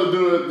knows how to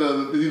do it,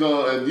 and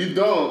you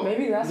don't.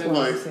 Maybe that's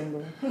why I'm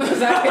single.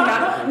 Because I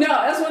cannot. No,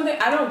 that's one thing.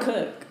 I don't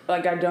cook.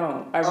 Like, I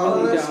don't. I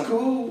really that's don't.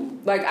 Cool.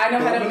 Like, I know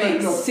how to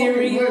make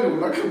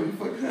cereal.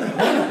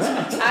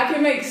 I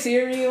can make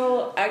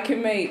cereal. I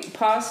can make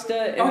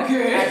pasta. And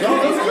okay.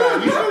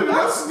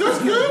 That's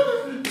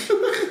good.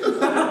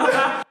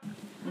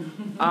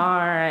 All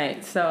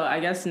right, so I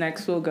guess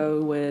next we'll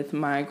go with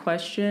my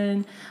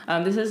question.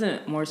 This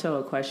isn't more so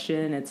a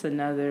question; it's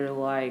another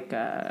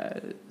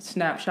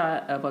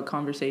snapshot of a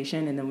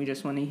conversation, and then we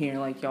just want to hear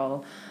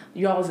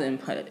y'all's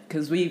input,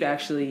 because we've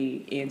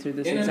actually answered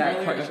this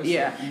exact question.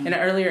 Yeah, in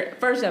an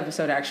first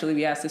episode, actually,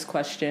 we asked this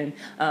question.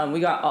 We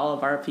got all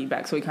of our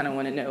feedback, so we kind of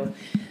want to know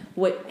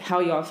how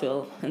y'all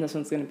feel, and this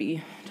one's gonna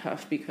be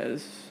tough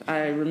because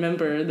I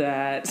remember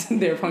that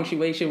their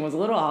punctuation was a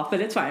little off, but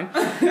it's fine.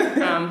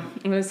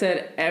 It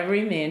said,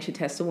 every man should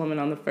test a woman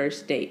on the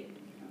first date.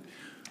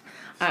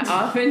 I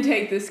often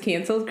take this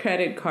canceled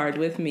credit card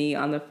with me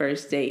on the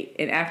first date.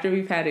 And after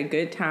we've had a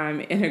good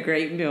time and a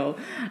great meal,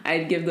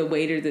 I'd give the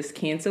waiter this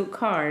canceled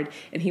card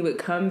and he would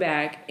come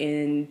back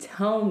and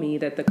tell me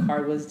that the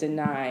card was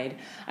denied.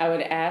 I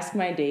would ask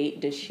my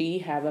date, does she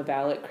have a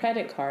valid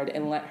credit card,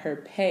 and let her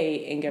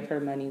pay and give her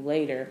money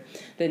later.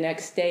 The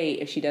next day,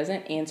 if she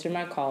doesn't answer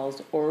my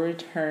calls or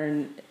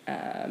return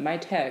my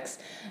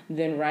text,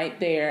 then right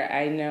there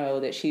I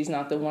know that she's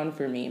not the one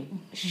for me.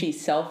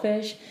 She's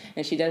selfish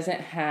and she doesn't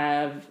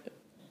have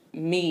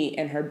me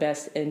in her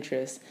best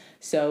interest.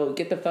 So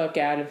get the fuck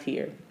out of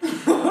here.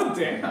 Oh,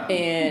 damn.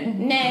 And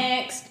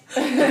next.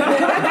 And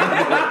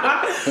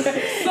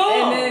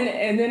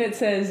then it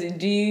says,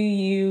 do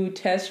you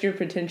test your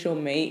potential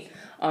mate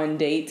on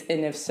dates,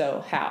 and if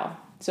so, how?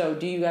 So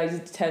do you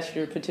guys test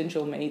your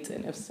potential mates,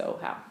 and if so,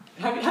 how?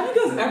 Have you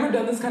guys ever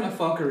done this kind of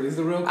fuckery? Is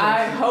the real question.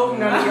 I hope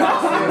none of y'all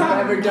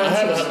have ever I done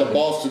haven't so. had the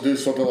balls to do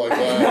something like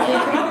that.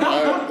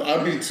 Like,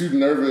 I'd be too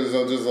nervous.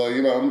 I'm just like,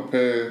 I'm gonna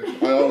pay.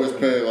 I always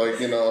pay, like,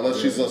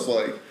 unless she's just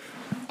like,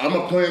 I'm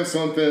gonna plan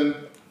something,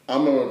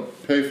 I'm gonna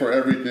pay for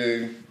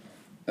everything,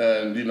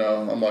 and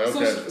I'm like,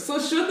 okay. So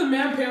should the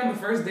man pay on the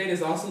first date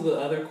is also the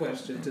other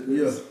question to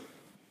this.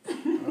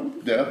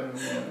 Yeah.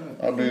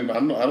 I mean, I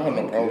don't have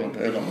no problem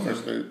paying on the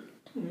first date.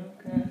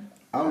 Okay.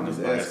 I would just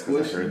ask I heard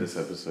questions. this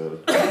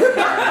episode.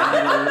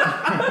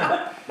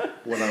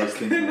 What I was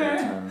thinking at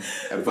the time.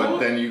 But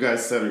then you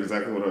guys said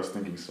exactly what I was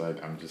thinking, so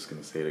I'm just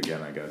going to say it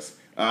again, I guess.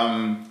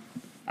 I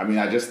mean,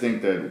 I just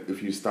think that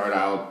if you start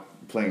out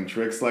playing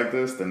tricks like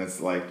this, then it's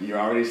like you're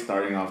already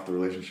starting off the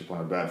relationship on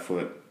a bad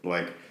foot.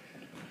 Like,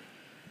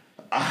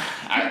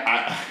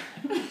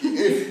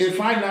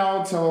 if I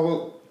now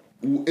tell...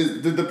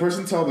 did the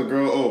person tell the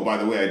girl, oh, by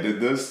the way, I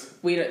did this?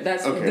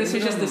 This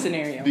is just the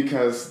scenario.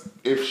 Because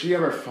if she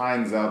ever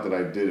finds out that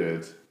I did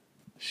it,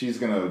 she's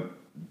going to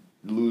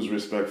lose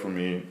respect for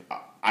me.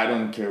 I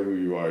don't care who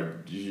you are.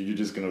 You're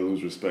just going to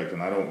lose respect,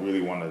 and I don't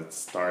really want to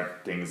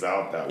start things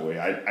out that way.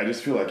 I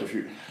just feel like if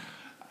you...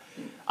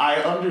 I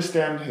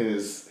understand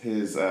his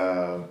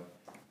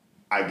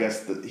I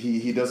guess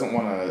he doesn't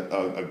want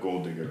a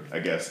gold digger, I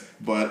guess.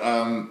 But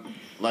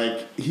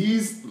like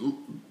he's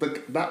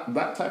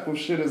that type of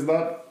shit is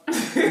not.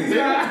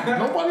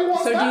 Nobody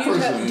wants that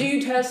person. Do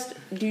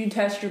you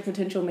test your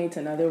potential mates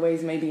in other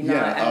ways? Maybe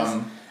not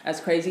as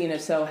crazy, and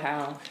if so,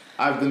 how?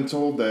 I've been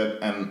told that,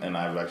 and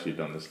I've actually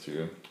done this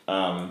too.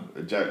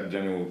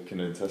 Jenny can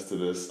attest to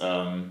this.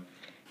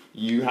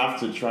 You have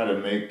to try to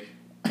make.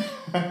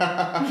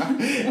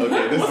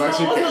 Okay, this is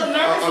actually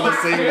on the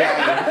same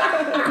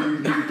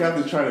line. You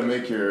have to try to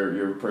make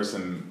your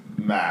person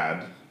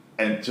mad,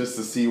 and just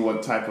to see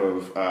what type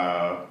of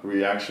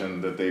reaction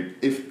that they.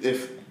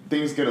 If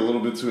things get a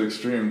little bit too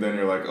extreme, then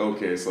you're like,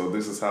 okay, so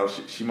this is how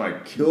she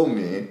might kill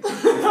me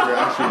if we're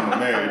actually in a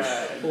marriage.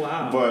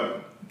 Wow.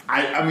 But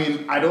I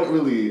mean I don't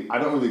really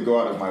go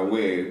out of my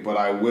way, but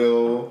I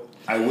will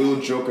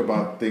joke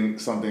about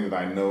something that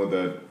I know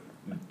that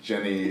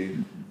Jenny,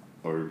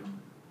 or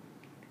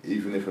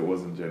even if it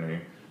wasn't Jenny,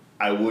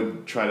 I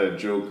would try to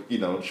joke,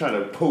 try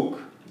to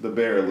poke the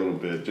bear a little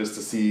bit just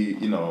to see,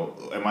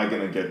 am I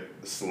gonna get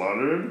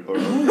slaughtered or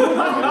am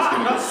I just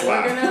gonna get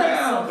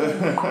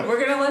slapped? We're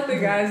gonna let the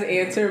guys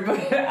answer,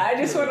 but I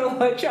just want to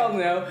let y'all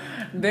know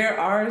there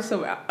are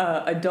some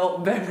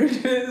adult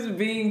beverages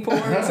being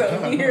poured, so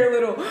if you hear a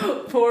little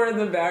pour in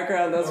the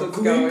background, that's what's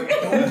going.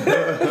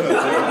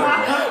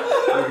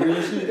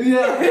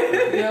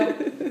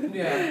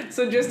 Yeah.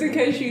 So just in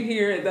case you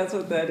hear it, that's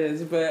what that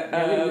is. But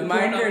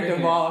Mike or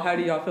Duval, how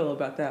do y'all feel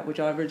about that? Would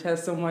y'all ever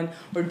test someone,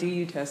 or do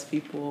you test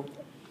people?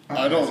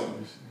 I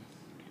don't.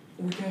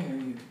 We can't hear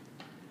you.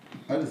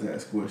 I just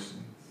ask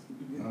questions.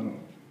 I don't.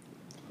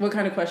 What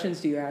kind of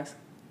questions do you ask?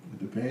 It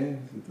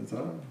depends at the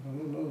time. I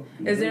don't know.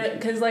 Is there,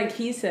 because like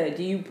he said,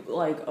 do you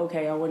like,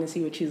 okay, I want to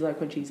see what she's like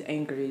when she's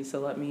angry, so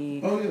let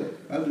me. Oh yeah,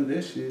 I do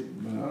that shit,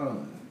 but I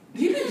don't.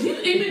 He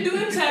been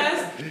doing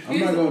tests. I'm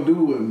not gonna do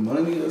it with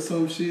money or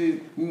some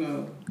shit.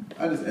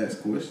 I just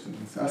ask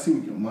questions. I see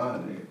what your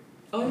mind is.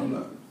 Oh.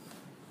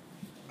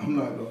 I'm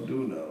not gonna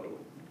do no.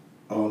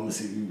 Oh, I'm gonna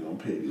see if you gonna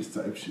pay this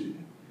type shit.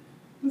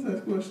 Just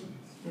ask questions.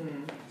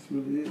 That's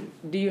really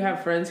it. Do you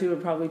have friends who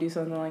would probably do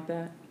something like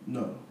that?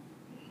 No.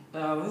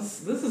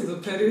 This is the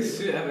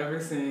pettiest shit I've ever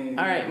seen.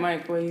 All right,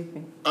 Mike, what do you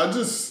think? I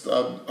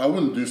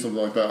wouldn't do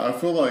something like that. I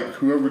feel like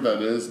whoever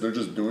that is, they're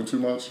just doing too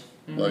much.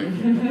 Like,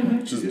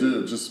 just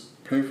do it.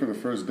 Just pay for the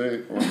first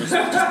date, or just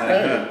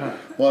pay.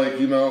 Like,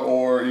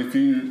 or if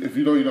you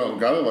don't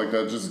got it like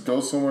that, just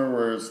go somewhere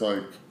where it's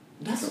like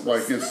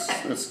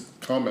it's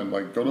common.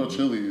 Like, go to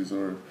Chili's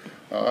or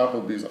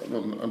Applebee's.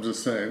 I'm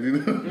just saying,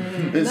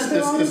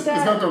 it's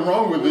nothing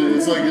wrong with it.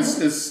 It's like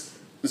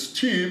it's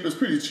cheap. It's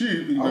pretty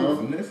cheap,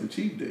 That's a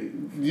cheap date.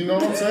 You know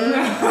what I'm saying?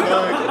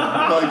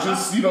 like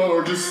just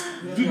or just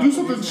do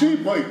something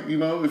cheap. Like,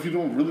 if you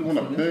don't really want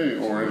to pay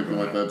or anything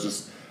like that,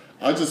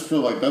 I just feel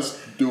like that's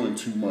doing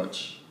too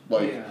much.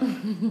 Like,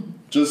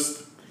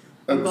 just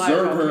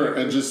observe her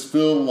and just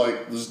feel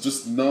like there's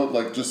just no,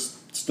 like,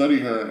 just study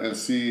her and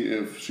see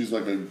if she's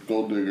like a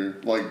gold digger.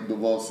 Like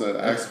Duval said,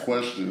 ask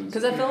questions.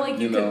 Because I feel like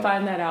you know. could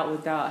find that out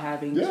without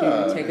having Yeah,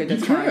 to take a you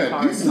decline can.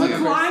 card.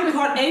 Decline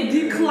card. A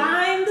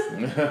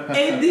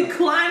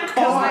decline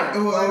card.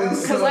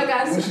 Because like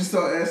I when she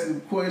started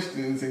asking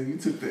questions and you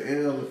took the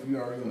L if you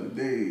already on a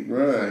date,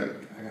 Right.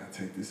 like, I gotta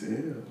take this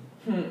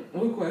L.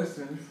 What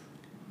questions?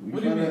 You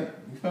What do you mean?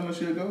 You found out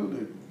she a gold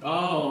digger.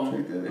 Oh.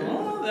 Take that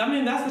L. Oh, I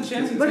mean, that's the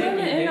chance you But take. in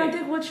the every end, I day.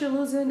 think what you're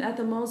losing at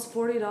the most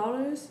 $40.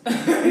 I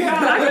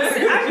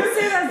can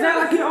see that.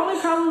 Like you're only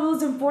probably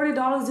losing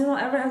 $40. You don't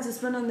ever have to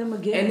spend on them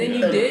again. And then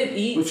you did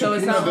eat, But so you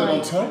it's can't. not Then on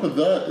like. top of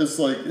that, it's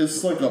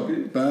like a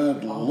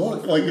bad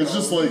look. Like it's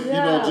just like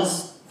Yeah.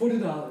 just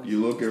 $40.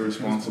 You look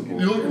irresponsible.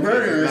 you look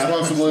very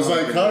irresponsible. It's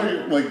like how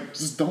you like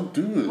just don't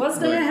do it. What's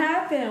gonna Like,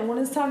 happen when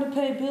it's time to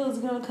pay bills?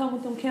 It's gonna come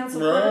with them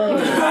canceled Right.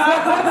 credit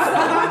cards.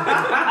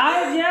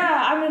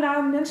 I mean,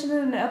 I mentioned it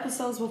in the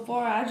episodes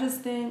before. I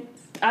just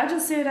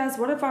see it as,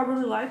 what if I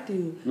really liked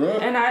you?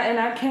 Right. And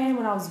I came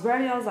and I was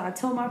ready. I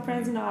told my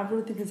friends, you know, I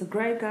really think he's a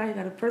great guy. He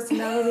got a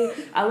personality.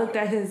 I looked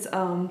at his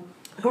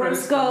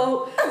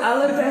horoscope. I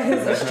looked at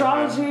his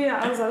astrology.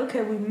 I was like,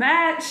 okay, we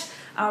match.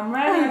 I'm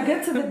ready. I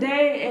get to the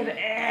day and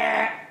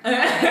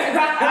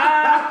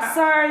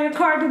sorry, your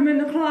card didn't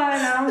decline.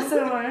 And I'm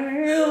still like,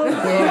 ew.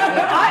 If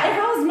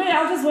it was me,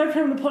 I'd just wait for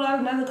him to pull out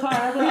another card.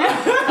 I'd be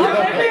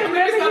like,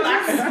 maybe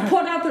he just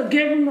pulled out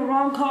gave him the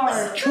wrong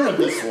card. Try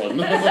this one.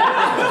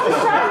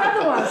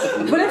 Try another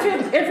one. But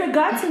if it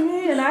got to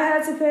me and I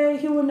had to pay,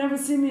 he would never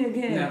see me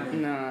again. Never.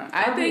 No,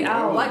 I think,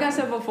 out. like I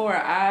said before,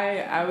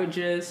 I would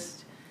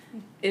just,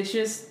 it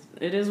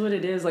is what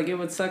it is. Like, it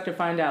would suck to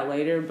find out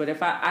later, but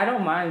if I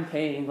don't mind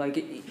paying.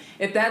 Like,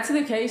 if that's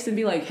the case, then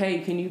be like, hey,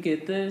 can you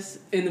get this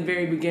in the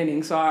very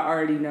beginning so I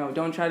already know.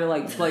 Don't try to,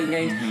 like, play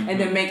games and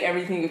then make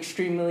everything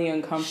extremely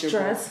uncomfortable.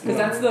 Stressful. Because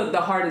that's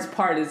the hardest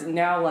part is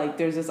now, like,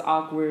 there's this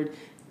awkward,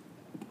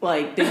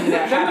 like, thing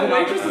that Then the happened.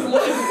 waitress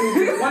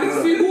is wanting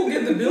to see who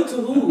get the bill to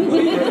who. What do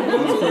you get the bill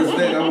On the to? first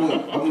date,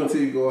 I wouldn't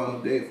tell you go out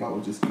on a date if I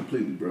was just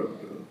completely broke,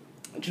 though.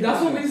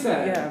 That's what we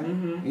said. Yeah.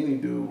 Any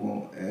dude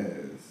won't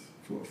ask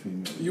for a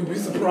female. You'll be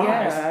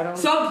surprised. Yeah, I don't-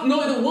 So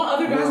what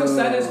other guys have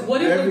said is,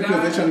 what if That's the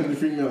because they're guy? trying to get a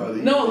female out of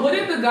you. No, what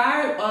if the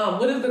guy?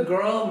 What if the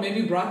girl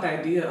maybe brought the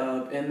idea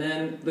up, and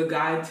then the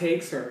guy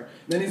takes her?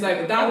 Then he's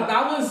like, that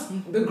was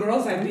the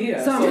girl's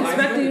idea. So I'm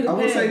expecting you to I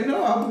would pay. say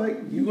no. I'm like,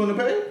 you gonna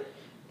pay?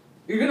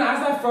 You're gonna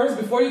ask that first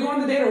before you go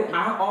on the date or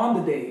on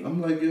the date. I'm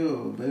like,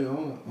 yo, baby, I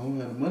don't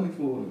have the money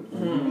for it.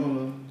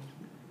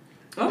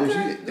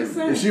 Okay.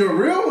 If she a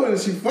real one and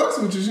she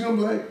fucks with you, she gonna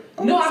be like,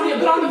 No, I mean,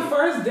 but on the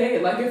first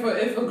date, like if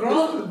a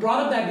girl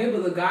brought up that idea,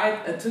 but the guy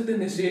took the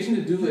initiation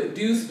to do it,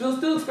 do you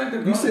still expect the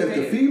girl you to said pay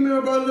the it?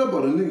 female brought it up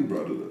or the nigga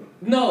brought it up?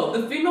 No,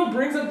 the female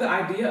brings up the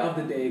idea of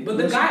the date, but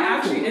the What's guy she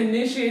actually doing?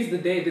 initiates the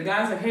date. The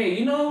guy's like, hey,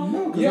 you know,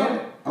 No, because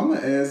yeah. I'm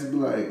gonna ask, be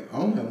like, I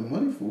don't have the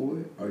money for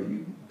it. Are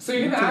you? So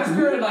you're gonna ask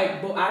her like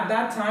at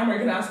that time, or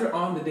you're gonna ask her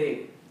on the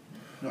date?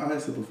 No, I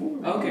asked her before.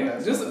 Okay, I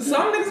asked just her.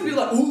 some niggas be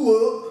like,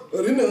 ooh, I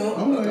didn't know.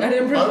 I'm like, I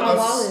didn't bring my I've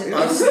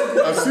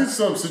wallet. seen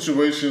some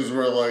situations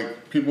where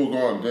like people go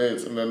on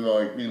dates and then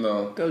like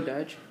Go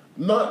Dutch.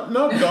 not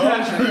dodge,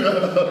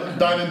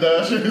 dine and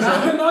dash. No.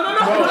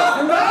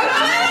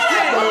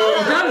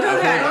 Don't do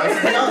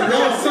that.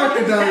 y'all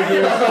sucking down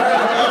here.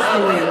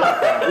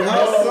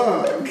 Y'all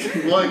suck.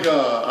 Like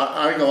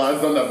I ain't gonna lie,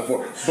 I've done that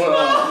before,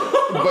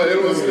 but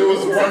it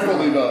was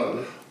rightfully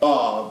done.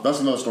 That's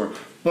another story.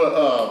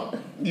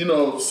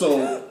 But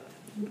so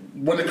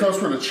when it comes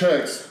for the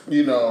checks,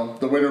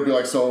 the waiter will be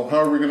like, so how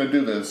are we gonna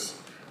do this?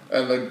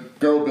 And the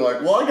girl will be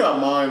like, well, I got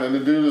mine. And the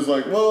dude is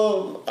like,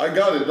 well, I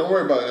got it. Don't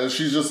worry about it. And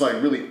she's just like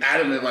really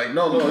adamant, like,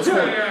 no, it's cool.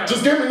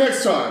 Just get me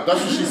next time. That's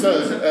what she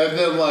says. And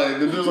then like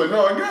the dude's like,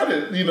 no, I got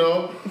it, And then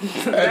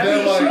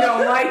like, She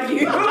don't like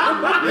you.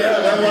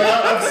 yeah, and like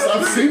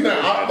I've seen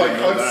that.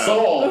 I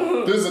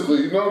saw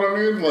physically. You know what I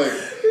mean? Like,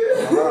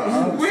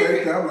 I'm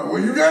like, well,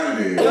 you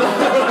got it.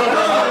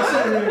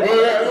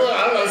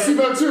 I see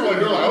that too. Like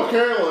they're like,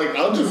 okay, like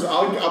I'm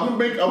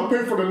gonna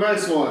pay for the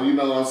next one. You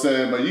know what I'm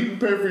saying? But you can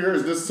pay for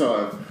yours this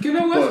time.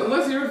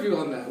 What's your view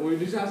on that? Or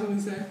did you have something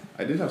to say?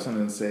 I did have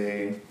something to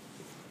say,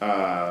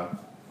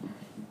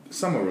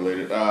 somewhat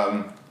related.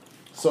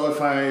 So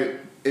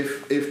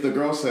if the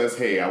girl says,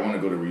 "Hey, I want to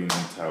go to Reunion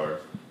Tower,"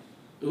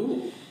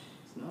 Ooh.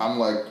 I'm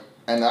like,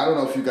 and I don't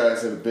know if you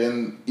guys have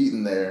been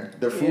eating there.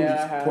 Their food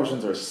Yeah, I have.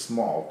 portions are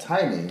small,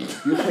 tiny.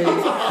 You pay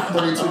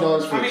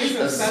 $32 for it's a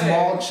pathetic.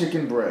 small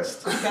chicken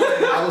breast.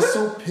 I was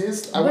so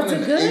pissed. I went Was it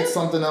and good? ate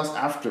something else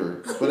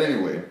after. But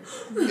anyway,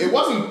 it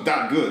wasn't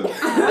that good.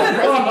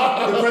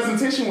 The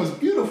presentation was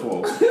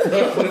beautiful,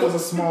 but it was a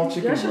small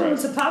chicken Y'all should have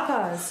went breast. to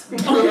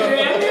Popeyes. I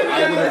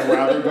would have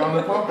rather gone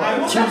to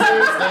Popeyes.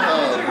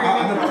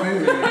 I never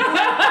been there.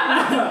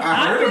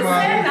 I heard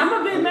about it. I'm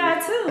gonna be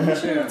mad too. You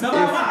should've- No,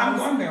 I'm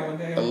going there one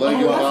day.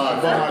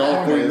 11:05,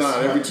 Dog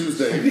 49 every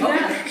Tuesday.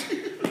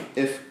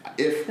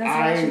 If That's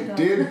I what you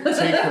did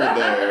take her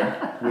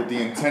there with the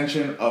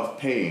intention of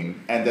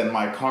paying and then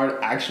my card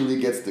actually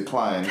gets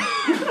declined,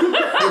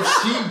 if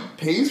she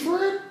pays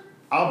for it,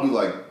 I'll be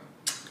like,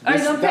 Are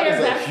you gonna pay that her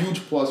is back? a huge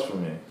plus for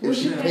me. Would If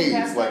she you pay pays,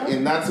 back like though?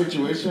 in that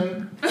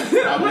situation, I'd be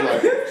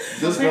like,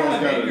 this girl's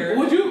gotta.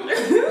 Would you?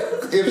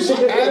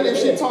 If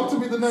she talked to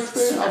me the next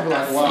day, I'd be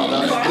like,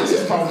 wow, this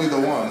is probably the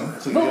one.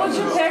 To But would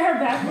you pay her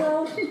back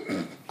though?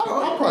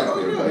 I'll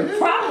probably pay her back.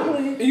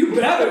 Probably. You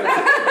better.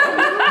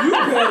 You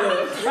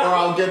better. Or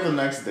I'll get the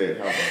next date.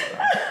 How about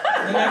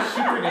that? The next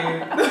super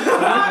date.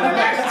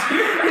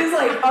 He's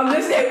like, on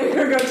this day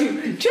we're going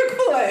to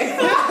Chick-fil-A.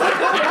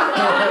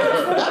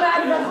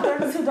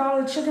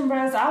 $32 chicken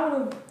breast. I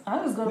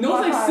was gonna.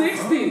 No, it's like Popeyes.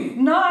 60.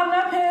 No, I'm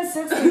not paying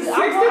 60. I'm going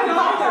to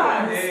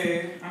Popeyes.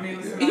 Hey, I mean,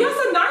 listen. Yeah,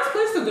 it's a nice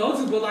place to go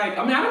to, but like,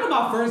 I mean, I don't know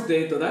about first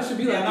date though. That should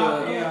be like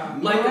Yeah,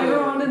 like Later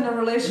a, on in the I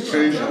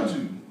relationship. told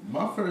you,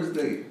 my first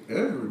date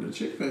ever, the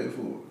chick paid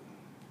for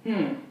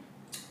it.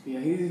 Yeah,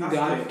 he That's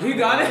got it. different. He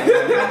got it.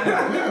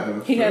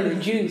 Yeah. He had the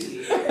juice.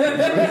 No,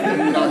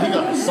 he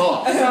got the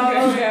sauce.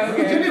 Oh,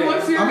 okay. Jimmy,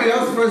 what's your? I mean, that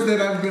was the first date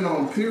I've ever been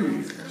on,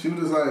 period. She was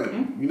just like,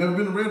 you never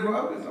been to Red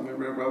Robin? I mean,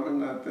 Red Robin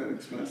not that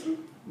expensive.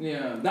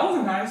 Yeah, that was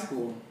in high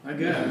school, I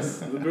guess.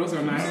 The girls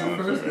are nice. My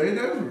first date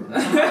ever.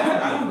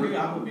 I don't do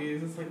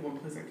Applebee's. It's like one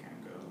place I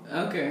can't go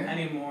Okay.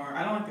 anymore.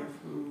 I don't like their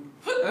food.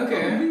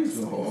 Okay.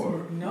 It's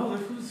hard. No, their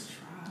food's trash.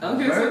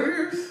 Okay. So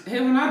Burgers?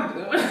 him not. I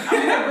mean,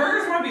 the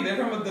burgers might be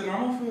different, but the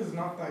normal food is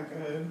not that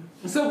good.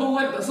 So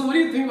what do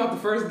you think about the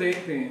first date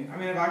thing? I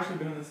mean, I've actually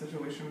been in this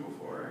situation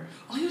before.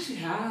 Oh, yes, you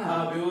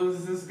have. It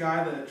was this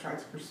guy that tried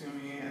to pursue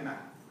me, and I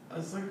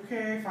was like,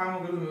 okay, fine,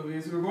 we'll go to the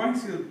movies. We were going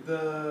to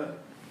the,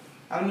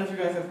 I don't know if you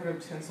guys have heard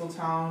of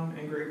Tinseltown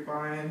in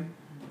Grapevine,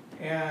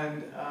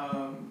 and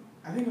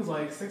I think it was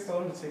like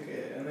 $6 a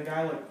ticket, and the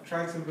guy like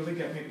tried to really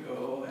get me to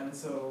go, and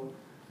so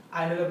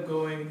I ended up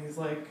going, and he's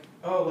like,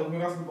 oh, like, we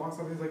got some box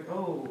office, he's like,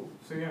 oh,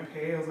 so you're gonna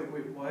pay? I was like,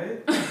 wait, what?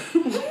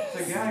 He's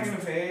like, yeah, I'm gonna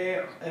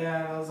pay, and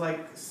I was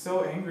like,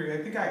 so angry.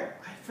 I think I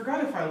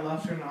forgot if I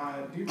left or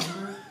not. Do you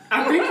remember?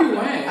 I think you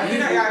went. I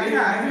think I ended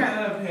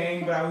up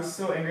paying, but I was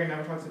so angry I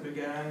never talked to him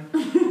again.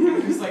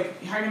 He was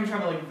like, how are you gonna try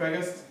to like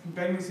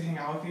beg me to hang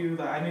out with you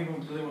that I didn't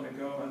even really want to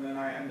go, and then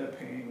I end up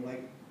paying.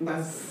 Like,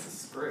 that's a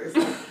disgrace.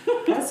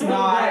 That's No,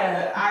 not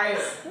bad.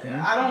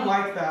 I don't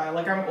like that.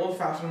 Like, I'm old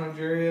fashioned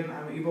Nigerian.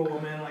 I'm an Igbo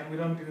woman. Like, we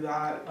don't do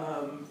that.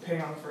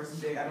 Paying on the first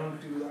date, I don't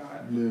do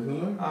that. Live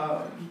and learn.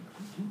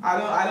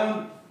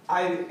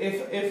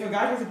 If a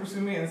guy tries to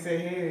pursue me and say,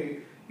 hey,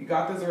 you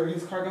got this, or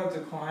his car got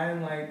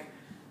declined, like,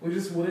 we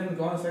just wouldn't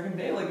go on a second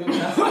date. Like,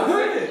 that's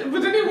it.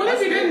 But then what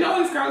if he didn't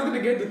know his car was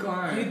gonna get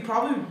declined? He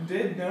probably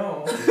did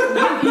know. You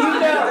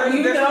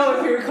know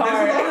if your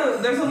car.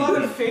 There's a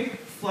lot of fake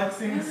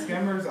flexing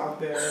scammers out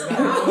there.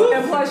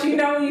 And plus, you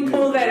know when you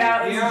pull that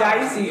out, it's Yeah,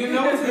 dicey. you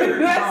know it's your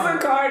That's card.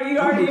 the card. You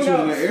already Put you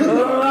in the air.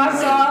 know. Oh, I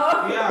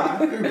saw. Yeah.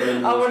 I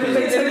wanted to In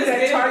take this that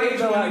day and Target age,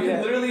 bill when out you can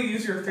there. literally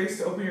use your face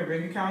to open your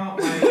bank account,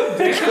 like, I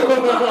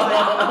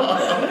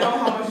don't know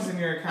how much is in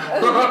your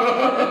account.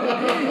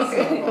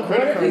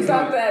 What if you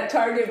thought that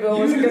Target bill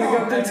wasn't going to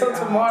go through till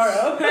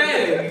tomorrow?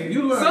 Hey,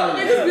 some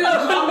niggas be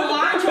on the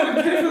line trying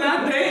to pay for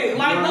that date.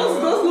 Like those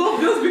little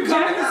bills be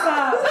coming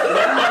out.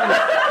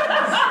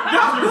 You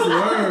just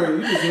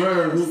learn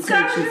who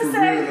takes you for real.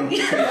 and who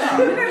takes You you.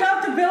 didn't know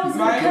if the bill was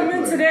going to come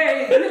in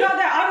today. You know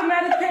that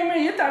automatic payment,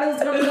 you thought it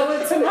was going to go in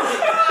tomorrow. It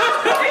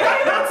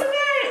came out today.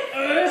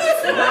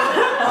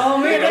 Oh,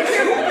 man.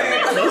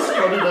 That's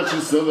funny that you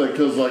said that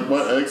because like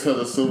my ex had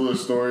a similar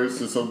story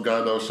to some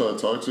guy that was trying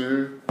to talk to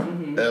her,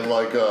 and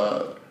like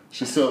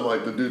she said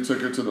like the dude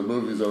took her to the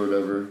movies or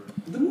whatever.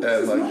 The movie's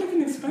And, like, not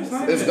even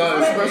expensive. It's not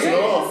expensive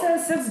at all. It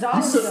says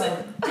 $6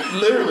 though.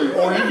 Literally,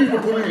 or you can even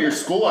put in your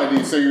school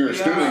ID, say you're a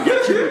student, and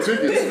get cheaper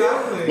tickets.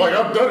 Exactly. Like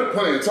I've done it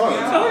plenty of times.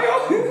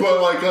 Yeah.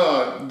 But like,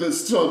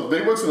 so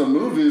they went to the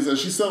movies, and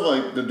she said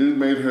like the dude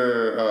made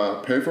her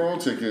pay for her own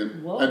ticket,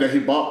 and then he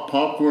bought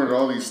popcorn and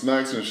all these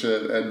snacks and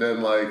shit, and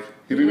then like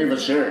he didn't even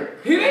share it.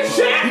 He didn't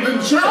share. He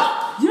didn't share it.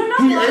 You know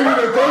He what? ate it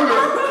and threw it,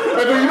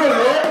 and then you know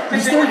what? The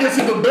story gets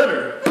even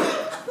better.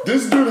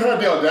 This dude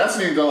had the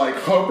audacity to like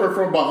hump her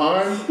from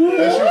behind, and she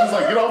was just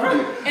like, "Get off of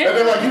me!" And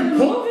then like he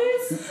pulled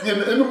in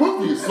the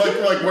movies, like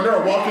when they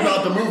were walking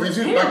out the movies,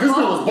 like this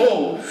dude was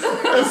bold,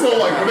 and so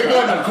like when they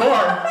got in the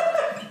car.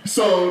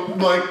 So,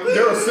 like,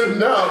 they were sitting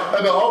down,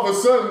 and then all of a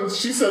sudden,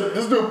 she said,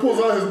 this dude pulls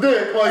out his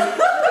dick, like,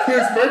 he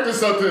expected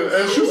something,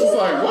 and she was just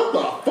like, what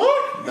the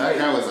fuck? That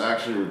guy was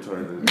actually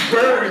retarded.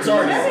 Very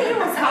retarded. Maybe he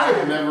was high.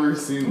 I've never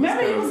seen this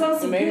Maybe he guy. was on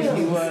some Maybe he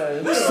pills.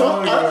 was.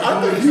 So,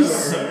 I think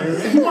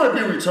he might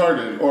be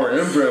retarded or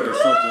inbred or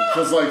something,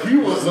 because, like, he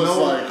was just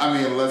No, like, I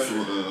mean, let's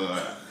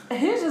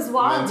He's just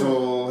wild.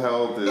 mental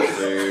health is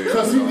a.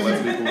 because he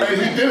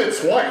did it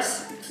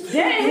twice.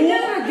 Yeah, he did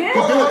it He again.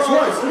 did it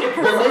twice. They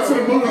went to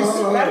the movies.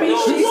 That means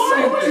she's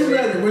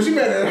Was she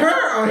mad at her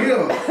or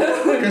him?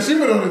 Because she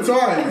went on the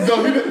time.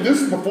 No,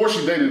 this is before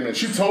she dated me.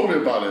 She told me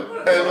about it.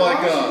 And,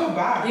 like, Go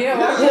back. Yeah,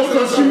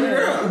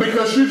 well,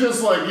 because she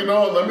just like, you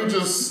know, let me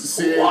just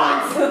see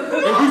like,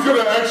 if he's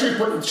gonna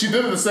actually. She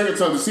did it the second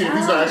time to see if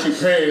he's gonna actually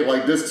pay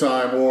like this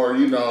time, or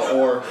you know,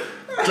 or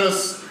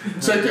just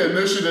take the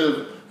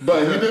initiative.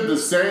 But he did the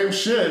same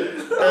shit,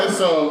 and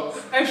so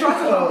And try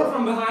to help her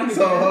from behind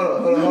So again.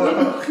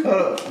 hold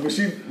on.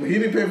 When he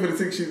didn't pay for the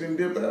ticket, she didn't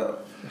dip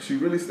out. She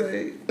really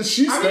stayed.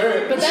 She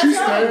stayed. but She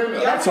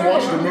that's stayed to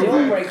watch the not a deal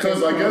movie breaker.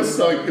 because I guess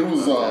like it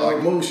was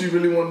Like movie she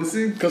really wanted to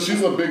see. because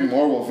she's a big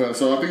Marvel fan,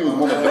 so I think it was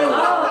one of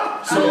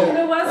those. So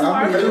it was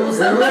Marvel. it was.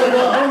 I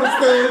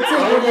understand too.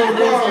 I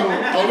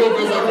don't know if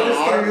it was like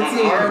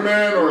an Iron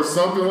Man or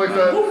something like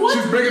that.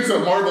 She's big into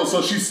Marvel,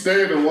 so she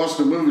stayed and watched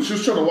the movie. She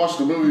was trying to watch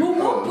the movie. But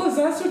what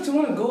possessed her to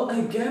want to go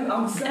again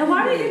on Saturday? And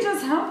why did he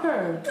just help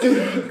her?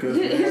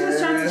 He's just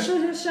trying to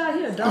shoot his shot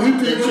here. He Don't.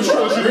 was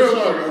trying to shoot his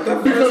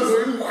shot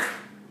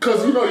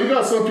because you know you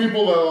got some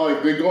people that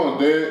like they go on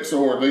dates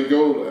or they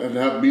go and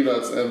have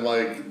meetups and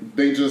like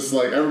they just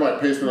like everybody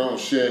pays for their own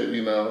shit,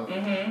 you know.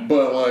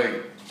 But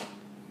like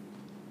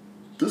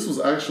this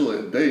was actually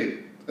a date,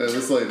 and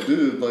it's like,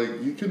 dude,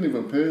 like you couldn't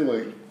even pay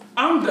like.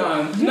 I'm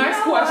done. You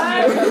Next know question.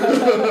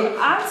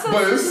 I'm so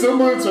But it's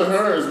similar to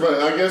hers, but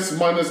I guess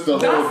minus the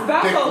whole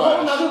That's dick a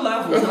whole flash. nother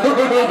level. Like,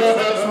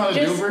 That's not a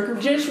deal breaker.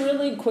 Just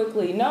really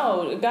quickly,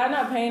 no, a guy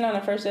not paying on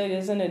a first date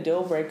isn't a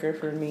deal breaker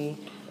for me.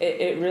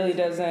 It really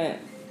doesn't.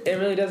 It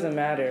really doesn't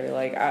matter.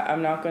 Like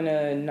I'm not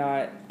gonna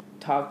not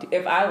talk to.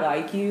 If I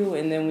like you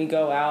and then we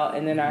go out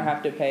and then I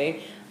have to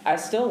pay, I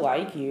still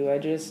like you. I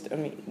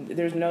mean,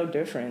 there's no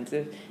difference.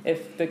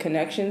 If the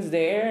connection's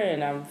there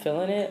and I'm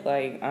feeling it,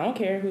 like I don't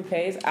care who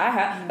pays.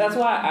 That's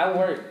why I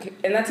work,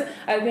 and I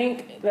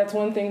think that's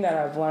one thing that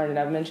I've learned, and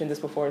I've mentioned this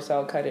before, so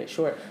I'll cut it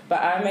short. But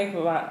I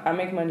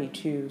make money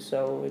too,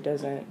 so it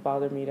doesn't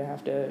bother me to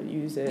have to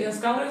use it. yeah,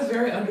 Skylar is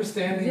very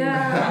understanding.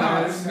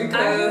 Yeah.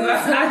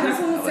 Because I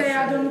just want to say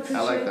I don't appreciate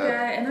I like that.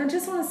 that. And I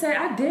just want to say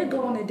I did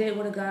go on a date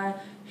with a guy.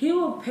 He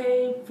will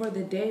pay for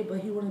the date, but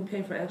he wouldn't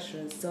pay for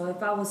extras. So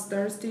if I was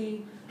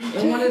thirsty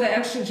and wanted an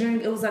extra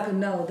drink, it was like a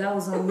no. That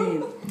was on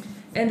me.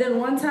 And then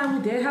one time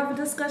we did have a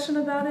discussion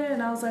about it,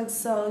 and I was like,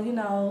 so, you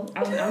know,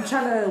 I'm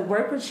trying to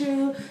work with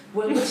you.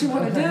 What you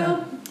want to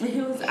do?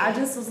 And I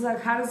just was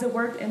like, how has it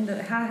worked in the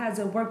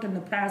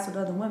past with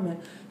other women?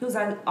 He was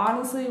like,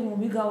 honestly, when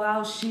we go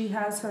out, she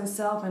has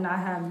herself and I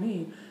have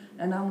me.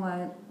 And I'm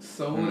like,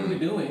 so what are we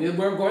doing?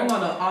 We're going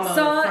on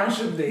a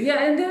friendship date.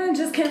 Yeah, and then it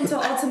just came to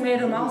an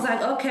ultimatum. I was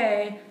like,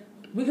 okay,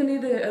 we can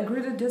either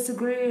agree to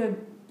disagree or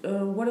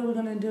what are we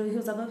going to do? He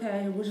was like,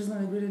 okay, we're just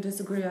going to agree to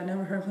disagree. I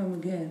never heard from him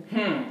again.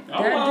 That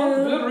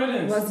dude good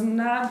riddance. was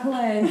not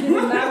playing. He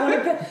did not want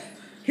to pay.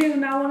 He did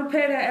not want to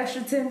pay that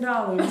extra $10.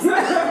 I'm just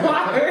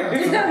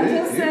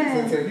saying.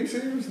 He didn't take you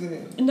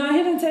seriously. No,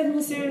 he didn't take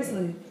me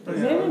seriously.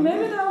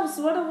 Maybe that was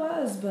what it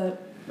was,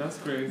 but That's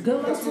crazy. good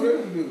luck That's to what you.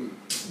 they do.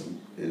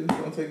 They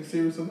just don't take you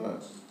serious or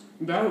not.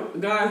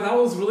 Guys, that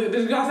was really.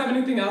 Did you guys have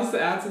anything else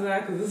to add to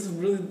that? Because this is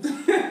really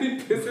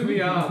pissing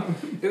me off.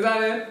 Is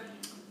that it?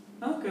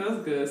 Okay,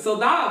 that's good. So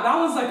that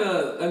was like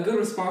a good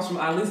response from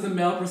at least the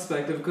male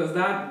perspective, because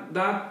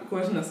that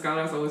question that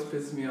Skylar has always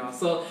pisses me off.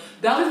 So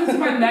that leads me to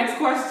my next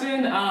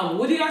question.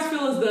 What do you guys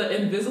feel is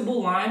the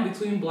invisible line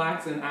between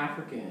blacks and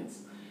Africans?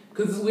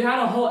 Because we had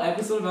a whole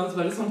episode about this,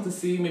 but I just wanted to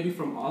see maybe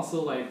from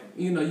also like,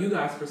 you know, you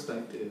guys'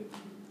 perspective.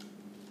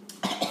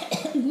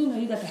 You know,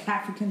 you got the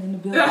African in the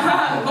building.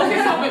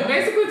 Okay, so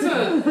basically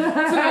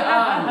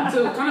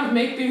to kind of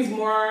make things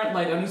more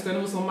like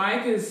understandable. So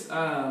Mike is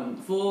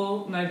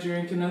full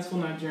Nigerian, Kenneth's full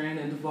Nigerian,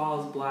 and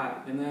Duval is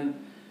black, and then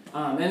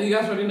and you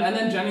guys already know, and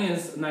then Jenny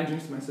is Nigerian,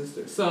 she's my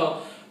sister.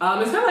 So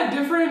it's kind of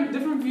like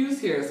different views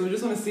here. So we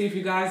just want to see if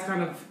you guys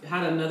kind of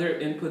had another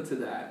input to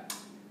that.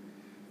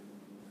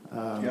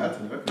 Yeah,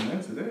 I can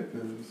answer that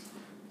because.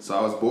 So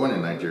I was born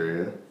in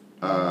Nigeria,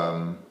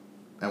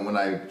 and when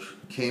I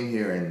came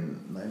here in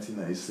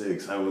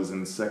 1996, I was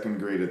in second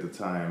grade at the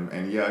time.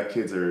 And yeah,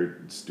 kids are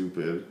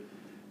stupid.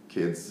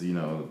 Kids, you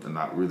know, they're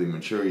not really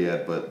mature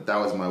yet, but that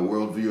was my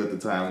worldview at the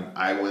time.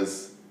 I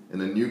was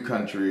in a new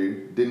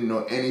country, didn't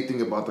know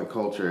anything about the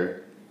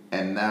culture,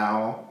 and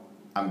now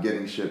I'm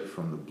getting shit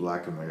from the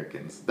black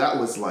Americans. That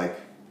was very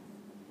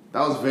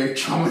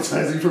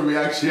traumatizing for me,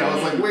 actually. I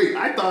was like, wait,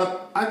 I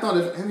thought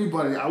if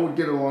anybody, I would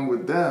get along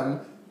with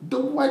them. The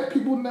white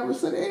people never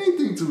said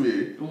anything to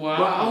me. Wow.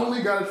 But I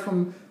only got it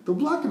from the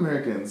black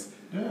Americans.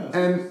 Yeah.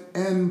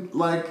 And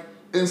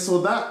so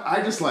that,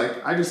 I just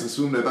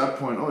assumed at that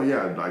point, oh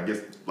yeah, I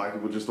guess black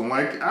people just don't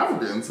like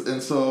Africans.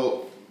 And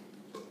so,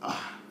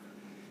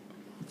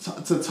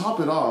 to top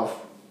it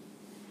off,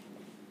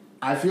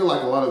 I feel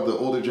like a lot of the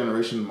older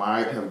generation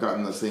might have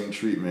gotten the same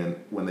treatment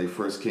when they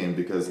first came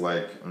because,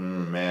 like,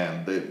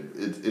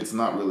 it's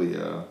not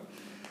really.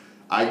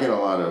 I get a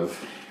lot of.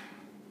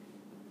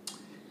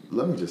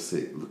 Let me just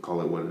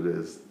call it what it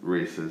is: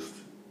 racist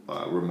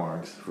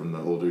remarks from the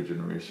older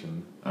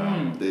generation.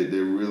 They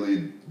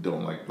really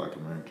don't like Black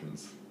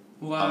Americans.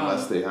 Wow.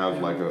 Unless they have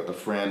like a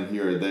friend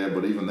here or there,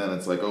 but even then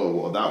it's like, oh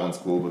well, that one's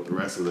cool, but the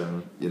rest of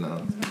them, you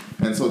know.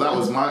 And so that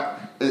was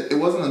it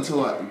wasn't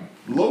until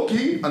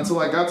until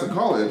I got to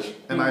college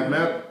and I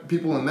met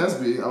people in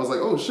Nesby, I was like,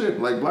 oh shit,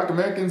 like Black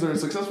Americans are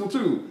successful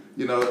too.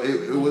 You know,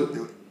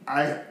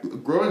 I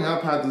growing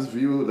up had this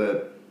view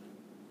that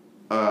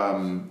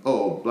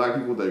black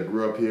people that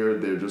grew up here,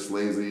 they're just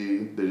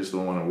lazy, they just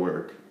don't want to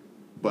work.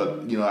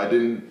 But, you know,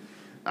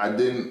 I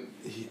didn't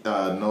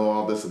know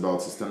all this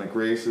about systemic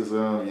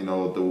racism. You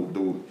know,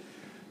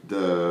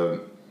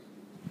 the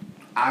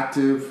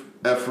active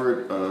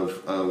effort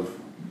of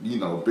you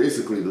know,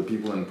 basically the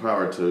people in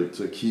power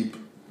to keep.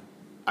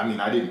 I mean,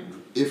 I didn't.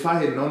 If I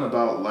had known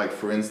about, like,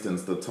 for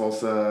instance, the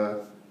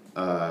Tulsa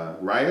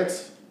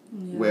riots,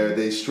 where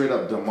they straight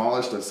up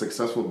demolished a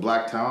successful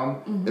black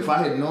town, if I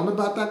had known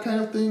about that kind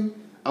of thing,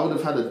 I would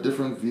have had a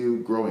different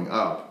view growing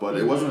up. But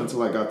it wasn't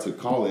until I got to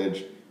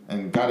college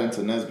and got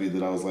into NSBE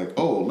that I was like,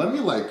 oh, let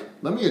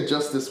me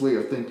adjust this way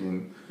of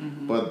thinking.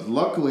 But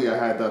luckily I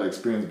had that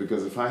experience,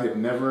 because if I had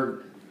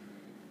never,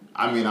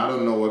 I mean, I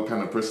don't know what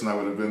kind of person I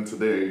would have been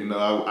today. You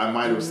know, I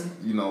might have,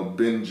 you know,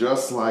 been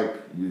just like,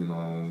 you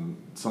know,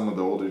 some of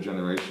the older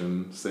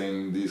generation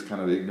saying these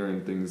kind of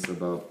ignorant things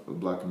about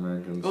Black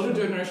Americans. Older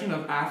generation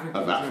of Africans.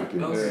 Of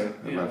Africans. Okay.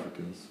 Of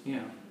Africans.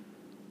 Yeah.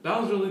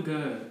 That was really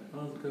good.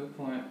 That was a good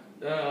point.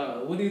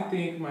 What do you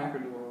think, Mike or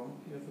Doral?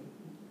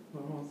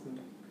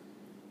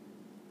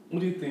 What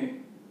do you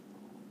think?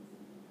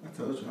 I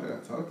told you I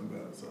got talked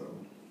about, so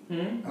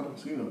I don't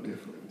see no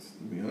difference,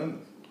 to be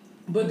honest.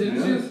 But did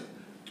you just...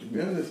 To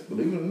be honest,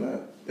 believe it or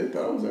not, they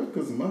thought I was there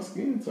because of my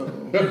skin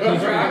tone.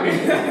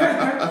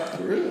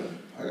 For real.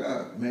 I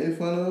got made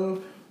fun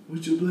of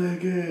with your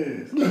black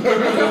ass.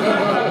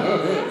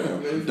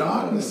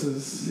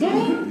 Darknesses.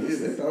 Yeah,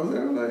 they thought I was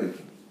there like,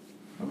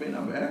 I mean,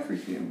 I'm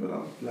African, but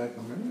I'm Black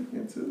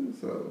American too,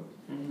 so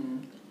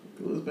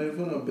it was made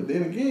fun of. But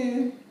then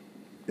again,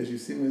 as you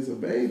see me as a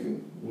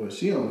baby, well,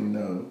 she only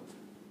know,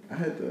 I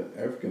had the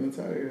African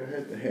attire, I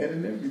had the hat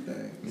and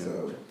everything,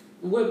 so...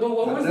 What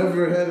was I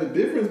never had a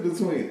difference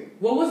between it.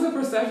 What was the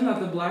perception that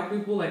the black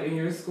people, like, in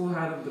your school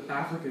had of the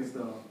Africans,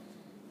 though?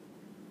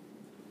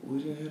 We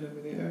didn't have that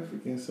many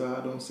Africans, so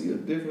I don't see a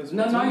difference.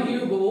 No, between not you,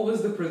 them. but what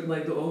was the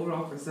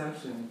overall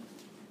perception?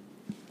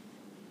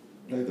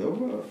 Like the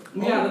overall?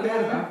 Yeah, the thought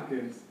of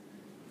Africans.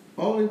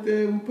 Only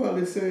thing we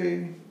probably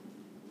say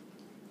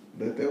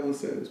that they would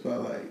say is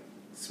probably like,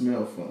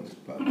 smell funny.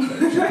 Probably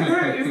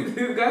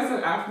You guys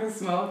said African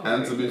smell funny.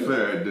 And to be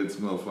fair, it did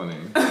smell funny.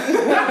 That's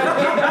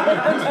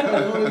probably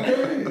the only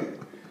thing.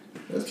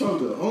 That's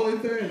probably the only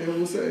thing they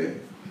will say.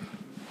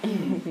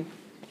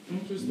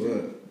 Interesting.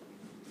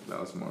 But That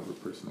was more of a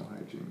personal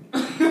hygiene.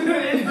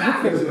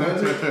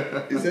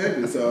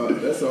 exactly. So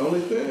that's the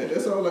only thing.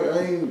 That's all. Like, I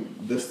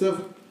ain't, the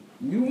stuff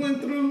you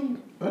went through,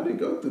 I didn't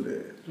go through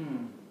that.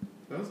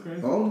 That's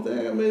crazy. The only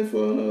thing I made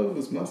fun of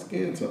was my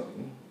skin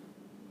tone.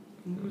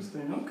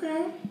 Interesting.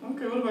 Okay.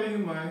 What about you,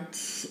 Mike?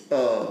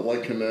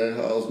 Like Kane,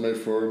 I was made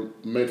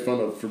fun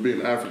of for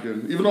being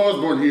African, even though I was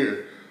born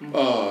here.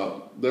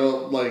 They're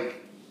like,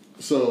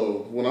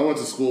 so when I went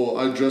to school,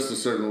 I dressed a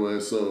certain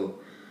way, so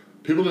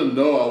people didn't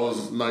know I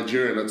was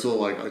Nigerian until,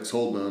 like, I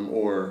told them,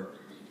 or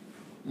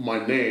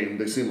my name.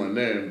 They see my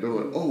name, they're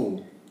like,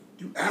 "Oh,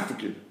 you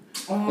African."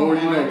 Or,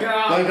 you know,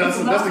 like, that's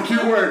the key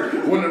word.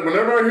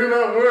 Whenever I hear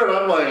that word,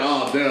 I'm like,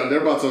 oh, damn,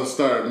 they're about to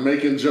start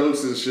making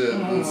jokes and shit.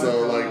 And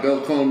so, like,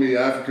 they'll call me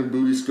African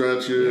booty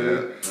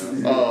scratcher.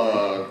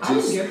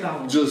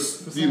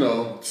 Just, you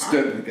know,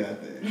 I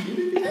got that.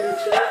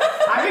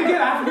 I can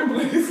get African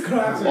booty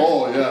scratcher.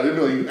 Oh, yeah, they'd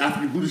be like,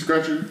 African booty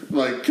scratcher?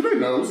 Like, kid, I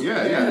knows.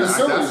 Yeah.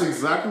 That's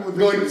exactly what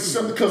they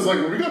do. Because, like,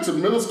 when we got to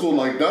middle school,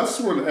 like, that's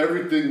when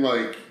everything,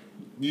 like,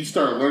 you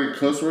start learning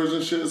cuss words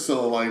and shit,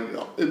 so, like,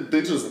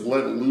 they just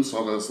let loose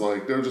on us.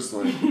 Like, they're just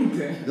like,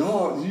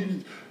 y'all,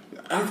 you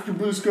African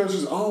booty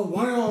scratchers, oh,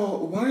 why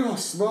y'all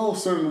smell a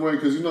certain way?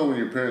 Because, you know, when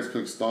your parents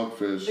cook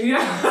stockfish.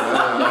 Yeah.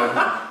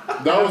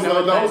 That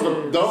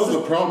was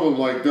the problem.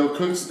 Like, they'll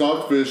cook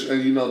stockfish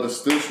and, you know, the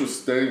stench would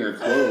stain your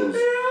clothes.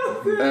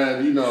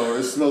 And, you know,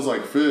 it smells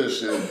like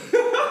fish, and,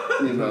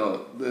 you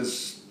know, it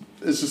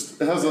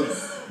has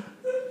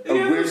a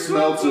weird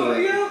smell to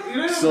it.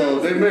 So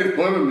they made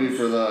fun of me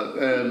for that,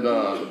 and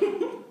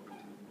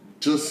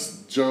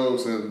just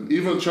jokes, and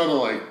even trying to,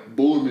 like,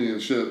 bully me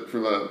and shit for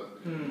that.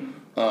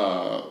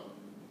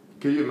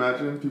 Can you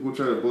imagine people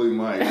try to bully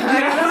Mike?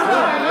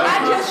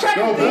 I just tried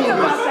to think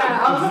about that.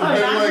 I was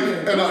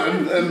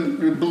like,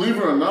 and believe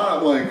it or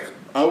not, like,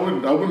 I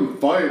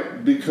wouldn't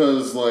fight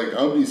because, like,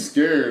 I'd be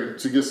scared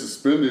to get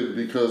suspended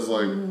because,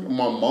 like,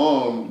 my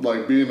mom,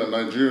 like, being a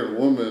Nigerian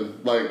woman,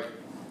 like,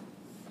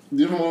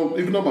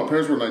 even though my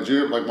parents were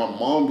Nigerian, like, my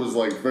mom was,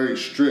 like, very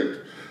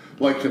strict.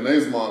 Like,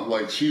 Kane's mom,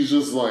 like, she's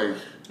just, like,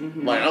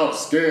 like, I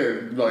was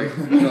scared. Like,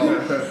 you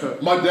know,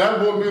 my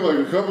dad whooped me, like,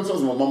 a couple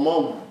times, but my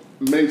mom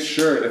made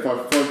sure if I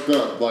fucked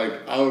up, like,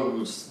 I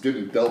was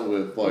getting dealt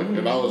with, like,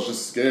 and I was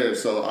just scared.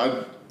 So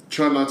I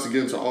try not to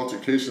get into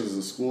altercations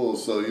in school.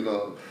 So, you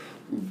know,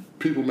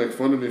 people make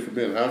fun of me for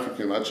being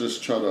African. I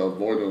just try to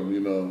avoid them, you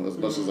know, as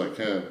much as I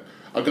can.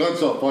 I got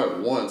into a fight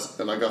once,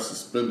 and I got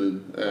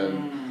suspended,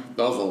 and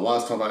that was the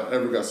last time I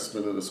ever got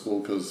suspended at school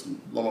because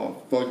my mom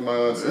fucked my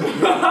ass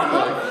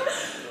up.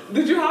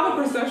 Did you have a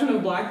perception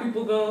of black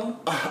people, though?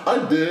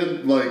 I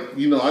did. Like,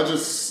 you know, I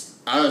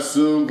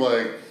assumed,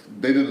 like,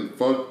 they didn't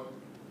fuck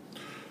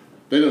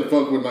with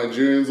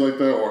Nigerians like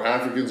that, or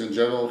Africans in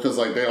general, because,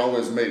 like, they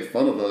always made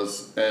fun of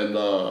us, and,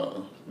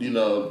 you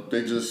know,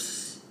 they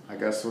just, I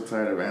got so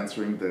tired of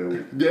answering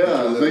the.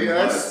 Yeah, they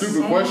ask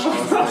stupid questions.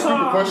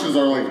 Stupid questions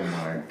are like,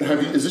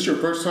 is this your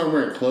first time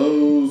wearing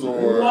clothes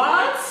or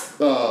What?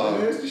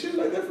 Shit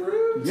like that for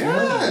real?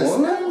 Yes,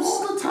 What?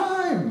 all the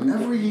time,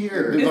 every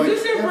year. Is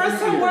this your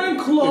first time wearing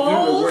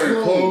clothes?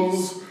 wearing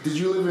clothes? Did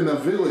you live in a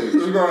village?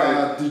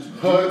 Right. Did you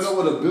know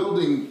what a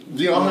building?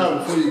 Do y'all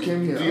have? before you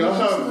came here? Do y'all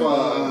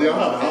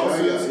have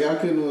houses? Y'all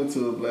couldn't went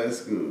to a black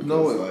school.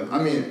 No, like,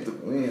 I mean,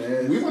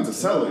 we went to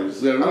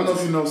Sellers. Yeah, I don't know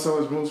if you know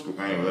Sellers Middle School.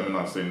 Anyway, let me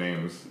not say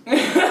names.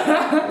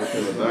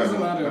 Doesn't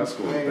matter. That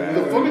school was bad.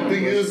 The funny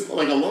thing is,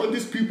 like a lot of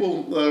these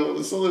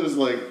people, Sellers,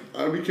 like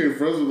I became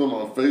friends with them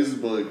on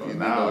Facebook. You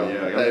Now, know,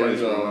 yeah, and, everybody's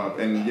grown up,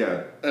 and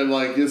yeah, and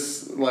like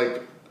it's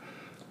like,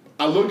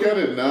 I look at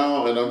it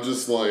now and I'm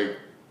just like,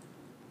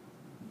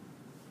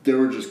 they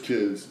were just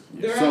kids.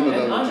 They're Some of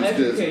them were just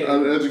kids.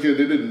 Uneducated.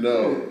 They didn't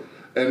know,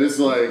 and it's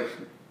like,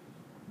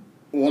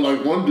 well,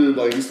 like one dude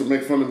like used to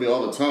make fun of me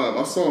all the time.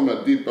 I saw him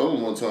at Deep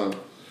Ellum one time,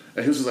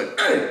 and he was just like,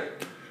 "Hey,"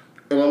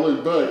 and I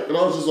looked back, and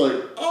I was just like,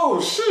 "Oh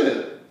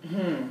shit."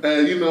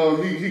 And you know,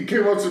 he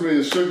came up to me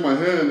and shook my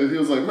hand, and he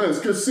was like, "Man, it's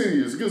good seeing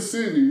you. It's good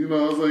seeing you." You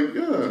know, I was like,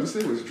 did "Yeah, you say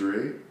it was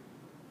Dre?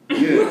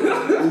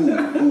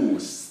 yeah." Ooh,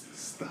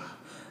 stop.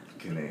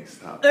 Kane,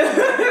 stop.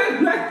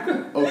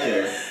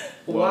 Okay.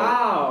 Well,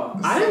 Wow.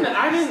 I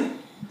didn't.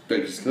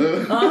 Thank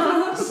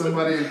you.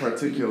 somebody in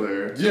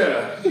particular.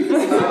 Yeah,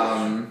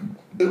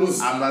 it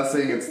was. I'm not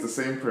saying it's the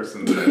same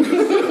person,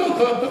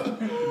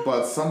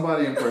 but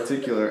somebody in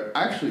particular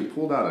actually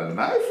pulled out a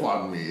knife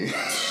on me.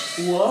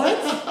 What?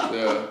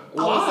 Yeah.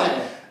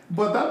 Why?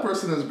 But that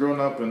person has grown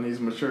up and he's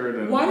matured.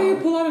 And Why did you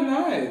pull out a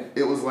knife?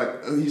 It was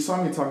like he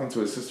saw me talking to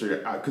his sister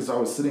because I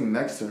was sitting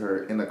next to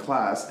her in a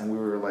class and we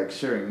were like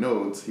sharing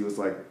notes. He was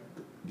like,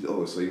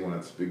 "Oh, so you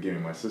wanted to be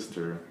giving my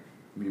sister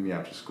meet me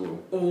after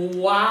school?"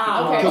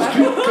 Wow.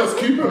 Okay. Because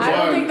keep in I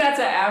don't think mind. that's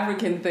an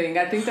African thing.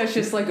 I think that's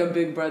just like a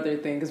big brother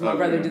thing. Because my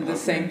brother did the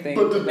same thing.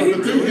 But the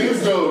thing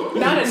is, though,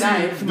 Not a see,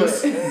 knife,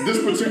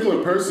 this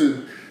particular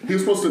person, he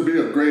was supposed to be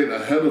a grade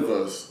ahead of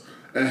us,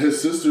 and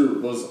his sister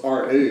was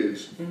our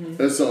age,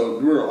 and so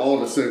we were all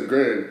in the same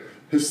grade.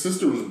 His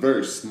sister was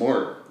very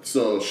smart,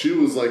 so she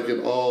was like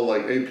in all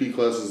like AP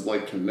classes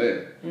like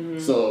Kane.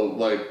 So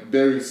like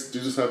they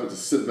just happened to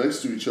sit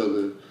next to each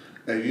other,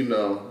 and you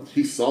know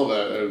he saw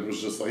that and was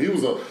just like he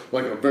was a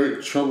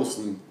very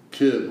troublesome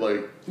kid.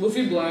 Like Was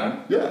he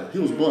black? yeah, he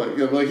was black.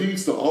 Yeah, like he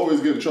used to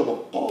always get in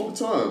trouble all the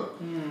time.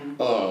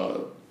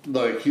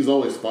 Like he's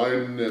always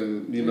fighting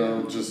and you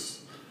know just.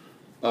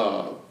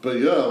 But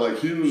yeah, like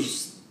he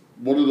was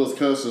one of those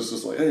cats that's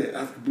just like, hey,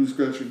 African Blue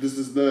Scratcher, this,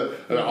 that,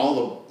 and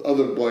all the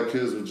other black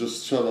kids would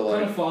just try to like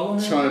Kinda follow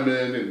him? chime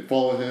in and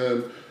follow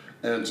him,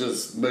 and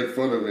just make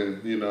fun of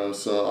him, you know.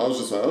 So I was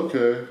just like,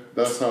 okay,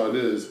 that's how it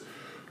is.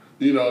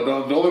 You know,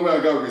 the only way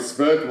I got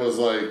respect was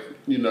like,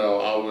 you know,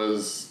 I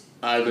was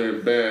either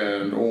in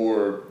band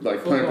or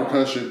like playing Football.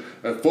 percussion.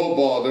 And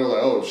football, they're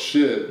like, oh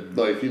shit,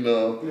 like, you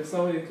know, Yeah,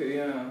 somebody could,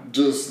 yeah.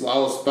 just I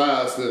was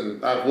fast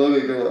and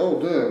athletic. They're like, oh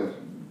damn,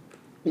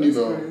 you That's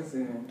know.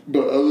 crazy.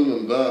 But other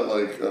than that,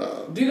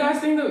 like, Do you guys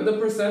think that the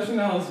perception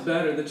now is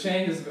better? The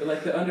change is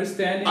like the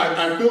understanding.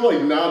 I feel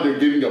like now they're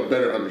getting a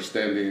better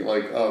understanding,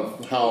 like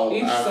of how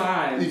Each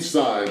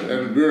side.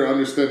 and we're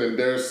understanding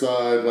their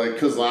side, like,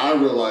 cause I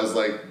realized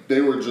like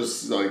they were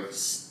just like,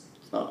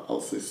 I'll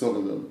say some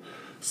of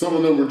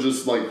them were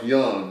just like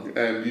young,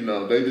 and you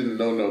know they didn't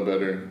know no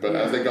better. But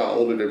as they got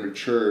older, they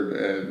matured,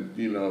 and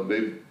you know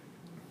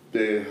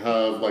they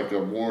have like a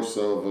more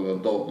so of an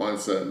adult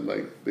mindset, and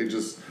like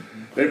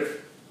they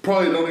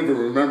probably don't even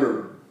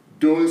remember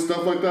doing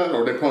stuff like that,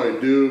 or they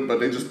probably do, but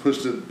they just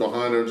pushed it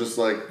behind her, just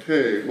like,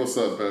 hey, what's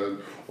up, man?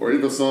 Or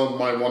even some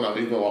might want to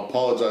even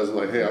apologize,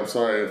 like, hey, I'm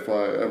sorry if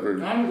I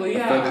ever Honestly,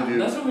 yeah, offended you.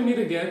 that's what we need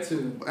to get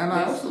to. And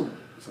I also,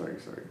 sorry,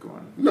 go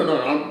on. No,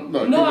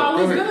 I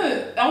was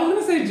ahead.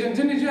 gonna say, Jen,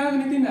 did you have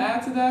anything to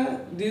add to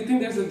that? Do you think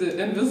there's an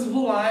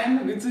invisible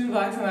line between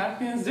blacks and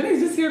Africans?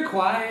 Jenny's just here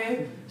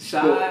quiet,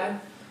 shy.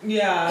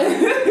 Yeah.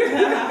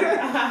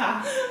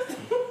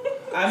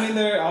 I mean,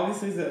 there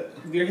obviously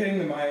you're hitting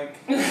the mic.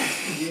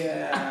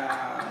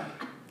 Yeah.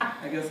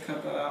 I guess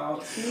cut that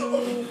out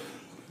too.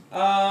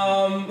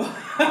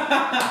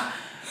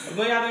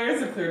 But yeah, there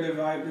is a clear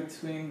divide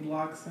between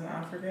blacks and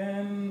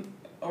African,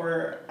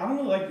 or I don't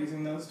really like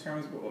using those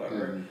terms, but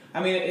whatever.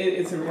 I mean,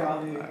 it's a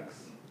reality.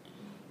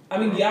 I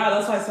mean, yeah,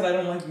 that's why I said I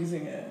don't like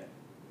using it.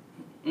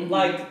 Mm-hmm.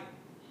 Like,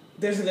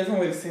 there's a different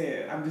way to say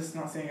it. I'm just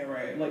not saying it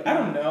right. Like, I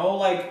don't know.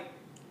 Like,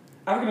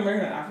 African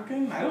American and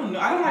African? I don't know.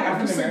 I don't like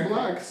African American.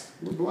 Blacks.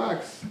 We're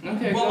blacks.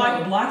 Okay. Well, go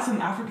like on. blacks and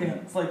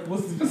Africans. Like,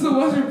 what's the So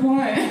what's your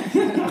point?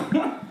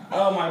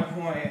 Oh, my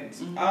point.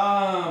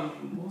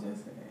 What was I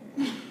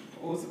saying?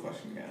 What was the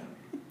question again?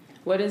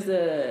 What is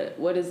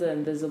the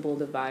invisible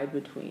divide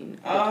between?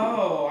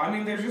 Oh, I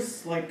mean, they're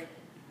just like,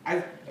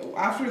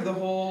 after the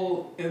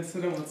whole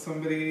incident with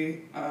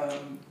somebody,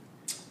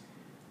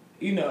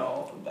 you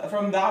know,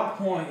 from that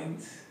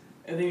point,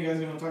 I think you guys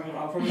know what I'm talking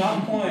about. From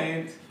that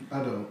point,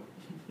 I don't.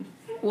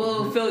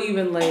 We'll feel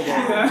even later.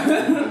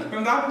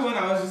 From that point,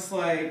 I was just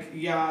like,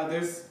 yeah,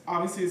 there's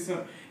obviously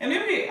some, and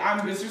maybe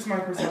it's just my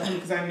perception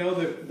because I know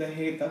the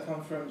hate that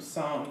comes from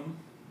some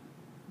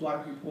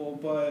Black people,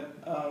 but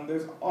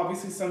there's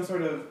obviously some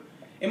sort of,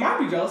 it might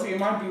be jealousy, it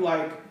might be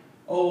like,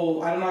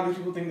 oh, I don't know how these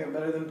people think they're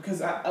better than,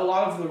 because a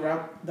lot of the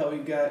rap that we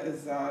get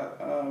is that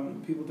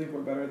people think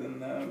we're better than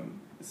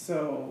them.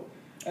 So,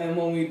 and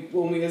when we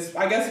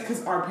I guess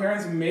because our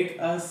parents make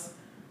us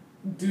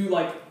do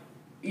like,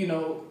 you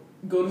know,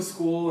 go to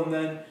school and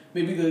then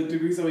maybe the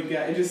degrees that we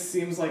get, it just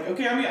seems like,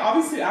 okay, I mean,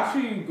 obviously after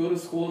you go to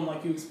school and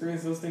like you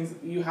experience those things,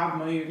 you have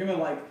money, you're gonna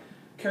like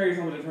carry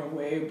yourself a different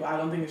way, but I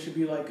don't think it should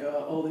be like,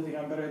 oh, they think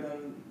I'm better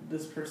than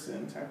this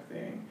person type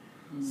thing.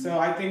 Mm-hmm. So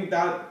I think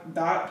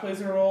that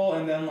plays a role,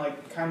 and then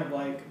like kind of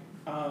like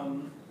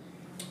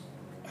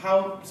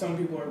how some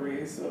people are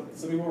raised. So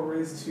some people are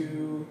raised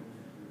to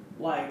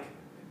like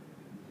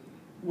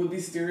with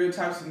these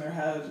stereotypes in their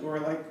heads or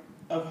like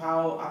of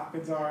how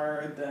Africans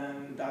are,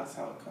 then that's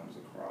how it comes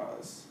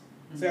across.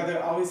 Mm-hmm. So yeah,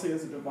 there obviously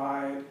is a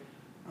divide.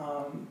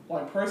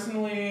 Like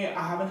personally,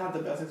 I haven't had the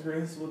best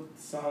experience with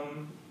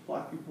some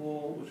Black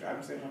people, which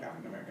I'm saying like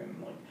African American,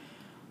 like,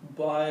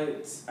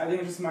 but I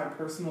think just my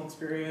personal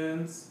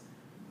experience,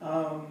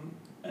 and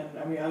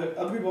I mean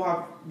other people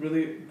have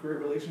really great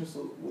relationships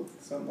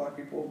with some Black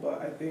people,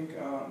 but I think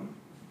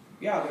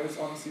yeah, there's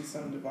obviously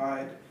some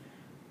divide.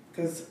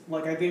 Because,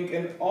 like, I think,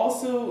 and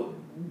also,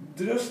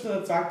 just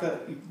the fact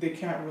that they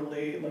can't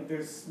relate, like,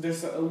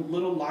 there's a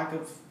little lack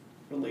of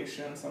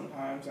relation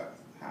sometimes that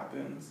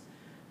happens,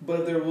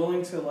 but they're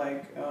willing to,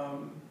 like,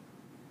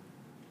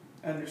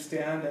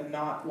 understand and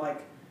not,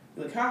 like,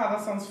 haha,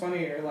 that sounds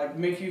funny, or, like,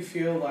 make you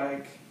feel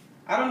like,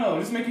 I don't know,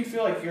 just make you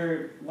feel like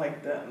you're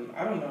like them.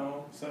 I don't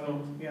know,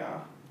 so, yeah.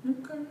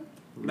 Okay.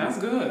 That's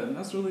good.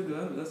 That's really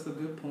good. That's a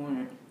good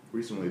point.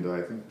 Recently, though,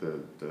 I think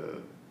the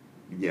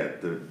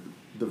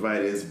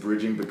divide is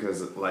bridging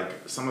because like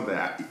some of the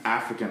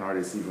African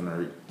artists even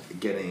are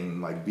getting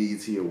like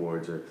BET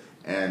awards,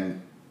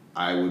 and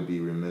I would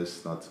be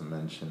remiss not to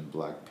mention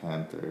Black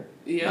Panther.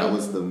 Yeah. That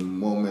was the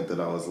moment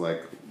that I was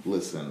like,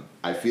 listen,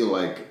 I feel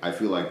like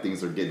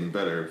things are getting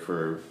better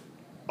for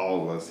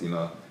all of us, you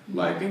know.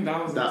 Like, I think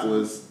that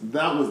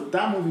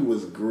movie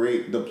was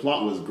great. The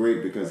plot was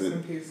great because rest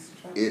in peace,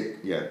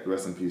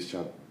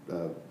 Chadwick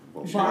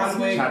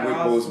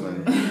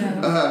Boseman.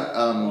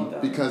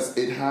 Because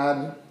it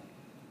had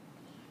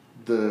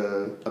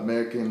the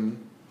American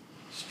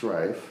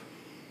strife,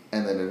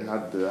 and then it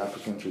had the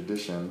African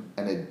tradition,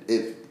 and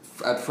it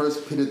at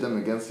first pitted them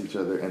against each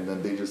other, and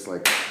then they just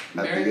like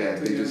at the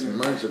end they just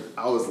merged it.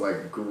 I was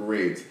like,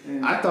 great.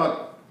 Yeah.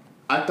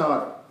 I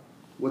thought,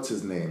 what's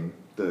his name?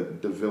 The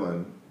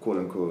villain, quote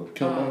unquote.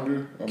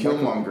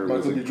 Killmonger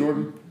was the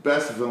Jordan?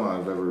 Best villain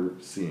I've ever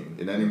seen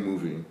in any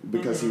movie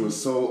because he was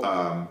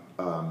so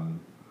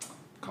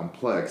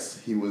complex.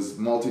 He was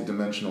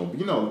multi-dimensional.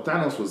 You know,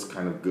 Thanos was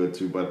kind of good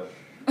too, but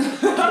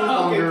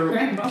Killmonger,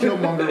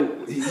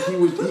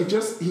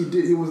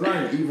 he was not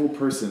an evil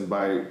person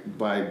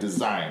by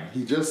design.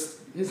 He just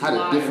had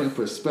a different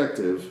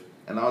perspective,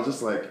 and I was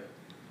just like,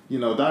 you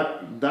know,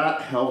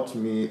 that helped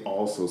me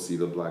also see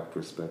the Black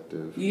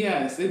perspective.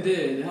 Yes, it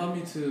did. It helped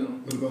me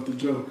too. What about the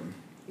Joker?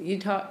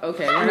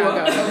 Okay, we're not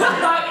going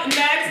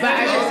next. But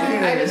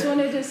I just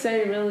wanted to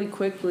say really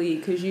quickly,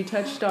 because you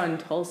touched on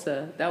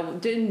Tulsa,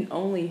 that didn't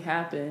only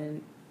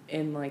happen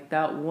in like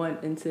that one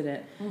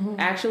incident. Mm-hmm.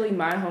 Actually,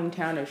 my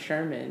hometown of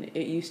Sherman,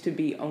 it used to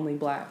be only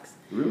Blacks.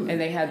 Really? And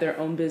they had their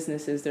own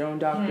businesses, their own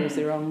doctors,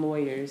 their own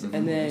lawyers. Mm-hmm.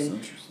 And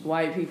then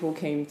white people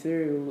came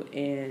through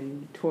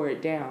and tore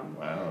it down.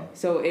 Wow.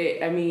 So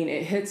it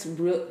hits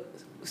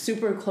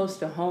super close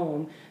to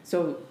home.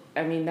 So,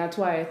 I mean, that's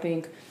why I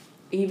think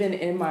even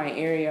in my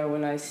area,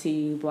 when I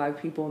see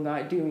Black people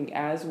not doing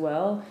as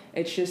well,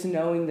 it's just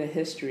knowing the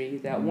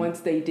history that once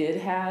they did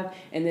have,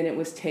 and then it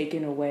was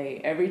taken away.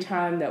 Every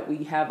time that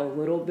we have a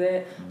little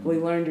bit, we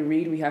learn to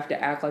read, we have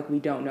to act like we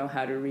don't know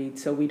how to read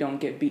so we don't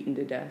get beaten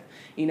to death.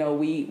 You know,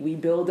 we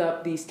build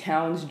up these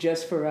towns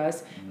just for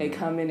us. They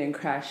come in and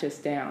crash us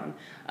down.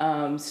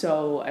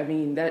 So, I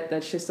mean,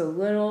 that's just a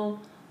little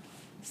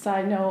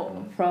side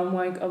note from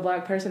like a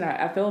Black person.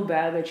 I feel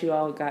bad that you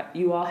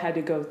all had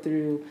to go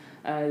through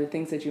the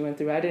things that you went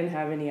through. I didn't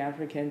have any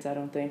Africans, I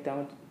don't think,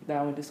 that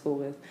I went to school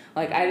with.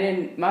 Like,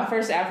 my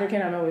first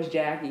African I know was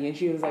Jackie, and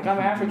she was like, I'm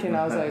African.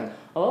 I was like,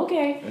 oh,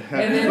 okay.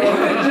 And then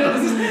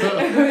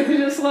it was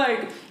just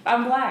like,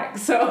 I'm Black.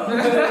 So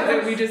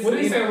we just... What do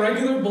you say,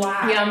 regular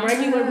Black? Yeah, I'm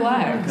regular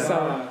Black.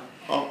 So...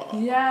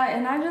 Yeah,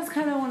 and I just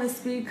kind of want to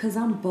speak because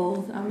I'm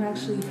both. I'm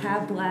actually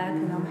half Black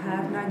and I'm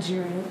half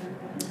Nigerian,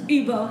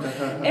 Igbo.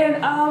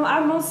 And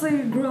I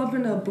mostly grew up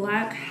in a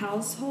Black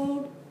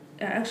household.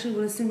 Actually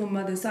with a single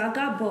mother. So I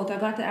got both. I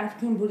got the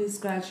African booty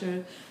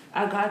scratcher.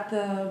 I got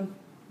the,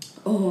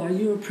 are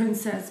you a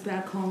princess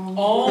back home?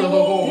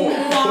 Oh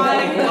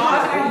my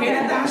God, I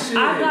hated that shit.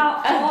 I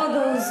got all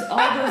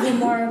those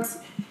remarks,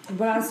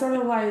 but I sort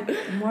of like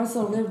more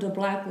so lived a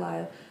Black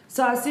life.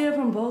 So I see it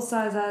from both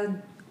sides.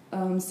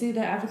 I see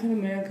the African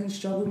Americans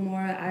struggle more.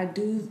 I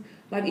do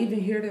like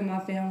even here in my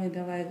family,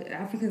 they're like,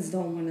 Africans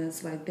don't want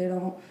us, like they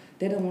don't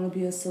want to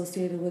be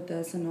associated with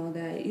us and all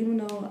that. Even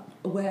though,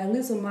 well, at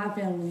least with my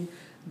family,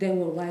 they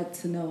would like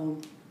to know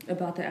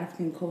about the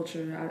African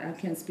culture. I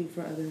can't speak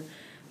for other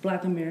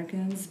Black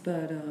Americans,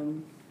 but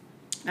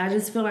I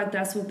just feel like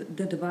that's what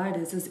the divide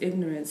is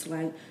ignorance.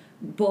 Like,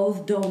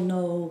 both don't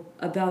know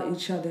about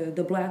each other.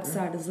 The Black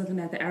side is looking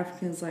at the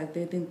Africans like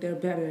they think they're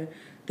better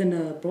than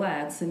the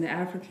Blacks, and the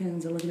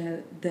Africans are looking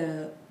at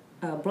the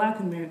Black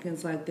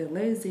Americans like they're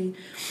lazy.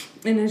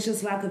 And it's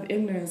just lack of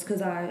ignorance,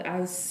 because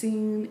I've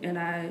seen, and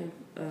I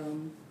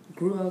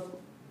grew up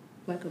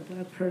like a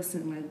Black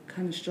person, like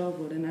kind of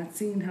struggled, and I've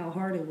seen how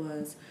hard it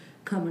was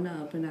coming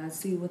up, and I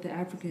see with the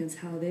Africans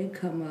how they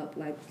come up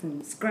like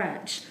from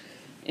scratch,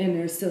 and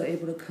they're still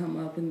able to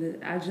come up.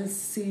 And I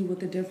just see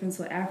with the difference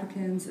with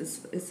Africans,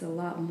 it's a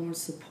lot more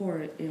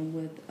support, and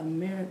with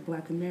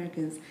Black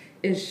Americans,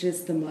 it's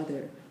just the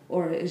mother,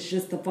 or it's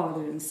just the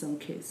father in some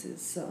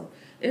cases. So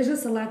it's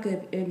just a lack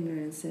of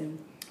ignorance. And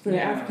for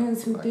the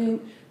Africans who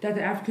think that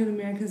the African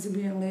Americans are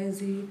being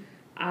lazy,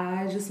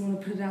 I just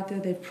want to put it out there,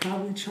 they've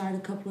probably tried a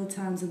couple of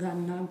times and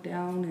gotten knocked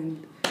down,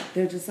 and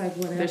they're just like,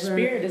 whatever. Their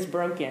spirit is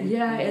broken.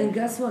 Yeah, and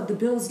guess what? The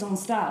bills don't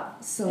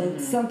stop. So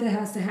something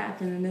has to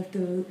happen. And if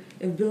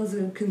bills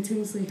are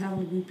continuously having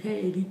to be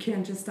paid, you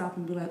can't just stop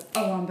and be like,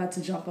 oh, I'm about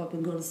to jump up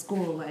and go to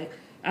school. Like,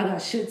 I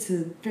got shit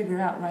to figure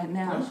out right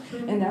now.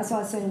 And that's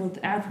why I say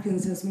with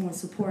Africans, there's more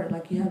support.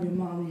 Like, you have your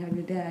mom, you have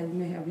your dad, you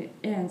may have your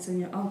aunts and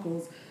your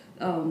uncles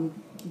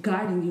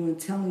guiding you and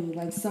telling you.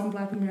 Like, some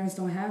Black Americans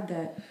don't have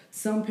that.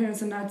 Some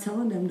parents are not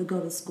telling them to go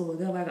to school.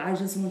 They're like, I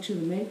just want you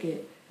to make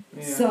it.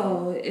 Yeah.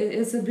 So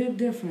it's a big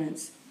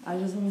difference. I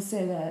just want to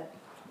say that.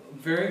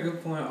 Very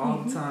good point all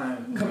the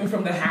time. Coming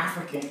from the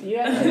African.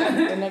 Yeah,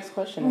 the next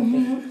question, I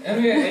think. I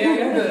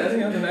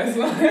think I'm the next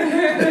one.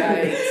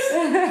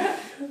 Right.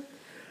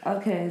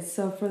 Okay,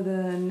 so for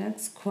the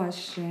next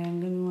question,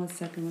 give me 1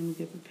 second, let me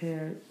get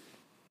prepared.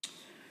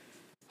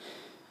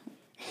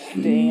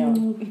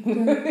 Damn.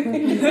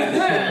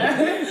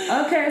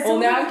 Okay, so well,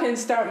 now I can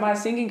start my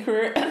singing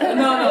career.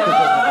 No.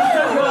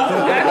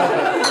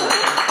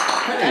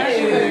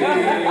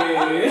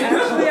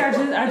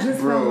 Actually, I just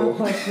found my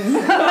question.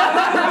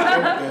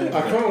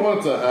 I kind of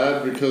wanted to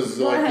add, because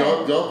like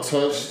y'all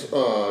touched,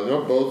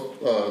 y'all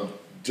both,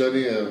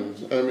 Jenny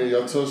and Emmy,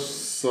 y'all touched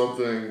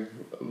something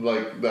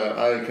like that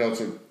I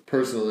encountered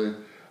personally.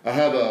 I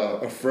had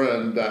a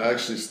friend that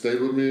actually stayed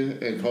with me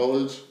in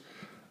college.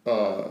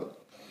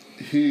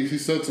 He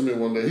said to me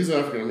one day, he's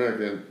African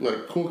American,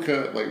 like cool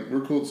cat, like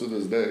we're cool to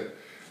this day.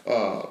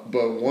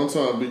 But one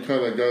time we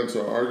kind of got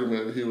into an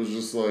argument. He was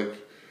just like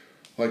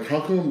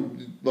how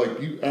come like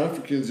you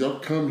Africans, y'all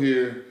come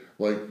here,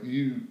 like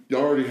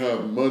y'all already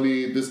have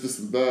money, this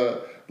and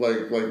that,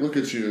 like look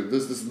at you,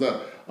 this and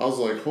that. I was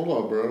like, hold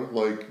on, bro,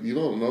 like you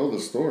don't know the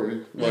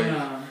story. Like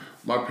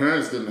my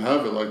parents didn't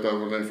have it like that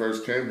when they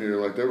first came here.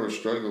 Like they were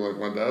struggling. Like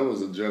my dad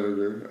was a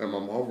janitor and my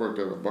mom worked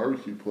at a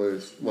barbecue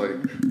place, like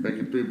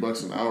making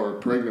 $3 an hour,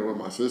 pregnant with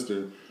my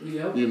sister.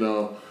 Yep. You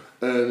know.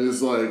 And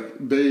it's like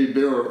they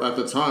were at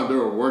the time they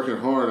were working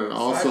hard, and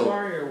also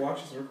sidebar, your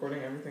watch is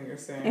recording everything you're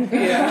saying.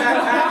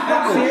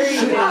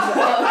 Seriously.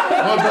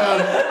 My bad.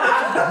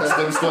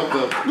 Let me stop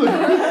that.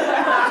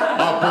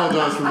 I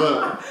apologize for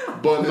that.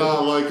 But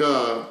now, like,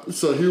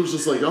 so he was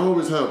just like, I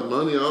always have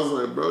money. I was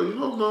like, bro, you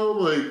don't know,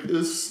 like,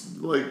 it's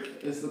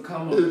the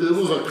come up. It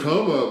was a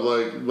come up.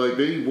 Like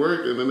they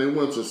worked and then they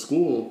went to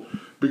school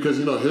because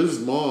his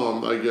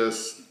mom, I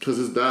guess, because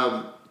his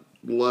dad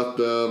left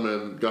them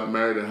and got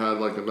married and had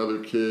like another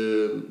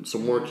kid,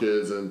 some more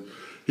kids, and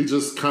he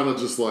just kind of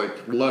just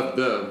like left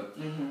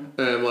them.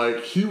 And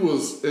like he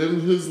was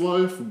in his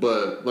life,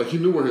 but like he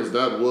knew where his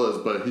dad was,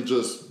 but he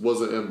just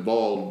wasn't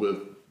involved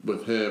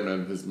with him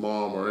and his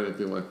mom or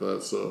anything like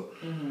that. So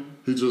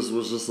he just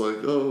was just like,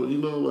 oh,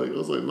 like I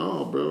was like,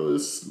 nah, bro,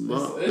 it's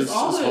not. It's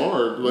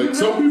hard. Like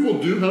some people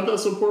do have that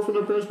support from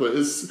their parents, but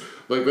it's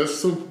like that's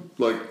some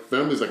like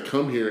families that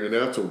come here and they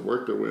have to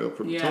work their way up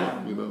from the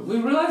top. We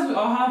realize we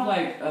all have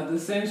like the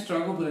same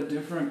struggle, but a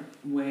different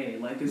way.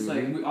 Like it's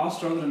like we all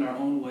struggle in our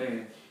own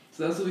way.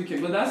 So that's what we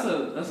can. But that's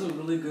a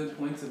really good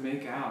point to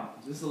make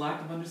out. Just a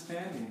lack of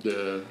understanding.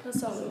 Yeah.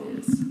 That's all it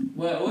is.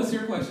 What's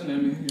your question,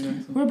 Emmy?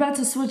 We're about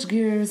to switch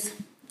gears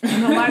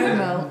on a lighter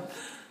note.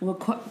 Well,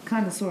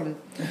 kind of, sort of.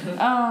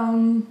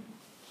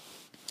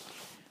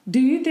 Do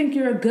you think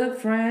you're a good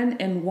friend,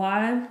 and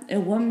why?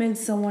 And what makes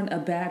someone a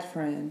bad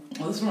friend?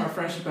 Well, this is from our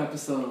friendship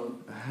episode.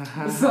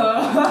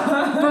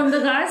 From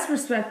the guy's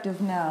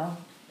perspective now.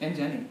 And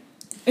Jenny.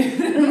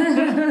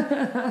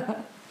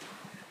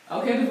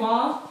 Okay,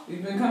 Duval,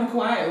 you've been kind of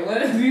quiet.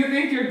 What do you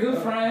think you're a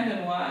good friend,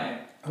 and why?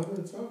 I've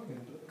been talking.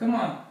 Come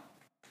on.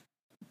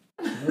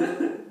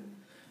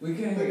 We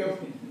can't. I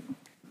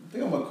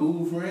think I'm a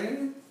cool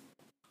friend.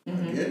 I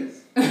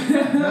guess.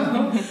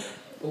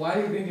 Why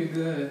do you think you're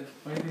good?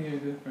 Why do you think you're a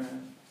good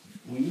friend?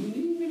 When you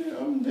need me,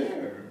 I'm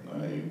there.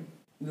 Like,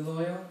 you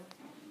loyal?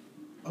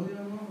 Oh yeah,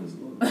 I'm always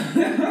loyal.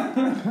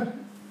 Yeah,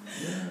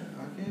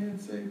 I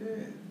can't say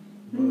that.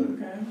 But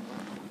okay.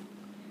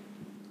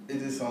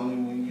 it's just only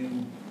when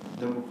you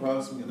double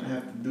cross me and I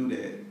have to do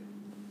that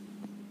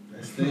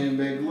stand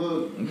back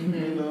look, you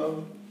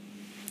know.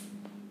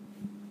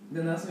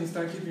 Then that's when you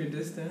start keeping your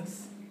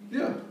distance.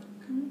 Yeah.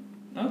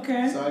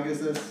 Okay. So I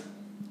guess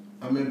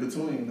I'm in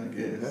between, I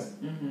guess.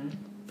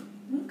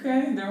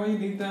 Okay, they're where you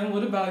need them.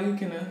 What about you,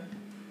 Kenneth?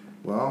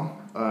 Well,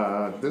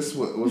 this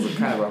was a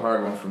kind of a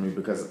hard one for me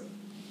because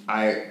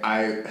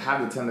I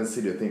have the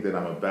tendency to think that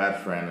I'm a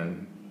bad friend,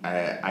 and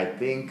I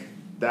think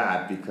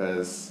that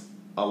because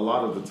a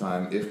lot of the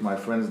time, if my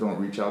friends don't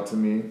reach out to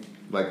me,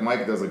 like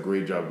Mike does a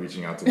great job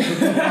reaching out to me.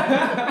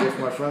 If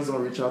my friends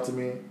don't reach out to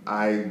me,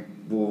 I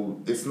will,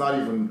 it's not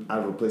even out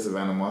of a place of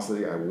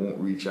animosity, I won't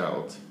reach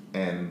out.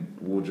 And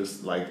we'll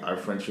just, like, our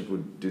friendship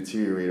would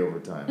deteriorate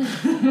over time.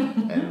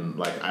 And,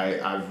 like,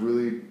 I've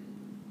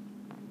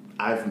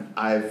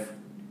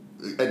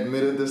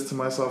admitted this to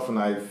myself, and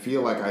I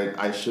feel like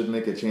I should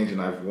make a change,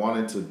 and I've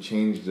wanted to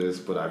change this,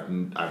 but I've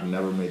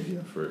never made the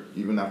effort,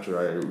 even after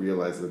I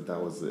realized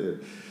that was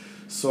it.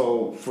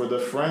 So for the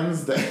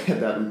friends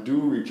that do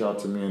reach out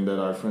to me and that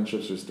our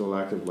friendships are still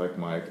active, like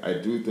Mike, I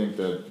do think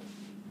that,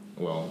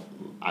 well,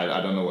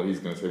 I don't know what he's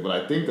going to say, but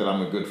I think that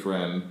I'm a good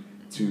friend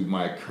to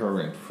my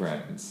current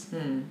friends.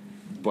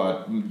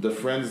 But the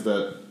friends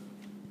that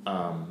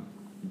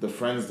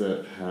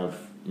have,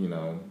 you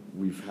know,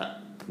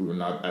 we're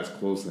not as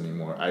close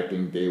anymore, I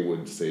think they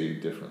would say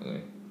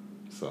differently.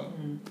 So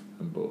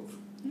I'm both.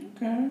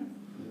 Okay.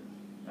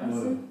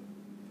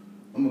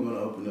 I'm going to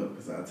open up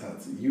because I talk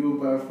to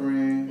you about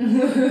friends, I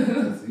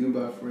talk to you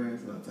about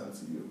friends, and I talk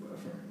to you about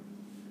friends.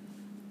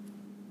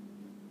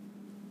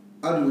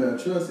 I do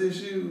have trust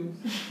issues.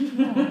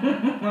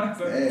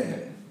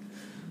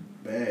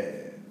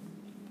 Bad.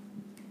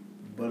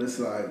 But it's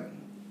like,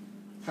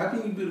 how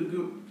can you be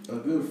a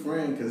good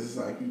friend? Because it's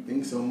like you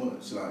think so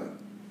much. Like,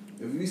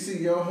 if you see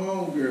your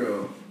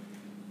homegirl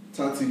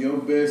talk to your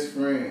best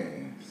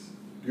friend's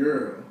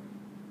girl,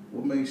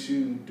 what makes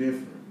you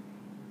different?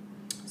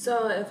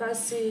 So if I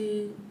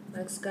see,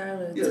 like,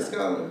 Skylar. Yeah,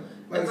 Skylar.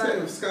 Like, say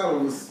if Skylar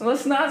was...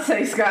 Let's not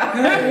say Skylar.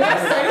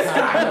 Let's say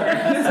Skylar.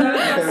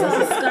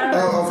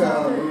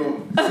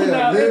 Say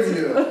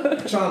Olivia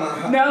trying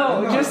to...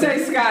 No, just say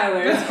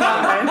Skylar. It's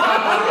fine.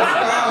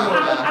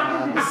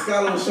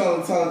 Skylar was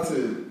trying to talk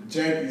to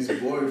Jackie's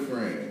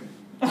boyfriend.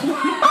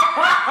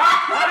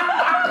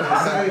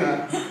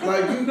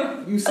 Like,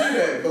 you see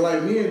that, but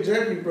like me and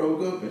Jackie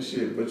broke up and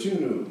shit, but you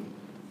knew.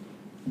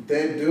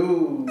 That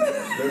dude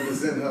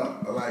represent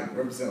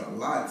a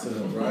lot to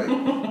her, right?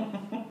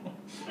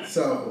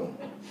 So,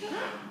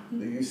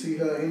 do you see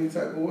her any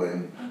type of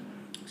way?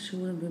 She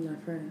wouldn't be my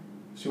friend.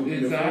 She would be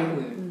your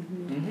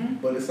friend?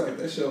 But it's like,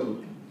 that's your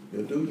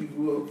dude you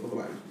grew up for,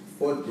 like,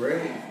 4th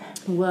grade.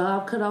 Well,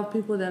 I've cut off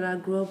people that I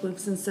grew up with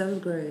since 7th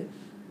grade.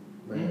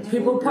 Man,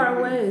 people part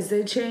ways,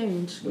 they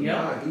change. But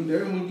nah, he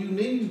there when he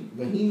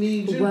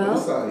needs you. Well,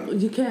 it's like,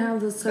 you can't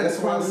have those type that's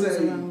of why I say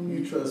around me.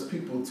 you trust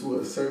people to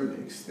a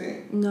certain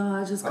extent. No,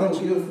 I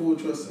don't give full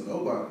trust to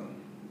nobody.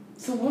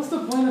 So what's the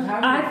point of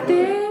having I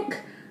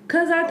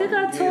think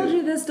I told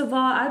you this, Deval.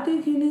 I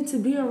think you need to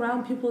be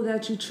around people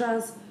that you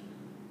trust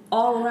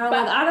all around.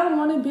 But like, I don't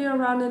want to be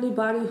around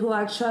anybody who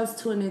I trust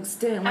to an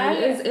extent. Like,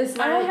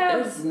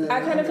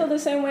 I kind of feel the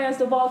same way as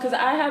Deval, because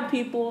I have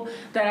people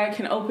that I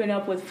can open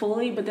up with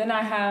fully, but then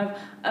I have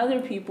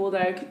other people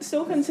that I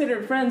still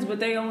consider friends,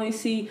 but they only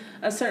see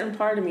a certain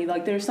part of me.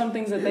 Like, there's some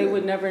things that they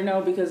would never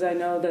know because I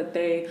know that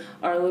they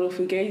are a little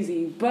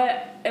fugazi.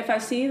 But if I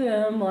see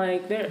them,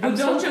 like, they're... But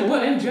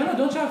but in general,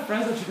 don't you have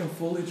friends that you can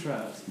fully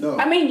trust? No.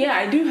 I mean, yeah,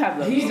 I do have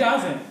those. He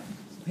doesn't.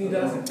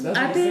 That's what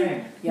I'm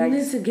saying. You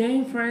need to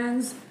gain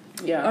friends.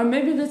 Yeah. Or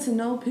maybe get to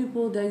know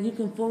people that you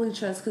can fully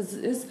trust, because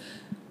it's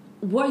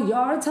what y'all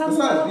are talking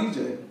about. It's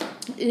not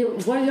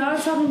DJ. What y'all are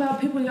talking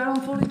about, people y'all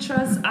don't fully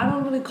trust, I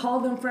don't really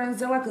call them friends.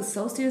 They're like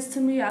associates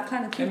to me. I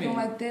kind of keep them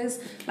like this.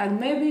 Like,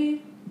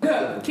 maybe.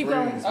 Keep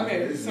going.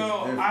 Okay, so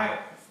what was I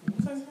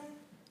saying?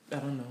 I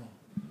don't know.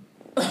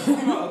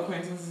 Talking about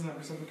acquaintances and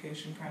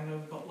reciprocation, kind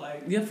of, but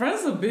like... Yeah,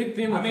 friends is a big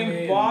thing with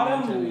me.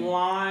 Bottom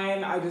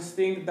line, I just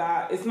think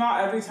that it's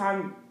not every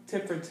time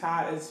tit for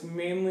tat. It's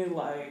mainly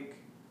like,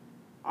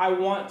 I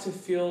want to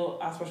feel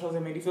as special as I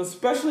made you feel,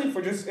 especially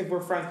for just if we're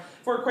friends.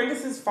 For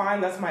acquaintances,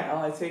 fine, that's my L.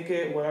 I take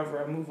it,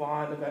 whatever. I move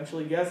on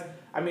eventually. Yes,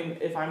 I mean,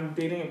 if I'm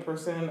dating a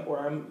person or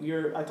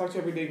I talk to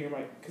you every day and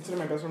you're consider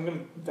my best friend, I'm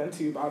gonna vent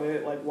to you about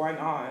it. Like, why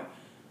not?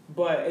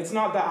 But it's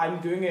not that I'm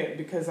doing it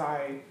because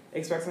I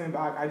expect something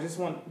back. I just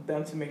want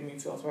them to make me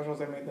feel as special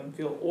as I made them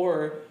feel,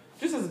 or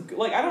just as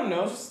like, I don't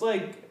know, just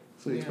like.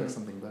 So you expect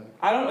something back?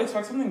 I don't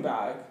expect something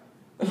back.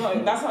 That's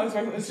not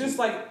expecting. It's just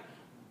like,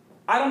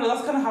 I don't know.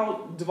 That's kind of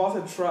how Deval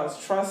said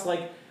trust. Trust,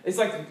 like, it's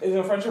like, is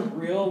a friendship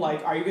real?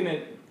 Like, are you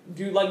gonna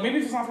do like maybe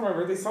if it's not for my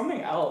birthday,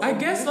 something else. I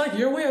guess like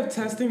your way of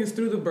testing is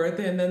through the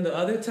birthday, and then the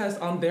other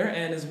test on their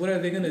end is what are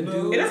they gonna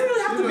do? It doesn't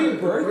really have to be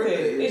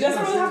birthday. It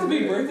doesn't really have to be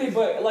Yeah. birthday,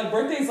 but like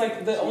birthday is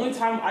like the only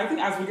time I think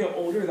as we get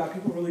older that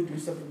people really do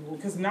stuff for people.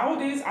 Because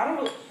nowadays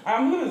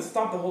I'm gonna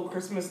stop the whole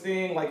Christmas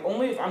thing. Like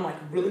only if I'm like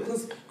really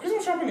close.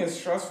 Christmas shopping is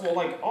stressful.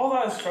 Like all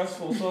that is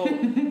stressful. So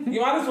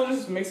you might as well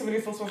just make somebody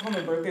feel special on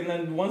their birthday, and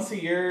then once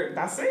a year,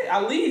 that's it.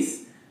 At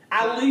least.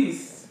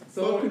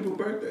 So people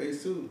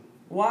birthdays too.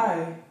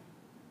 Why?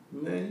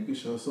 Man, you can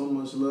show so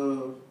much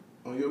love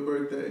on your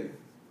birthday.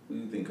 Who do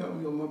you think called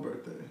me on my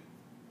birthday?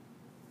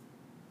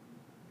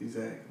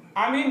 Exactly.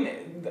 I mean,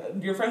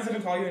 your friends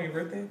didn't call you on your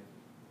birthday?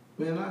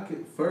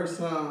 Man, first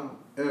time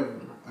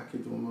ever I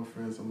kicked it with my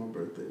friends on my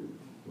birthday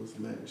was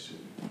last year.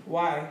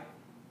 Why?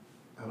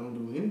 I don't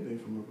do anything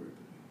for my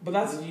birthday. But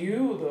that's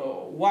you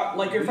though. What?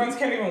 Like your friends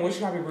can't even wish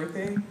you happy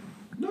birthday?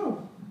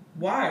 No.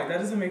 Why? That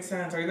doesn't make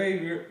sense. Are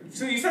they?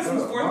 So you said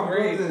since fourth my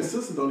grade. brother and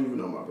sister don't even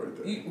know my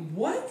birthday.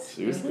 What?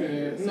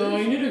 Seriously? No,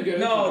 you need to get.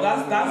 No,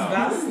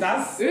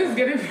 that's. It's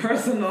getting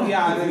personal.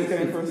 Yeah, it is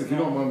getting If you don't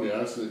personal. mind me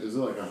asking, is it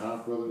like a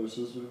half brother and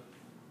sister?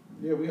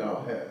 Yeah, we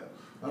all have.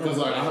 Because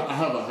like I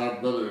have a half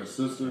brother and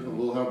sister, a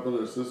little half brother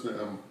and sister,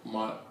 and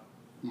my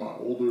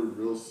older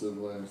real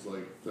siblings,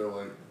 like they're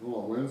like,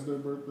 oh, when's their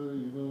birthday?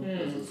 You know.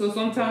 'Cause it's- So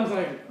sometimes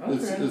like okay.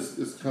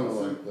 it's kind of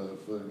like that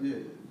thing.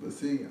 Yeah, but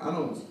see, I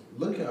don't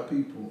look how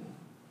people.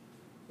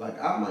 Like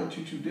I might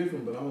treat you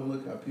different, but I don't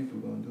look how people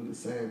gonna do the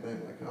same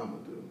thing like I'm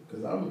gonna do.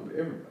 Cause I remember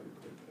everybody's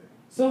birthday.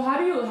 So how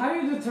do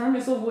you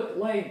determine? So what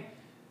like?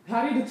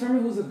 How do you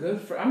determine who's a good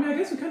friend? I mean, I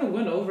guess we kind of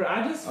went over it.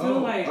 I just feel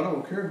like I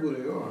don't care who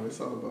they are.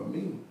 It's all about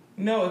me.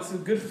 No, it's a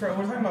good friend.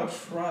 We're talking about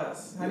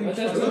trust. How do you that's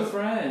a trust? good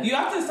friend. You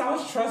have to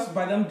establish trust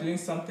by them doing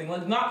something.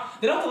 Like not,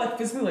 they don't have to like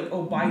physically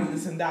like buy you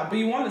this and that, but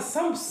you want to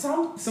some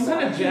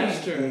kind of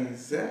gesture.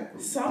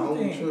 Exactly.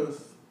 Something. I don't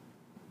trust.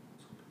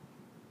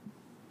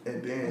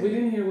 And then We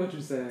didn't hear what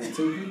you said.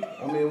 2 people.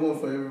 I mean, it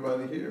wasn't for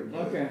everybody here.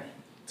 But Okay.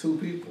 2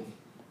 people.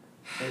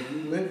 And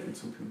we meant for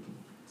 2 people.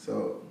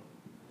 So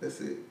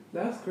that's it.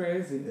 That's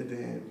crazy. And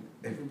then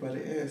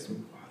everybody asked me,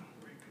 why don't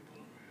bring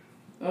people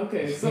around?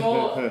 Okay,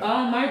 so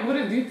Mike,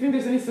 do you think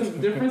there's any some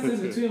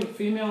differences between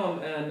female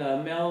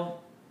and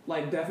male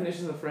like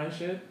definitions of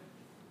friendship?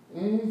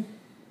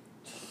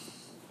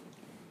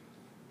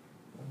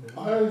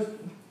 I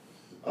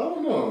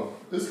don't know.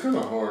 It's kind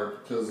of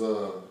hard because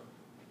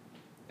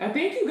I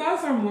think you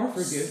guys are more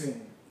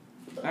forgiving.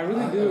 I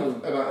really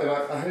do. And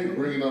I hate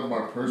bringing up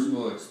my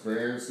personal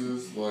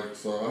experiences. Like,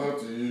 so I have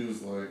to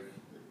use my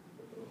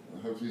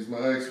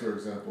ex for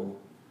example.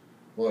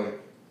 Like,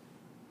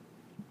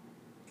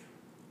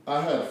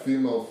 I had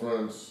female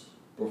friends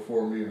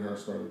before me and her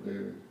started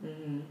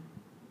dating,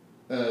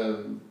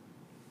 and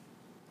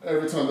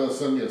every time they'll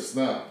send me a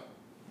snap,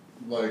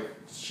 like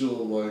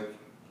she'll like,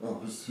 oh,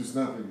 who's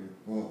snapping you?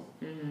 Well,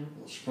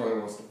 she probably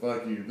wants to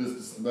fuck you.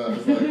 This and that.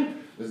 It's like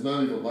it's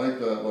not even like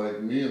that.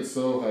 Like me and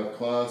So have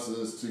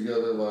classes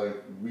together. Like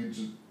we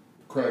just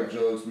crack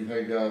jokes. We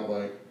hang out.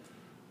 Like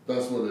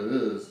that's what it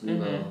is. You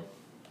know.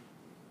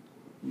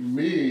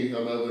 Me,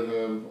 on the other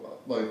hand,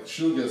 like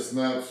she'll get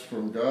snaps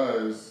from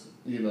guys.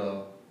 You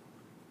know.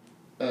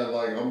 And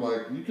like I'm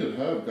like, you can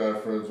have guy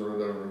friends or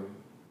whatever,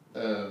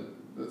 and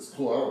it's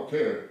cool. I don't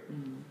care.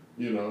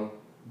 You know.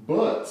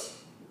 But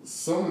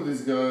some of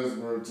these guys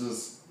were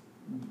just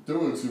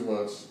doing too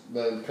much,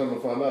 then come to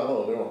find out,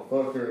 oh, they want to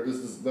fuck her,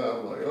 this, that.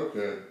 I'm like,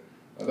 okay,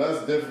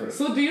 that's different.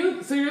 So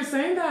you're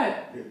saying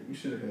that? Yeah, you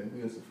should have had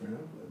me as a friend.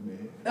 I'm like,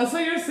 man. So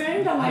you're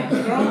saying that like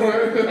the girls,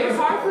 it's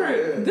hard for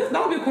this.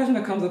 That'll be a question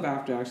that comes up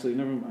after. Actually,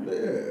 never mind.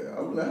 Yeah,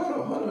 I'm like,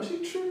 hold on.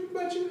 She tripping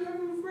about you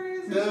having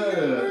friends.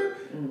 Yeah.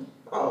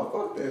 Oh,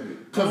 fuck that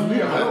bitch. Cause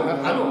me,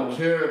 I don't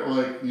care.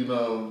 Like you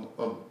know,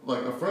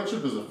 like a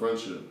friendship is a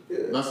friendship.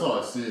 Yeah. That's how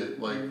I see it.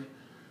 Like,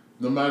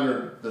 no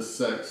matter the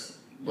sex,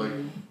 like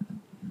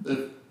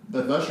if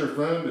that's your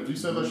friend, if you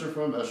say that's your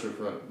friend, that's your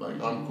friend.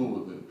 Like I'm cool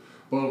with it.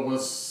 But when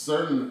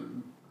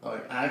certain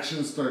like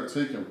actions start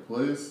taking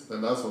place,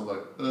 then that's when I'm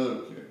like,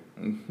 okay.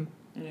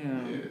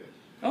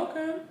 Yeah.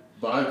 Okay.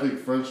 But I think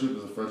friendship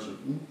is a friendship.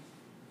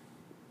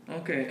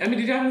 Okay. I mean,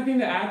 did you have anything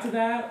to add to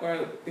that,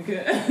 or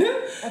okay?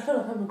 I feel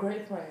like I'm a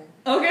great friend.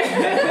 Okay.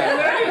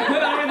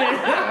 Put over there.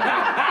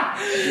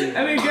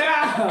 I mean, get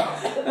out.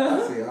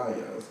 I see all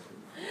y'all.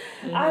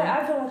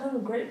 I feel like I'm a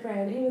great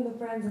friend. Even the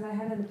friends that I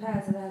had in the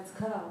past that I had to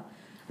cut off.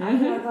 I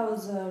feel like I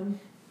was,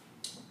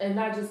 and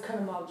not just cut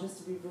them off just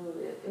to be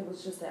rude. It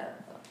was just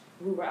that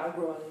we were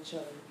outgrowing each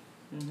other.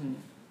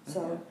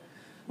 So.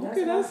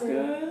 Okay, that's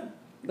good.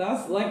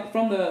 That's like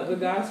from the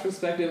guy's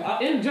perspective.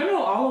 In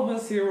general, all of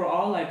us here, we're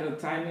all like a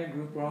tight-knit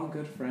group. We're all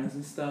good friends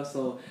and stuff.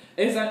 So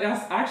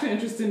that's actually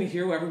interesting to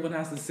hear what everyone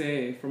has to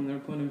say from their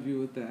point of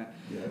view with that.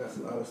 Yeah, I got a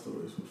lot of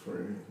stories with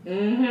friends.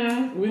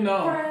 We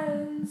know.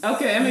 Friends.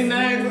 Okay, I mean,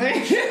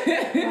 next.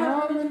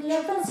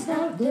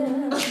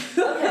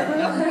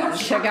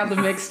 Check out the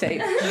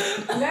mixtape.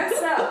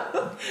 Next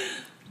up.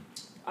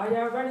 Are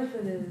y'all ready for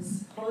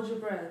this? Hold your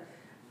breath.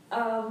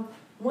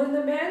 When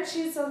the man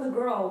cheats on the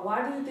girl,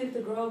 why do you think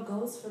the girl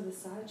goes for the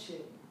side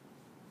chick?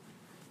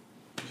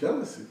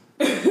 jealousy.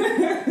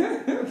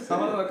 Sounds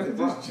like a It's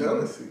just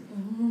jealousy.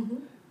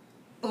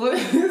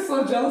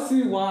 So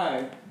jealousy,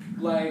 why?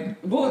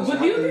 Like, but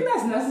do you think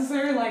that's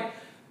necessary? Like,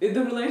 if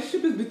the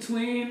relationship is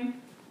between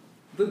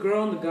the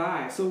girl and the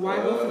guy, so why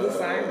go for the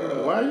side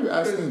girl? Why are you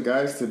asking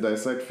guys to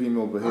dissect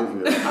female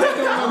behavior? I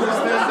don't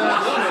understand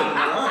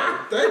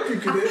that Thank you,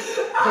 Cadet.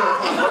 shit. I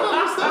don't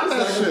understand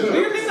that shit. Do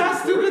you think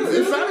that's stupid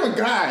too? If I'm a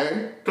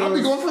guy, I'll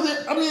be going for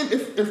the. I mean,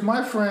 if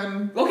my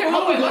friend. Okay,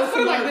 I'll be wait, let's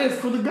going put it like this.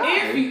 for the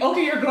guy.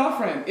 Okay, your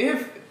girlfriend.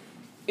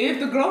 If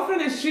the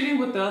girlfriend is cheating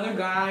with the other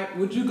guy,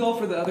 would you go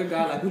for the other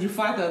guy? Like, would you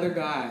fight the other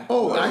guy?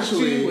 Oh, Who she's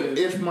actually, cheating with?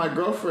 if my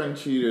girlfriend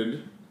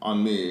cheated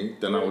on me,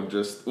 then I would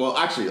just. Well,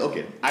 actually,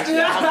 okay. Actually,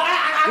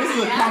 this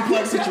is a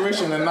complex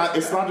situation, and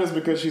it's not just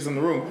because she's in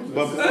the room,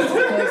 but it's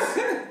because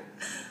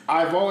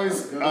I've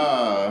always.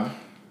 I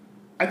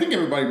think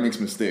everybody makes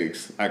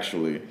mistakes.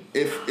 Actually,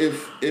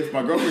 if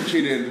my girlfriend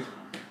cheated,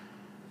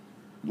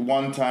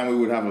 one time we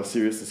would have a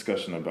serious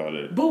discussion about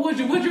it. But would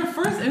your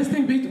first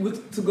instinct be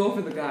to go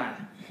for the guy?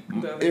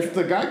 If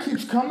the guy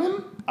keeps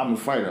coming, I'm gonna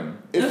fight him.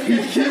 If he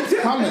keeps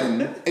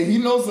coming and he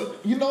knows,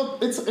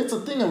 it's a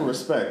thing of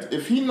respect.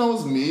 If he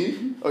knows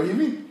me, or if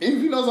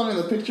he knows I'm in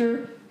the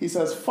picture, he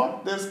says,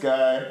 "Fuck this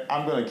guy.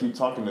 I'm gonna keep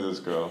talking to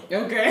this girl.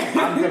 Okay.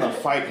 I'm gonna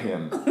fight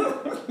him.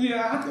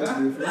 Yeah. That's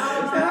different.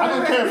 I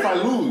don't care if I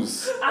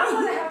lose." I'm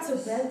gonna have to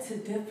beg to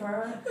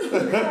differ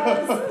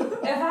because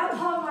if I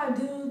call my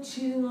dude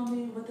cheating on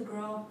me with the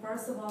girl,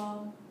 first of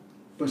all,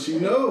 But she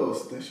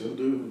knows that's your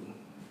dude.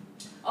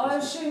 oh,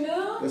 if she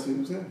knew, That's what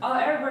I'm saying. oh,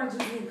 everybody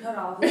just get cut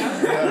off. I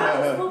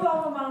just move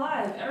on with my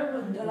life.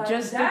 Everybody, like,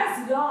 Just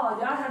that's y'all.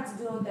 Y'all have to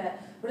deal with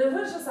that. But if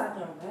it's just like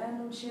a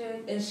random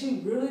chick and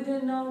she really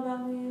didn't know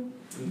about me,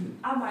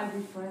 I might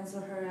be friends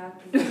with her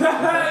after. I'm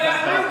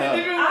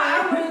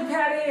really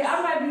petty.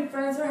 I might be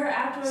friends with her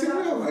after. See, we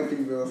don't like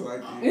females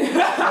like you.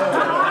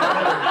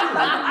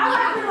 I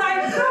might be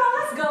like, girl,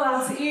 let's go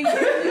out to eat.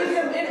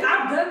 And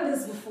I've done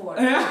this before.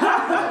 I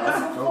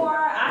have.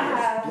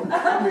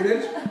 I mean,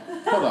 that's...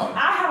 Hold on. I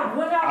have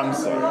went out. I'm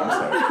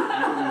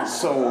sorry.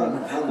 So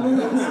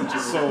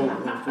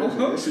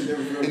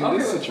in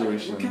this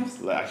situation,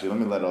 actually, let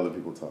me let other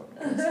people talk.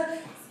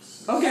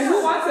 Okay,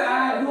 who wants to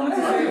add? Who wants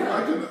to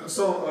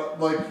say?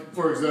 Like,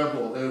 for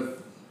example, if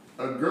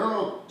a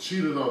girl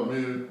cheated on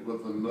me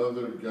with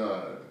another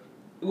guy,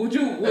 Would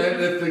you?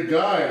 and if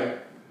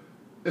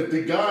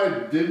the guy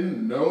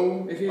didn't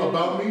know If he-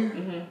 about me,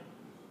 Mm-hmm.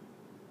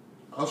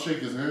 I'll shake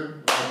his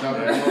hand. I'll tap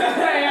him.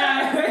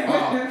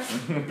 Yeah.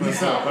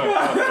 Peace out.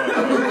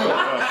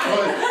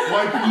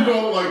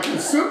 like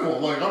it's simple.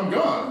 Like, I'm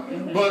gone.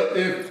 Mm-hmm. But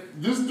if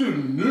this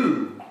dude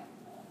knew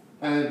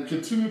and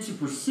continued to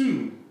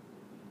pursue,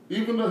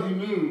 even though he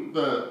knew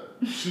that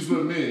she's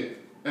with me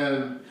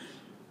and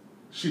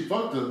she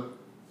fucked him,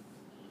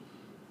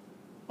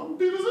 I'm gonna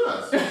beat his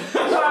ass.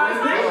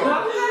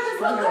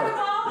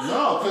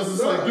 No, because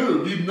it's like,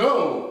 dude, you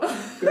know. Like,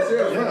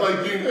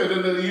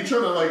 and then you try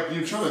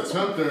to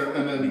tempt her,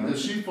 and then if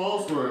she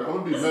falls for it, I'm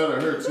gonna be mad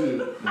at her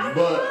too.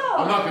 But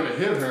I'm not gonna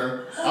hit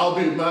her. I'll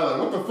be mad like,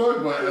 what the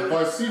fuck? But if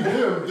I see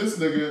him, this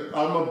nigga,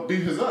 I'm gonna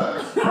beat his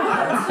ass. I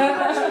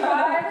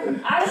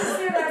just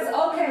feel that's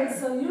okay.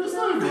 So you It's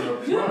not even a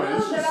knew pride,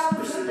 it's that I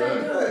was just with that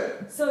respect.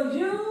 dude. So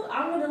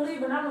I'm gonna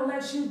leave and I'm gonna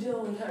let you deal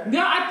with her.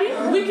 Yeah, I think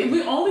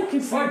we only can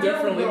see Or it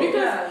differently don't go,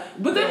 because, yeah.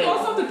 but then you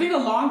also have to think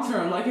of long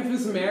term. Like if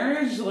it's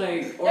marriage,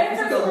 like or if If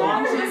it's it's like a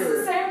long marriage, term. it's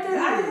the same thing.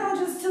 I think I'm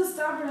just too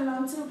stubborn and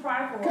I'm too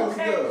prideful. Cause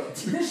Okay,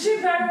 then she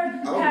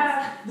better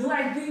have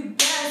like the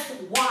best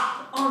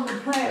wop on the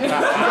planet.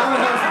 That's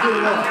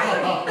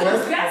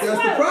the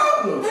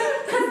problem.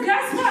 Cause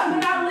guess what?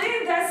 When I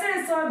leave, that's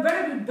it. So it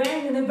better be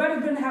banging. It better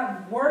be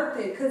have worth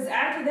it. Cause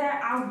after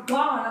that, I'm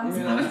gone.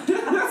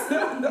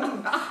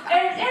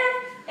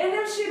 And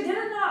if she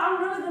didn't know,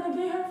 I'm really gonna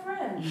be her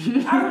friend.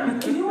 You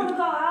wanna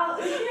go out?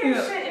 She ain't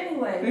shit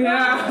anyway.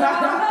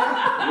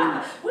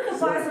 Yeah. We can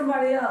find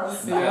somebody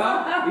else.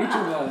 Yeah, each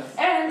of us.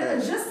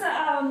 And just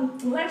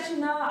to let you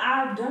know,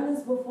 I've done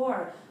this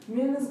before.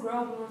 Me and this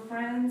girl, we were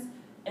friends,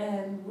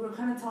 and we were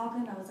kind of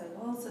talking. I was like,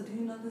 oh, so do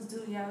you know this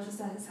dude? Yeah, I was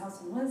just at his house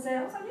on Wednesday.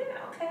 I was like,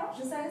 yeah, okay, I was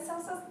just at his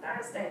house on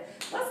Thursday.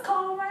 Let's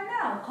call him right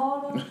now.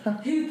 Called him.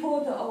 He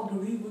pulled the,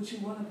 believe what you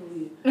want to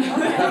believe.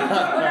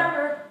 Okay,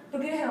 whatever.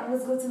 Forget him.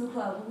 Let's go to the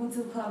club. We went to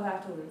the club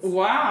afterwards.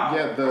 Wow.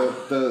 Yeah, the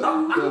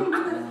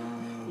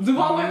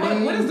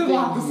Devon, what does Devon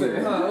have to say?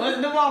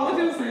 Devon, what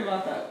do you say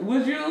about that?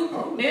 Would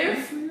you,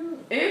 if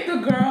the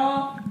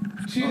girl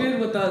cheated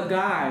with a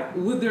guy,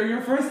 would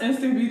your first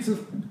instinct be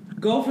to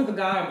go for the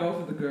guy or go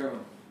for the girl?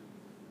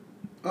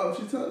 Oh,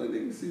 she told the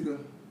nigga, see, though,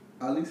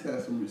 at least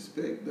have some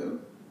respect, though.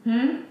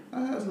 I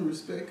have some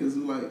respect, because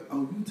I'm like,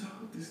 oh, you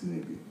told this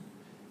nigga.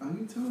 Oh,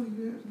 you told him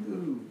you have to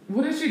do.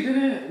 What if she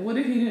didn't? What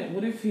if he didn't?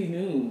 What if he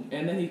knew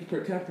and then he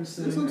kept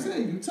pursuing That's what I'm her?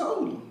 saying. You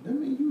told him. That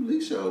means you at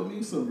least showed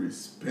me some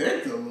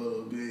respect a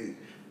little bit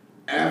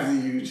after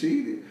you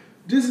cheated.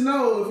 Just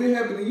know if it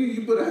happened to you,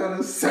 you better have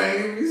the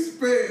same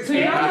respect. So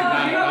you're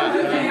not gonna do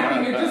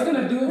anything. You're just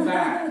gonna do it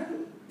back.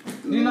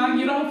 You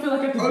don't feel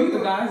like you have to beat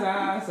the guy's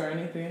ass or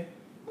anything.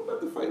 I'm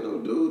about to fight no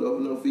dude over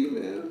no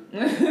female.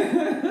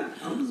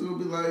 I'm just gonna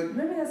be like,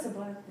 Maybe that's a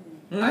black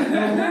thing.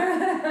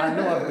 I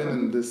know I've been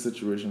in this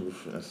situation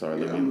before. Sorry,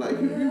 yeah, let I'm me. like,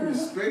 if you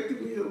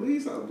respected me at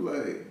least, I'm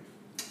like,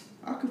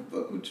 I could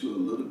fuck with you a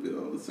little bit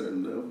on a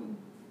certain level.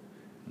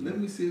 Let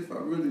me see if I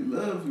really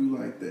love you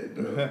like that,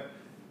 though.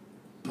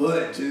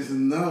 But just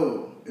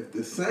know, if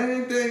the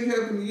same thing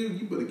happened to you,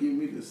 you better give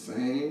me the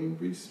same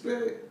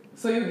respect.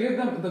 So you give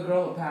the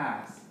girl a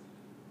pass.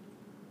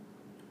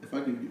 If I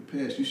give you a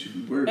pass, you should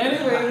be worried.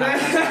 Anyway,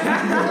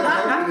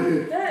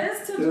 That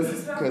is too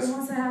disrespectful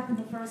once it happened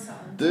the first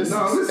time. No,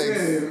 I'm just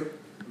saying,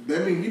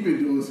 that means you've been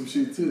doing some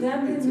shit too.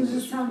 That means you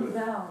just time to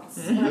bounce.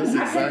 Like, I This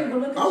can't even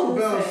look at I you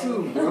would and bounce say,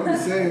 too, but I'm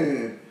just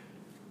saying,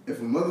 if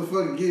a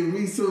motherfucker give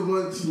me so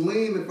much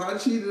lean, if I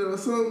cheated or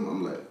something,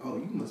 I'm like, oh,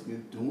 you must be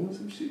doing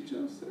some shit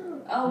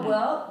yourself. oh,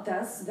 well,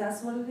 that's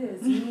what it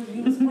is.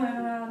 You was playing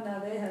around, now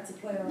they had to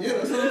play around. Yeah,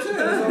 that's what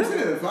I'm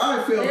saying. If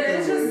I felt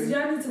It's that just, way,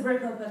 y'all need to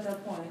break up at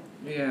that point.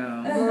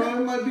 yeah. well,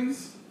 it might be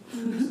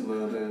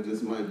there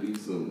just might be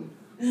some.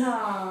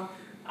 Nah.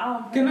 I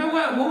don't You know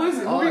what? What were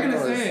you All I gonna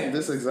know say? is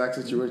this exact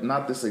situation,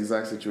 not this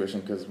exact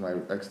situation because my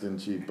ex didn't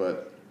cheat,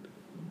 but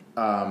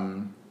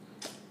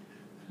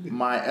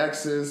my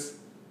exes,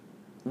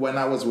 when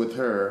I was with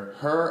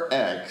her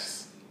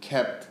ex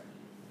kept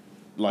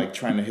like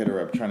trying to hit her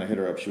up.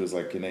 She was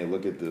like, "Hey,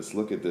 look at this,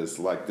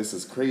 like this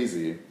is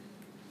crazy,"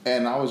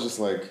 and I was just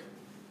like,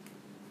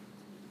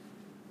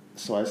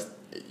 so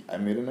I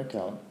made an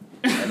account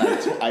and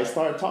I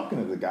started talking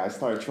to the guy. I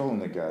started trolling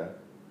the guy.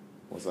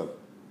 What's up?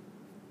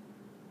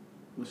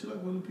 Was she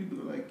like one of the people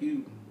that like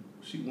you?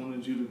 She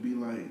wanted you to be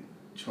like,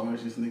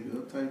 charge this nigga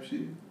up type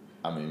shit?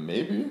 I mean,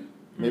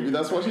 maybe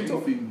that's what she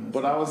told me.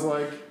 But I was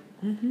like,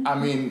 I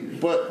mean,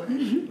 but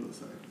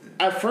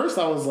at first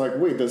I was like,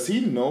 wait, does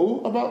he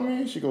know about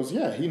me? She goes,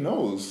 yeah, he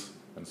knows.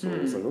 And so I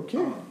was like,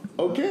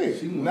 okay.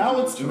 Now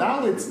it's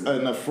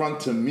an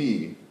affront to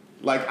me.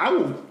 Like I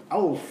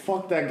will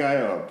fuck that guy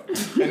up,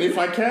 and if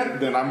I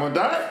can't, then I'm gonna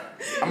die.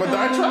 I'm gonna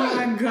die trying.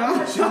 Oh my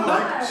God. She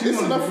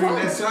wanted to bring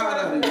that side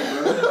out of you,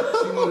 bro.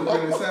 She wanted to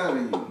bring that side of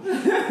you.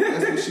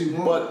 That's what she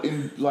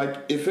wanted.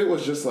 But if it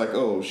was just like,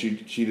 oh, she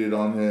cheated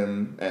on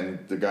him and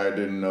the guy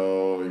didn't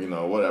know,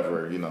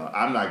 whatever,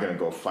 I'm not gonna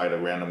go fight a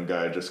random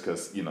guy just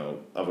because,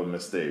 of a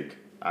mistake.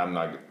 I'm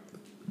not.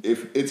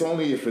 If it's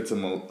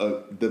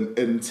the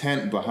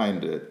intent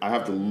behind it, I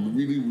have to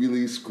really,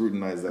 really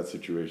scrutinize that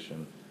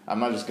situation. I'm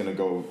not just gonna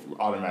go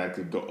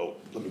automatically go. Oh,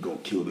 let me go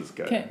kill this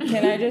guy.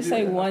 Can I just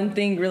say one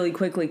thing really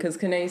quickly? Because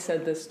Kanae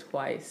said this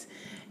twice,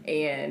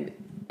 and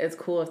it's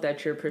cool if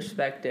that's your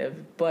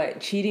perspective. But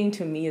cheating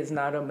to me is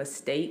not a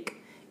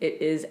mistake.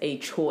 It is a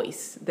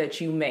choice that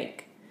you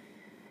make.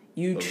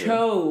 You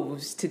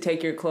chose to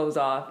take your clothes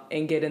off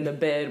and get in the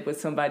bed with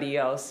somebody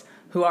else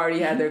who already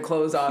had their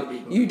clothes off.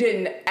 You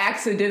didn't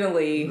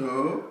accidentally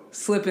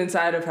slip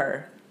inside of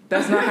her.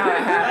 That's not how it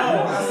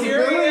happened.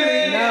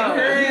 Period. No.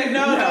 Period.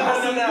 No.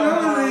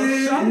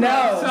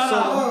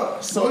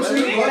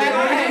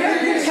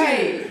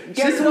 Hey,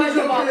 guess what,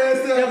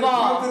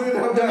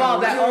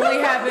 Deval, that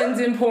only happens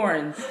in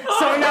porn.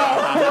 So no,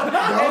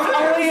 it's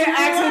only an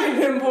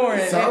accident in porn.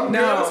 Some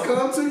girls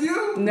come to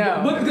you?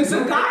 No. But because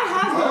the guy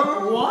has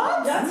the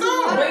what?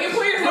 No. When you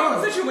put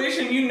yourself in a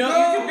situation, you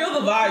can feel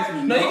the vibes.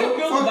 You can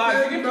feel the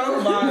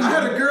vibes. I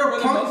had a girl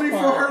pump me for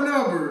her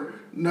number.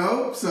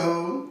 No,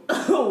 so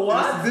What?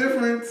 What's the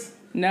difference?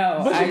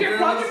 No. But you get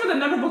plugged for the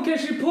number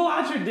because you pull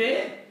out your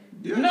dick?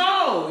 Yeah.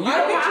 No, you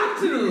don't have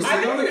to. I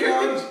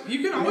think you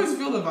can always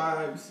feel the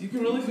vibes. You can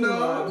really feel the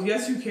vibes.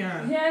 Yes, you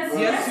can.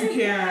 Yes, you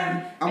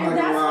can. I'm not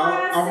gonna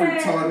lie, I'm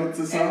retarded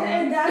to some.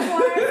 And that's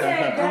why I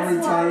said, I'm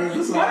retarded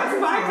to some. That's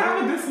my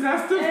kind of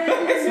disgusting and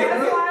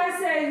that's why I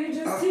say you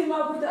just team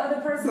up with the other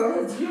person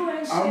because you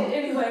ain't shit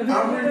anyway.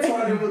 I'm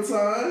retarded with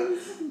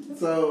times,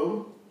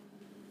 so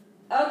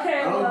Okay,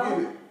 I don't well, get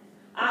it.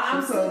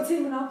 I'm still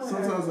teaming up with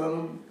her. Sometimes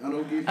I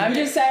don't get it. I'm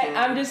just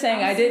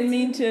saying. I didn't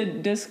mean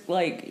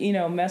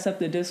to mess up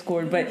the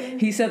Discord, but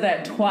he said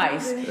that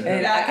twice,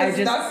 and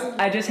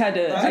I just had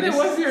to.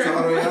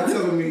 So y'all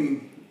telling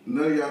me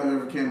none of y'all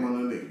ever came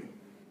on a nigga?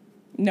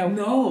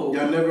 No.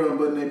 Y'all never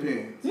unbuttoned their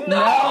pants?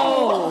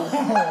 No.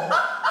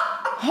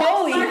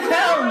 Holy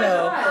hell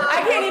no!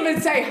 I can't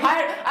even say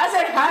hi. I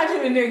said hi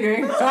to a nigga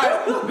and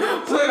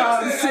put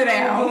on sit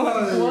down.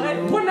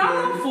 What? We're not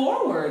on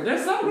forward.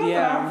 There's some girls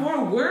that are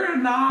forward. We're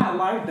not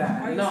like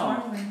that.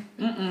 No.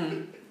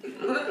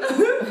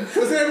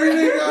 Because every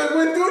nigga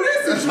went through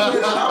this situation.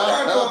 I'm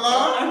not gonna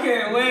lie.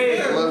 Okay,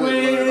 wait.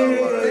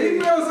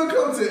 Emails will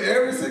come to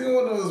every single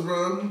one of us,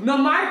 bro. No,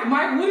 Mike,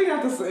 what do you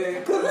have to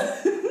say?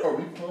 Are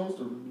we paused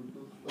or?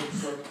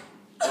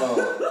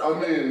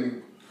 I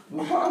mean,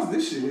 well, how's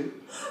this shit?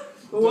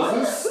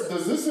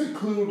 Does this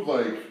include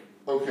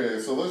okay,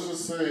 so let's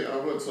just say I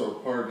went to a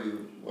party,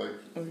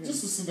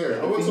 just a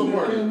scenario. I went to a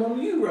party. Came on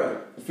you, right?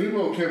 A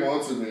female came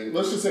on to me.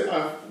 Let's just say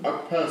I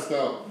passed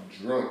out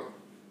drunk,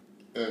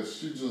 and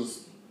she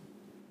just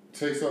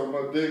takes out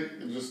my dick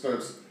and just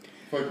starts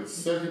fucking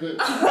sucking it.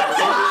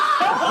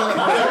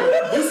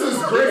 This is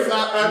rape.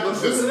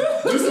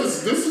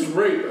 This is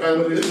rape.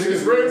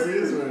 It's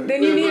rape.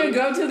 Then you need to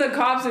go to the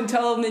cops and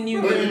tell them that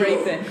you've been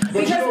raped.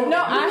 Because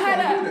I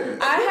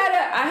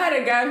had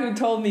a guy who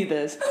told me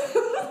this.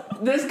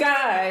 This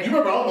guy. You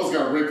remember I almost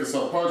got raped in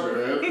South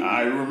Padre, man.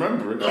 I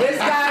remember. This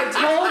guy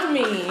told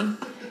me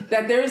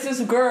that there's this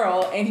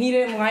girl, and he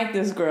didn't like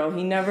this girl.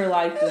 He never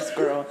liked this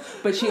girl,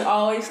 but she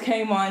always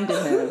came on to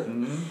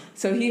him. Mm-hmm.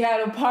 So he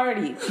had a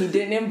party. He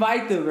didn't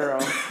invite the girl.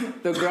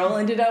 The girl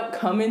ended up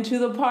coming to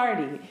the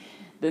party.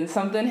 Then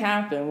something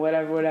happened,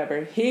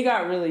 whatever. He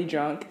got really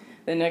drunk.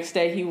 The next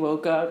day he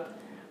woke up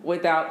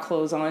without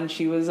clothes on.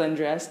 She was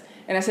undressed.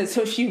 And I said,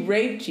 so she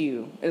raped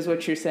you, is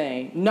what you're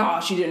saying. No,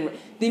 she didn't.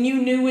 Then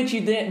you knew what you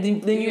did.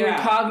 Then you were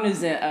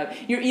cognizant of.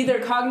 You're either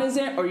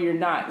cognizant or you're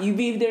not. You've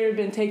either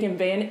been taken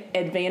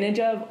advantage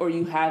of or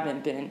you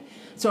haven't been.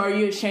 So are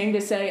you ashamed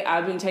to say,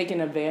 I've been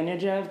taken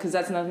advantage of? Because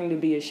that's nothing to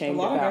be ashamed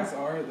about. A lot of guys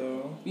are,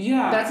 though.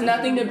 Yeah. That's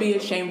nothing to be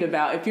ashamed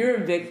about. If you're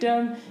a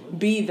victim,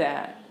 be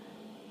that.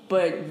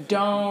 But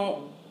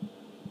don't,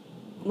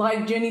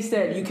 like Jenny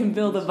said, you can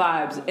feel the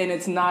vibes, and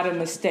it's not a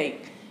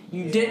mistake.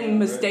 You didn't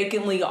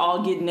mistakenly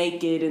all get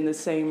naked in the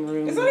same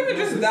room. It's not even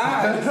just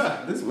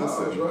that. This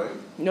was right.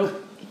 Nope.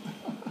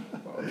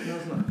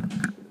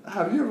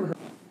 Have you ever heard?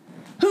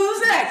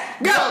 Who's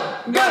next? Go,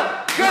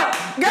 go, go,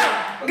 go,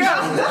 go, go, go.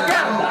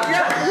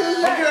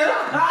 Okay.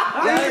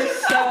 That is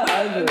so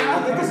ugly. I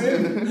think it's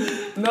him.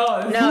 No,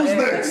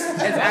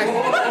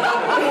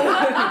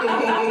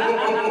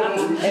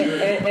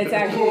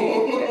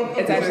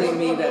 it's actually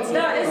me that's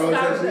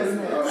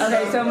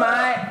okay. So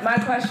my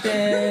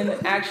question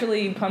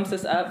actually pumps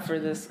us up for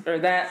this, or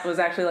that was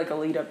actually like a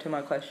lead up to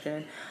my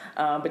question.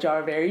 But y'all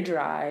are very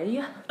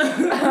dry.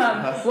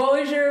 What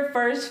was your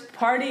first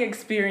party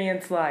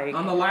experience like?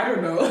 on the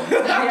lighter note.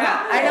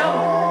 Yeah, I know.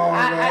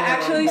 I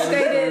actually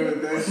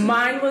stated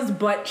mine was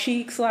butt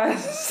cheeks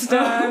last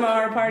time on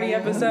our party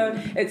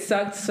episode. It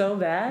sucked so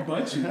bad.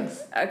 Butt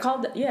cheeks. I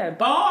called it, yeah.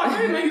 Oh, I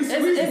didn't make you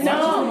squeeze.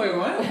 no. Wait,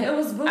 what? It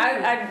was booty.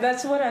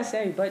 That's what I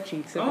say, butt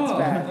cheeks if it's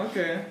bad.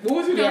 Okay. What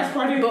was your guys'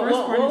 party? But first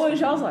party what was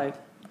y'all's like?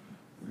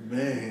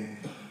 Man,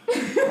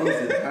 I was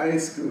in high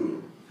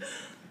school.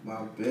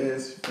 My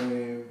best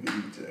friend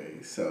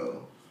VJ.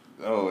 So.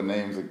 Oh,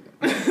 names. I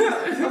mean,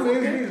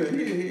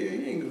 he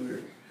ain't gonna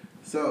hear.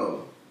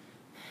 So,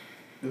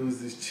 it was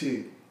this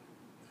chick,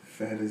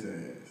 fat as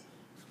ass.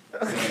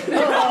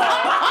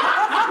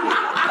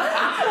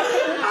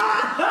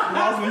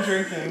 I've been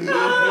drinking.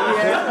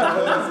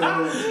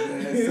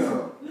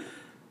 So,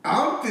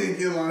 I'm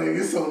thinking like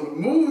it's on the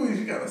movies.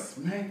 You gotta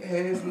smack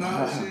ass and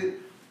all that shit.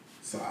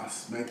 So I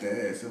smacked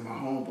the ass, and my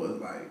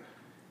homeboy's like,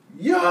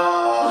 "Yo!" I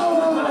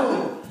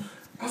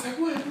was like,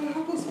 "What? I'm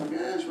supposed to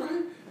smack ass,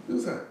 right?" He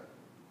was like,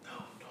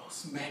 "Don't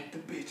smack the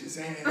bitch's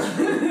ass."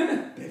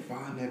 They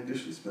find that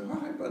disrespect.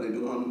 I'm like, "But they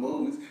do it on the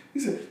movies." He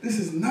said, "This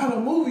is not a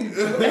movie,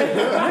 bro. Not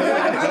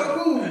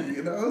a movie."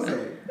 You know, I was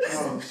like,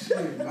 "Oh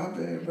shit, my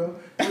bad, bro."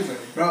 He was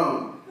like,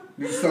 "Bro,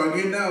 you start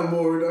getting out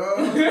more, dog."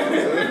 Obviously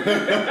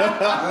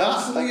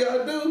I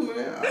do,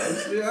 man.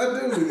 Obviously I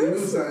do. He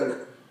was like,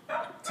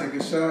 "Take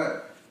a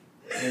shot."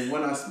 And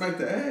when I smacked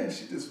the ass,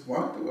 she just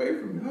walked away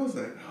from me. I was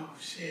like, oh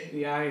shit.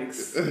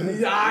 Yikes.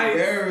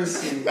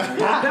 Embarrassing.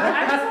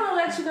 I just want to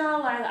let you know,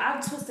 like,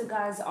 I've twisted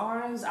guys'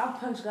 arms. I've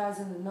punched guys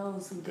in the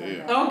nose who done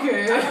that.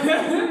 Okay.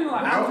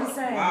 I'm just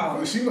saying. Wow,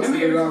 well, she must have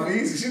get it off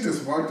easy. She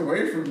just walked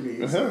away from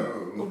me.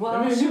 So.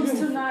 Well, she was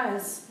too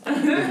nice.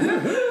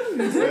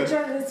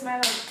 This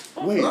man.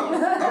 Wait.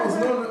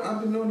 I've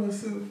been known her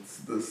since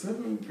the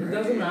 7th grade. It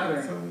doesn't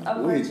matter. So.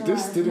 Wait,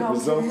 this didn't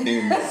result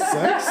in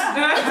sex?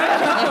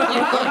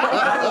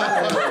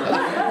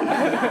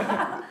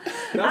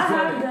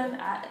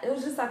 It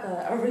was just like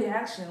a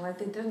reaction. Like,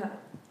 they didn't.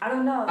 I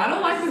don't know. I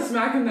don't like the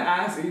smacking the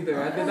ass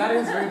either. I think that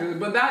is very good.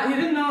 But that, he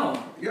didn't know.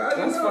 Yeah, I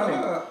didn't know. Funny.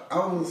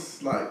 I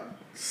was like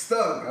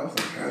stuck. I was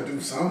like, gotta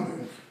do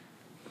something.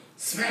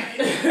 Smack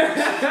it.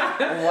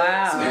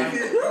 Wow. Smack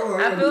it.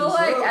 I feel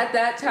like at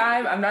that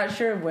time, I'm not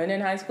sure when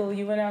in high school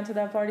you went out to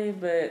that party,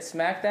 but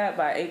Smack That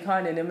by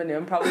Akon and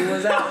Eminem probably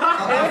was out.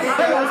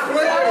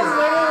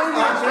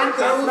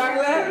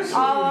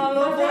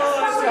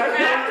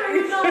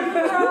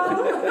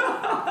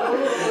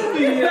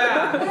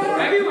 Yeah.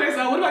 Anyway,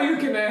 so what about you,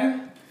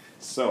 Kenan?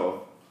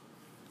 So,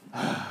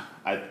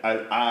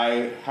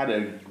 I had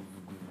a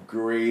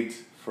great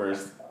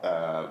first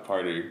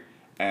party,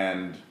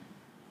 and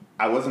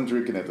I wasn't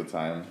drinking at the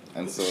time,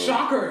 and so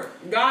Shocker,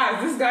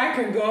 guys! This guy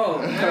can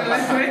go.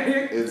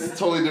 it's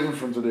totally different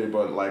from today.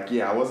 But like,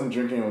 yeah, I wasn't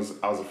drinking. I was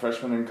a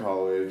freshman in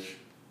college,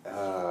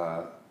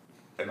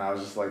 and I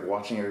was just like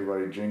watching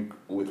everybody drink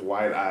with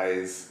wide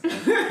eyes.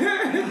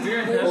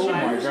 Oh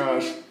my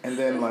gosh! And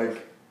then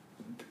like,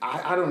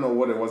 I don't know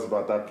what it was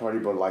about that party,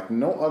 but like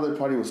no other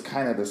party was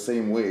kind of the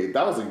same way.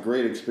 That was a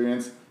great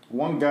experience.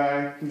 One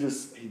guy, he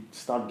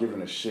stopped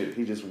giving a shit.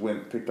 He just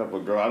picked up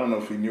a girl. I don't know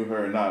if he knew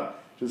her or not.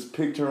 Just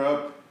picked her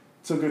up,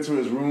 took her to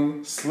his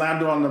room,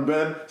 slammed her on the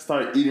bed,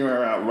 started eating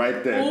her out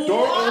right there.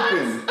 Door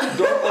open.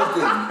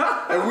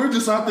 And we were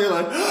just out there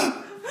like,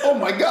 Oh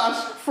my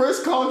gosh,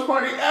 first college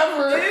party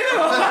ever!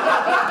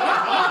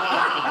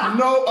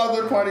 No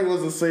other party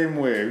was the same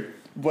way.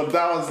 But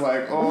that was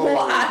like, oh.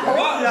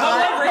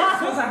 What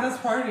race was at this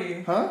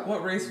party? Huh?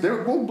 What race was They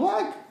were both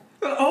black.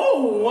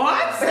 Oh, what?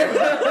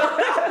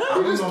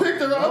 I just picked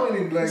her up,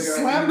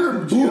 slammed her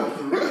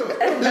boom,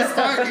 and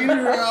started eating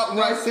her out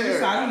right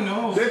there. I don't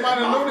know. They might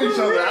have known each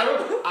other.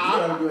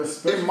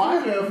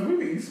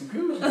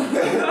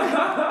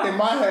 In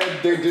my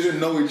head, they didn't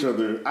know each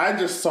other. I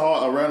just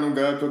saw a random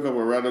guy pick up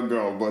a random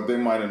girl, but they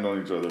might have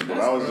known each other. But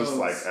I was just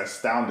like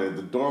astounded.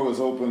 The door was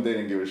open. They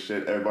didn't give a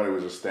shit. Everybody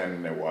was just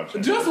standing there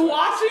watching. Just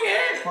watching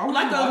it?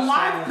 Like a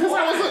live? Because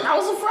I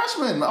was a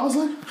freshman. I was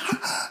like,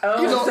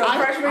 I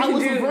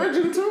was a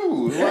virgin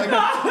too. Like,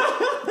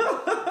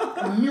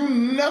 knew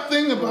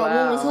nothing about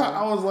what was happening.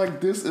 I was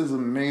like, this is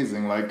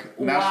amazing. Like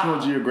National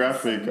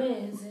Geographic.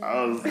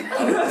 I was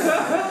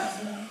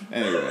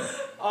anyway.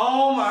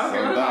 Oh my So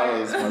god. that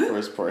was my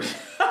first party.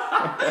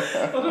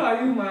 What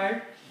about you,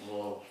 Mike?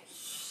 Well,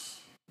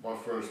 my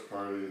first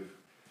party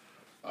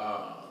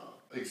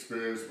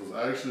experience was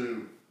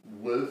actually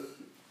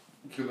with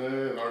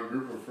Kanae and our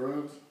group of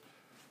friends.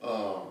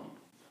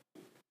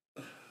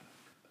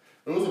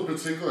 It was a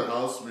particular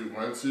house we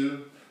went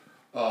to.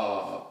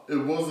 It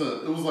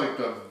was like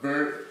the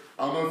very, I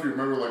don't know if you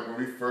remember, like when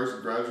we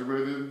first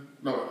graduated.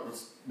 No, it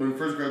was when we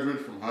first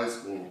graduated from high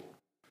school,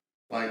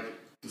 like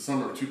the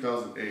summer of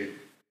 2008.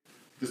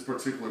 This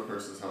particular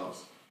person's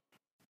house.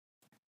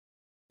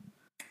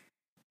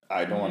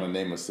 I don't want to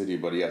name a city,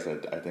 but yes, I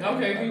think.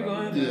 Okay, keep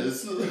going.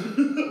 Yes.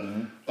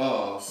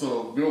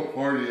 So we'll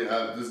party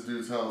at this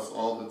dude's house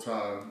all the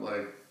time,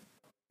 like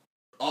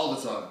all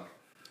the time.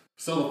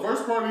 So the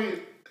first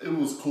party, it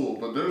was cool,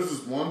 but there was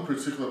this one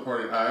particular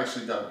party I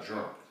actually got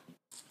drunk.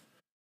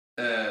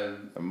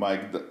 And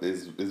Mike,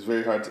 it's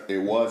very hard. It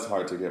was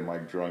hard to get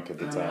Mike drunk at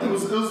the time. It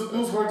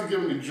was hard to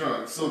get me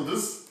drunk. So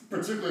this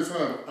particular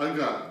time, I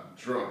got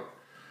drunk.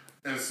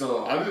 And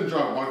so I didn't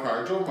drive my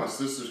car. I drove my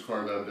sister's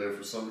car that day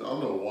for some. I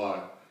don't know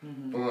why.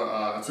 Mm-hmm. But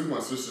I took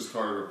my sister's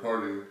car to the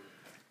party.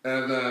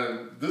 And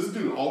then this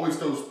dude always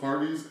throws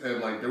parties,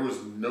 and like there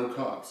was no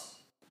cops.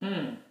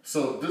 Mm.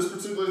 So this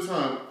particular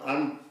time,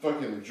 I'm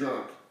fucking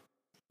drunk.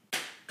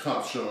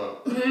 Cops show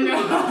up.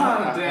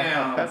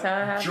 Damn. That's how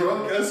it happened.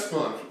 Drunk as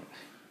fuck.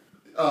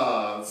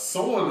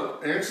 Someone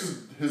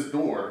answers his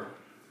door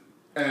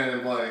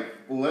and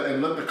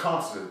let the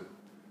cops in.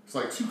 It's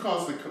like two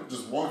cops that come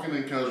just walking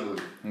in casually.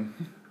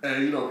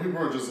 And people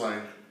are just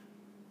like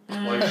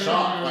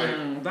shocked,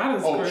 like that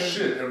is crazy.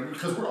 Shit. And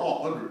because we're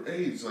all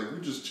underage, like we're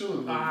just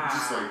chilling,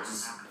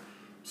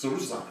 so we're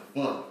just like,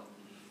 fuck.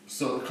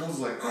 So the cops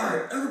like,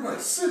 alright, everybody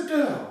sit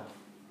down.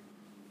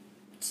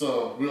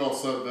 So we all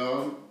sat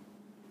down.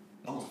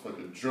 I was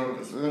fucking drunk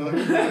as fuck.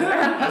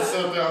 I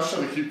sat down, I was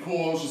trying to keep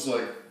cool. I was just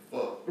like,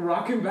 fuck.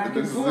 Rocking back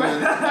and forth.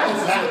 I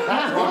was just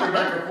like, rocking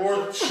back and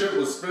forth. Shit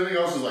was spinning. I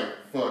was just like,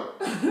 fuck.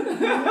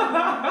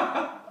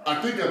 I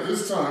think at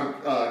this time,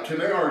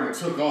 Kanae already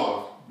took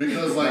off.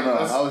 Because no,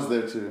 I was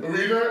there too. Were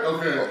you there?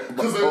 Okay.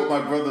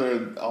 My brother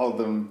and all of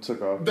them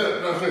took off.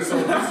 Okay, so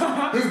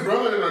his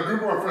brother and a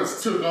group of our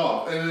friends took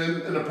off.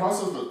 And in the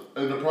process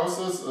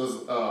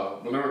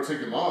of when they were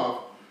taking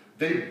off,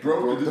 they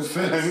broke the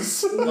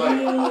fence.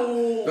 Like,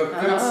 the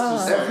fence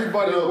just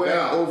everybody went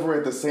down over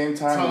at the same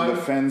time, and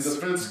the fence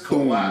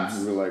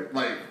collapsed. We were like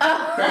bam.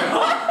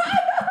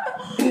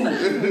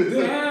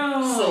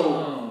 Damn.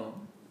 So,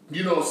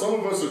 some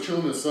of us are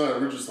chilling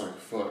inside. We're just like,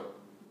 fuck.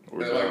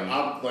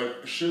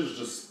 And shit is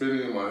just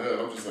spinning in my head.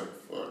 I'm just like,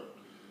 fuck.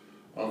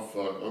 I'm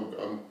fucked.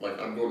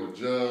 I'm going to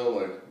jail.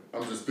 Like,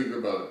 I'm just thinking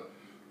about it.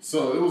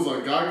 So it was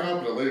like guy cop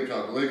and a lady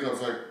cop. The lady cop's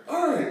like,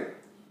 all right.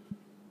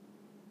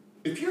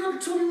 If you're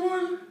under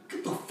 21,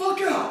 get the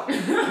fuck out.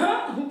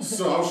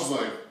 So I was just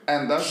like...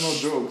 And that's no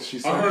joke. She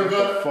said, get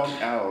the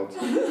fuck out.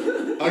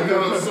 I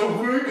got up so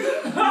quick.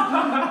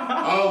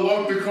 I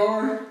unlocked the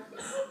car.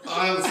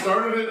 I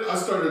started it. I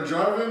started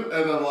driving.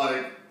 And then,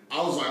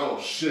 I was like, oh,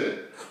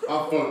 shit.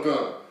 I fucked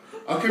up.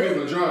 I couldn't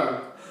even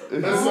drive.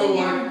 And so,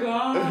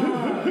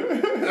 God.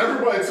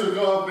 Everybody took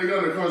off. They got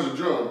in their cars and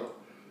drove.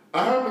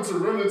 I happened to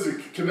run into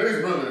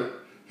Kanae's brother.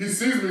 He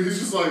sees me. He's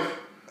just like...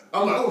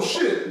 I'm like, oh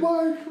shit.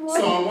 Mike.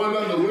 So I went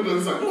down the window.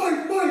 He's like,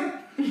 Mike.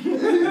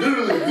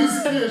 Literally, this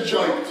kid,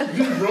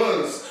 he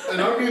runs.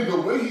 And I mean,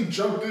 the way he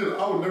jumped in,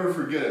 I would never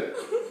forget.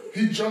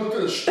 He jumped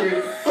in straight,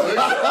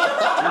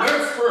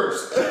 legs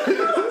first,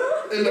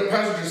 in the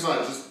passenger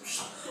side, just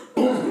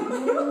boom.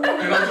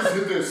 And I just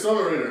hit the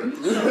accelerator. And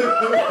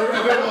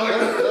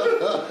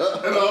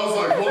I was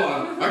like, hold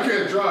on, I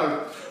can't drive.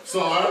 So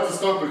I had to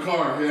stop the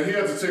car, and he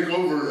had to take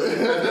over,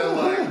 and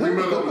then we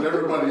met up with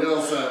everybody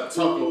else at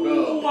Taco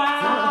Bell.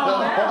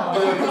 Wow!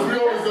 Because we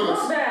always go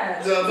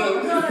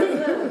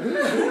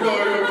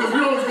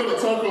to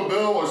Taco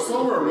Bell or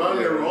somewhere around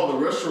there where all the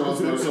restaurants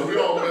were. So we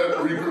all met,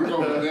 regrouped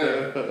over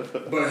there.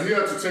 But he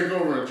had to take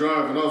over and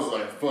drive, and I was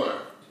like,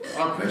 fuck, I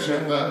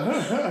appreciate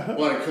that.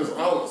 Because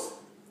I was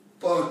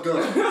fucked up.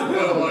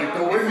 But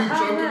the way he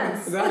jumped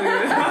in.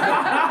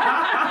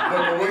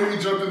 But the way he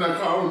jumped in that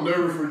car, I will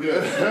never forget.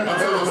 I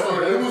tell the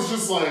story. It was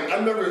just like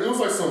it was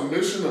like some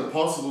Mission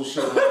Impossible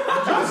shit. Like, you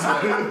just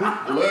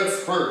like legs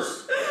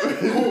first.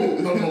 Cool.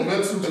 The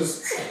momentum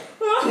just.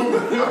 The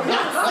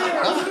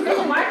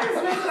mic is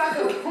making like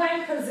a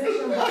plank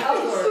position, but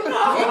upward.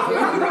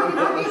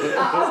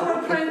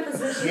 Upward plank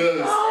position.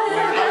 Yes.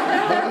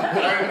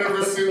 I ain't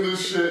never seen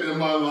this shit in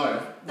my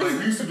life. Like,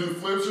 we used to do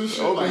flips and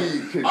shit.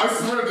 Like, I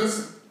swear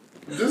this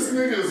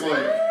nigga is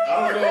like,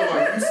 I don't know,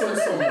 like, he's like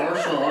some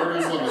martial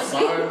artist on the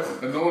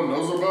side that no one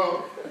knows about.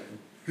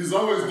 He's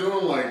always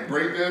doing like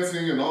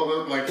breakdancing and all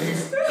that. Like,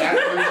 he's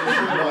acting and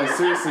shit. Like,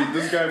 seriously,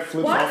 this guy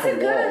flips Why off is of he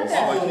good at walls.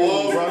 that? Like,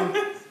 he'll run,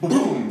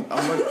 boom.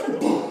 I'm like,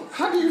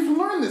 how do you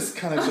learn this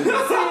kind of thing? See,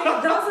 those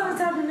are the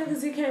type of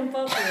niggas you can't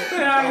fuck with.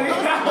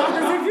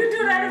 Because if you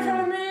do that in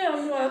front of me,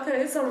 I'm like, okay,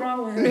 there's something wrong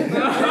with him.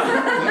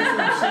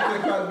 That's some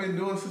shit they probably been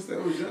doing since they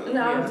was young.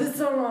 No, there's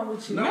something wrong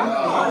with you. No, I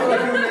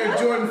like him named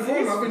Jordan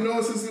Ford. I've been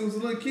knowing since he was a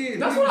little kid.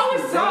 That's what I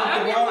was telling. I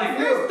mean, like,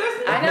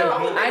 I know,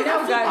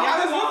 guys.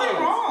 There's nothing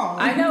wrong.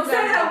 I know, Say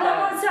that guys. one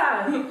more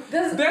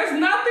time. There's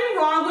nothing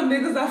wrong with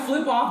niggas that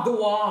flip off the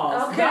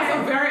walls. Okay. That's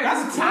a very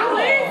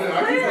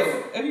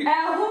Please. And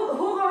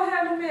who gonna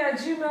handle me at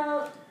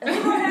Gmail? Who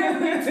gonna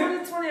handle me at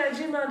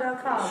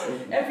 2020@gmail.com?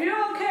 If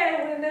you're okay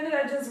with a nigga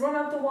that just run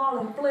up the wall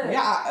and flip,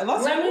 Yeah,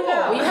 let's let me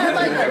know. We have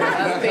like a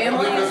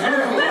family. We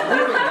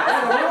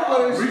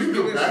used to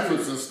do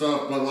backflips and stuff,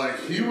 but like,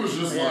 he was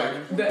just like,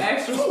 the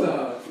extra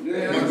stuff. like one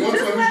time Just he was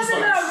let just me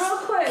like, know real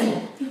quick.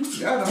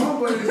 Yeah, the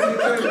homeboy did that.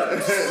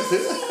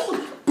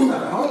 The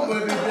homeboy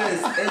did that.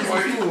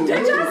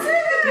 Did y'all see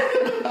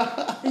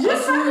that? You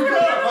saw him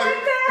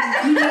like that?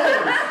 he was.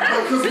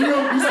 Because we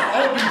used to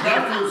all do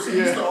backflips. We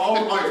used to all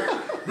like,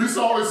 we used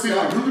to always see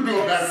like, who could do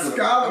a backflip?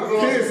 Skylar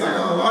Pitts, like a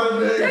lot of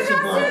niggas Did shit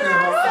y'all like see that.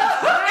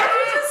 that? And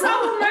you just saw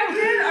him like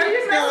that? Are you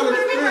Skylar messing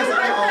with me Pitts, like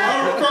like a that?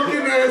 lot of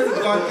fucking asses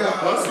like that.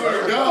 I swear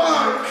to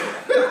God.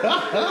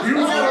 He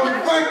was on the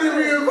fight to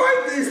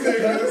reinvite these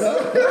niggas.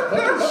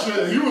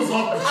 Shit, he was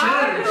off the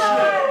chain and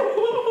shit.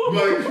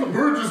 Like, we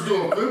were just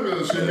doing flipping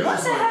and shit. He What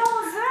was the like, hell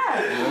was that?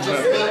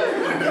 just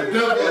like the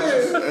devil.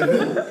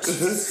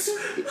 Just,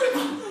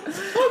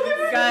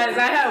 Guys, I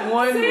have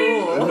one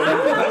rule.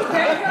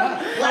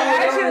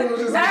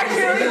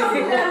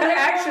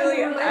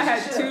 Actually, I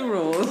had 2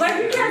 rules. Like,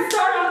 you can't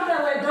start off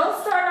that way.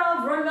 Don't start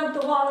off running up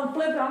the wall and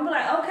flipping. I'm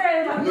like,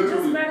 okay, like, we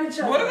just met each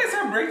other. What if they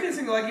start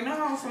breakdancing? Like, you know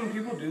how some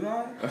people do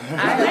that?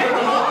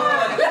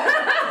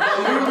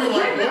 literally,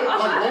 like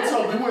one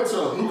time we went to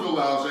a hookah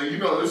lounge and, you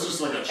know, it's just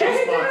like a And chill he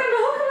did spot. it in the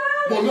hookah lounge?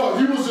 Well, no,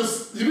 he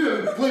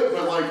didn't flip,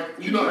 but like,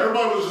 you know,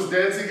 everybody was just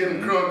dancing,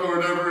 getting crunk or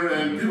whatever,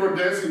 and people were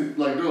dancing,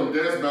 like doing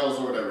dance battles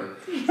or whatever.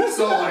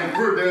 So, like,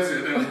 we're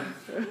dancing, and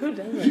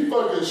he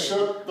fucking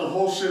shut the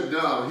whole shit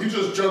down. He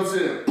just jumps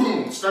in,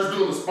 boom, starts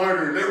doing the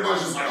spider, and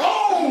everybody's just like,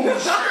 oh,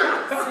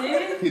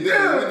 shit! See? He did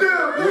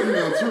the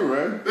windmill too,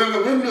 right? And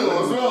the windmill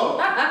as well.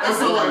 And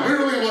so, like,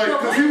 literally, like,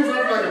 because he was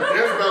having like a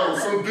dance battle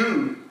with some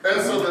dude. And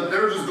so that they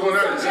were just going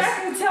at it.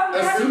 Jackie, tell me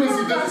As how soon you as he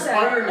feel did the about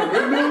spider and the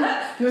windmill,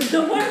 that.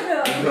 The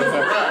windmill.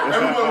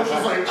 everyone was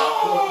just like,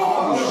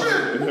 oh,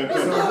 shit.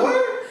 What?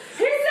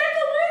 He said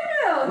the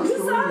windmill. You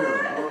saw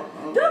that?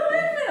 The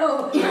windmill.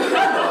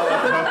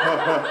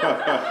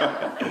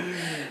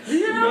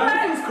 You know what?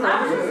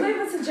 I'll just leave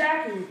it to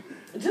Jackie.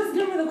 Just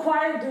give me the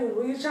quiet dude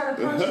when you try to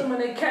punch them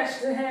and they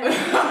catch the hand. That's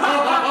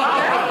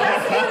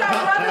who I'd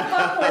rather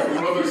fuck with.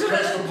 Brothers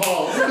catch the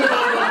ball.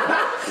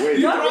 Wait,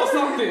 You throw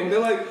something. They're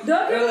like,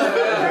 Don't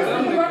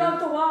get me run up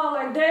the wall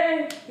like,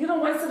 dang, you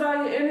done wasted all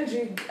your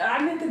energy. I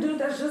need the dude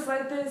that's just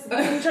like this.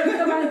 And you try to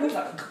come out here and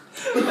like,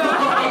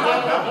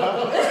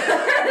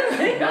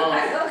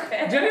 like,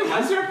 okay. Jenny,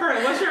 what's your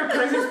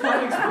craziest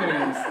party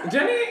experience?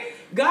 Jenny,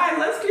 guys,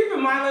 let's keep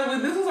in mind,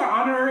 like, this is our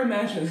honorary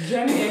mentions.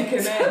 Jenny and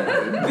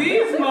Kenneth.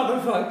 These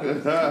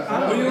motherfuckers.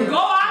 When you go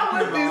out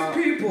with these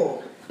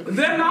people,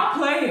 they're not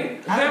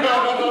playing. They're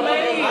not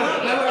playing.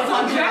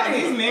 So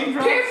Jenny,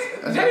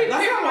 Jenny,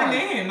 That's not my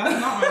name. That's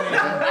not my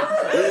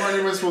name. we weren't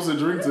even supposed to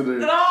drink today.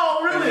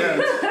 No, really.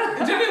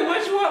 Jenny,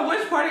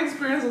 which party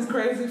experience was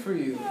crazy for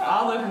you?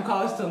 All the way from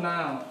college till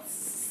now.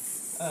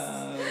 Oh,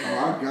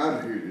 I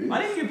gotta hear this. Why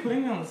did you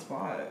putting me on the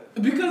spot?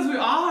 Because we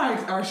all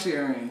are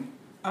sharing.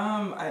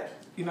 I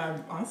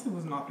honestly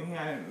was not thinking.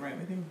 I didn't write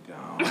anything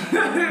down.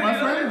 My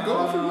friend, go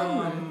off your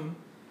memory.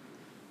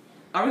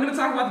 Are we gonna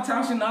talk about the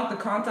time she knocked the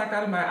contact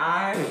out of my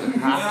eye?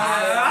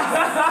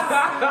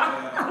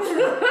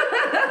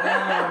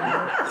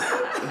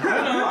 I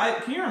don't know.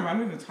 Can you remind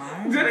me of the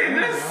time? Jenny,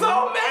 there's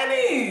so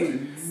many.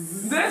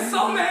 There's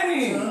so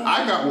many.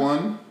 I got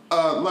one.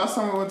 Last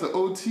time I went to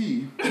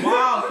OT.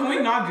 Wow, can we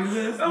not do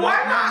this?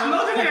 Why not? No,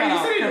 cut Jenny, that you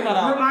out, said cut that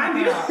out, remind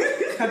me.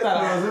 Cut that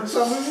out. Is it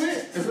something?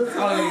 Is it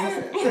Oh,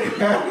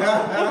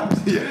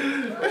 yeah.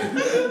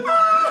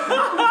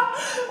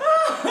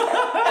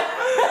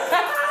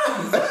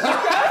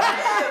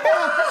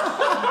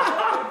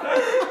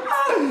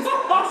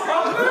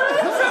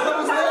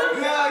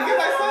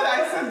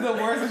 I said the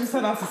words that you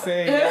said not to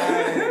say.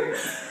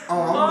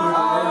 Oh,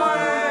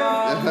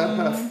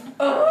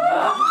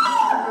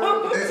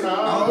 it's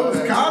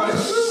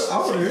college. I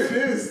would hear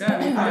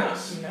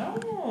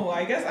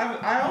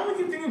I only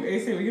keep thinking of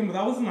ASA weekend, but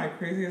that wasn't my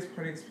craziest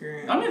party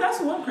experience. I mean, that's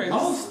one crazy.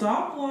 Oh,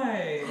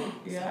 stoplight.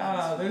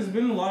 Yeah, there's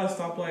been a lot of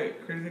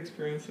stoplight crazy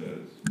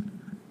experiences.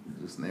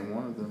 Just name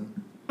one of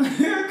them.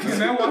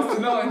 That wants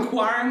to know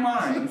inquiring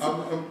minds.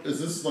 Is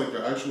this like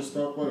the actual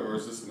stoplight or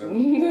is this the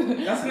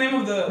That's the name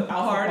of the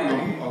party.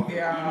 Okay.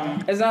 Yeah.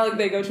 It's not like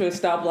they go to a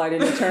stoplight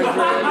and it turns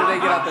red and they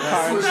get out the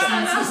car.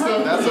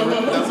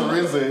 That's a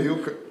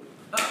reason.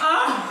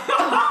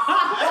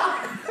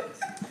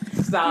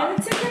 Stop.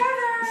 Get it together.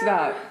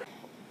 Stop.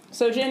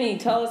 So Jenny,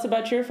 tell us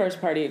about your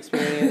first party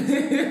experience.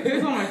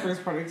 It's not my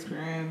first party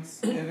experience.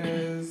 It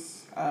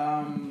is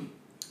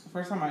the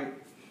first time I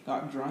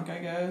got drunk, I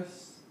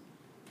guess.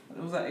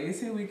 It was at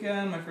ASA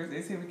weekend, my first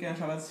ASA weekend.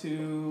 Shout out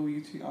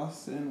to UT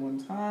Austin one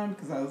time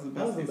because that was the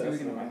best ASA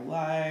weekend of my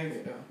life.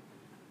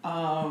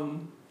 Yeah.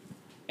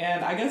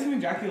 And I guess me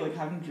and Jackie like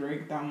haven't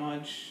drank that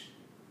much.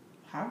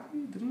 Have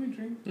we? Didn't we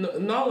drink? No,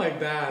 not like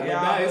that.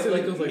 Yeah, like that. It's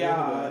like it was like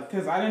yeah,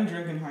 because I didn't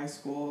drink in high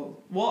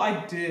school. Well,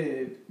 I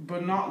did,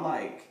 but not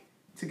like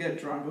to get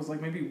drunk. It was like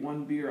maybe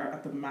one beer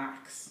at the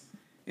max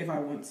if I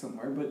went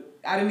somewhere. But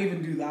I didn't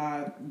even do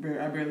that.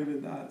 I barely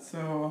did that.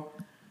 So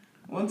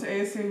went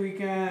to ASA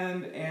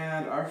weekend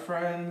and our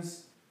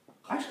friends.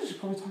 Actually, I should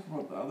probably talk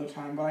about the other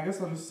time, but I guess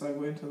I'll just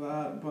segue into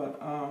that. But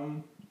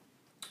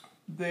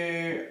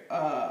they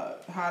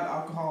had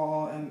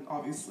alcohol and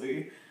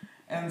obviously.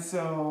 And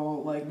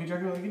so, like, me and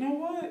Jackie were like, you know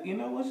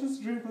what? Let's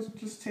just drink. Let's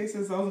just taste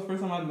this. That was the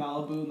first time I had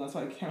Malibu, and that's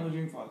why I can't really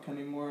drink vodka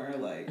anymore.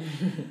 Like,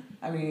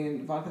 I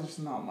mean, vodka's just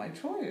not my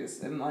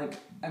choice. And, like,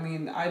 I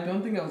mean, I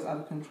don't think I was out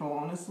of control,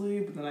 honestly.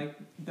 But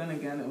then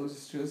again, it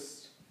was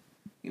just,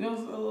 it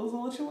was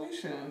a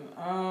situation.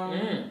 So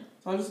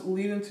I'll just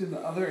lead into the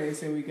other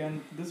ASA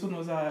weekend. This one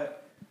was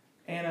at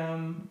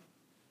A&M.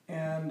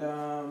 And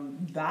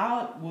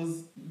that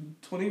was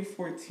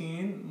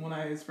 2014 when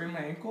I sprained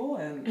my ankle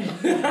and I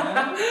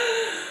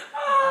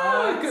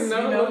could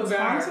never look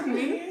back. Taunted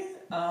me.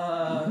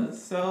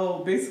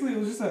 So basically it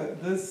was just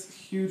this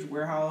huge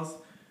warehouse.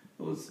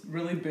 It was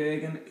really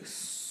big and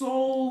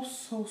so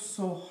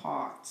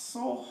hot.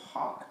 So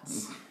hot.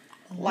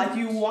 Like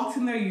you walked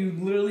in there, you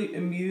literally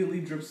immediately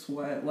drip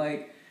sweat.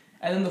 Like,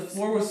 and then the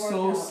floor was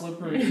so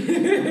slippery.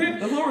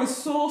 The floor was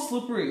so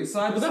slippery. So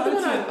I decided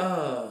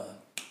to...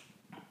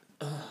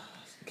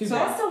 So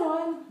that's the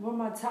one where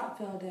my top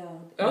fell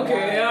down.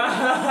 Okay,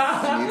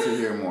 yeah. I need to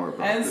hear more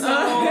about And this. so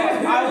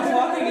I was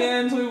walking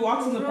in, so we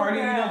walked to the party.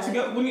 To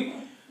go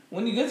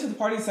when you get to the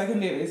party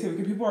second day of ASA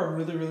weekend, people are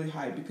really, really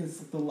hyped because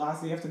it's the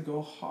last day you have to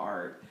go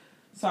hard.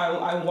 So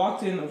I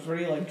walked in, I was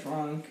already like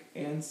drunk,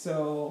 and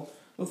so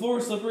the floor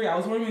was slippery. I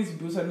was wearing these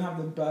boots, I didn't have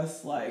the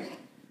best like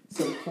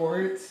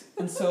support,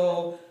 and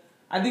so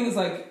I think it's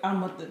like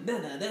I'm at the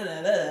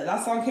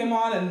that song came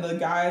on, and the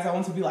guys, I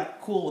want to be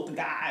like cool with the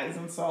guys,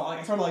 and so like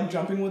I started like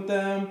jumping with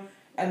them,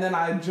 and then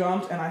I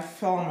jumped and I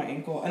fell on my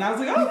ankle, and I was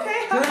like,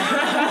 okay, I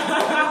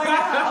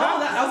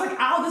was like,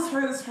 ow,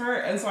 this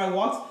hurt, and so I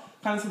walked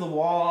kind of to the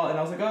wall, and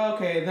I was like, oh,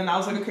 okay, then I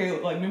was like, okay,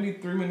 like maybe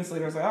 3 minutes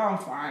later, I was like, oh, I'm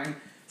fine.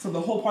 So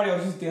the whole party I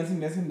was just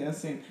dancing.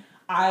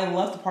 I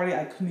left the party,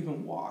 I couldn't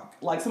even walk.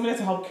 Like somebody had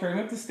to help carry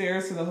me up the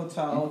stairs to the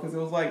hotel because it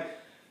was like.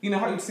 You know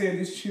how you stay at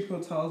these cheap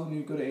hotels when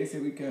you go to ASA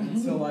weekend?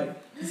 So, like,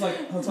 it's like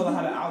a hotel that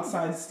had an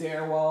outside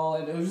stairwell,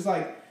 and it was just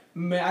like,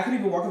 man, I couldn't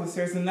even walk up the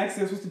stairs. The next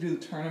day I was supposed to do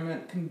the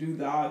tournament, couldn't do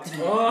that.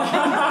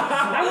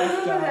 I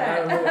remember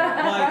that.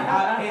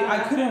 Like,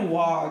 I couldn't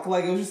walk.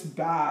 Like, it was just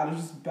bad.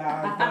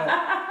 But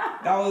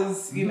that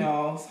was,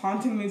 it's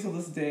haunting me till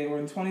this day. We're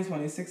in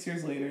 2020, 6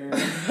 years later.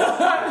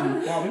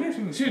 Wow, maybe I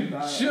shouldn't She have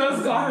that.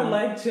 just got her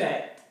leg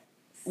checked.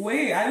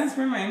 Wait, I didn't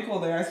sprain my ankle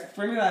there. I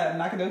sprained it at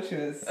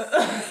Nacogdoches.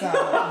 Yikes.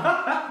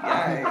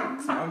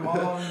 My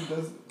mom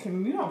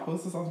can you not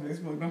post this on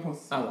Facebook? Don't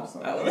post this on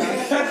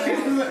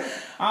Facebook.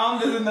 Mom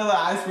doesn't know that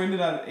I sprained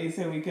it at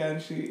ASA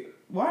weekend.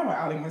 Why am I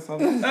outing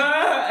myself? Anyway.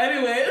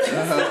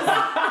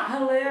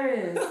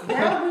 Hilarious.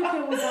 That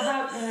weekend was a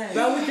hot night.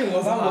 That weekend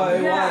was a hot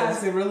It night.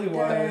 was. It really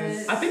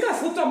was. I think I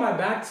slipped on my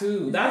back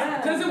too.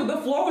 That's because the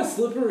floor was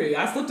slippery.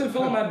 I slipped and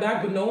fell on my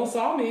back, but no one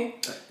saw me.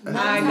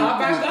 I got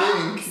back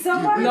up.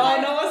 Somebody No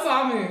one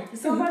saw me.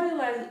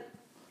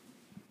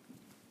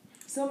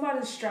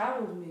 Somebody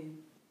straddled me.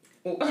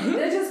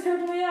 They just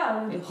picked me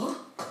out.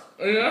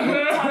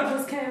 Top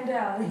just came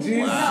down.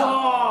 Jesus.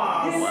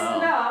 Wow.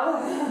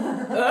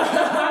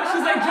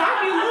 She's like,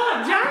 Jackie, look,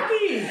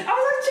 Jackie. I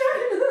was like,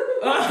 Jackie, look.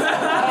 I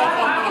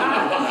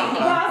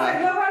was like,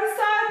 nobody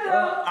saw it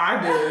though. I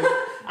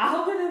did.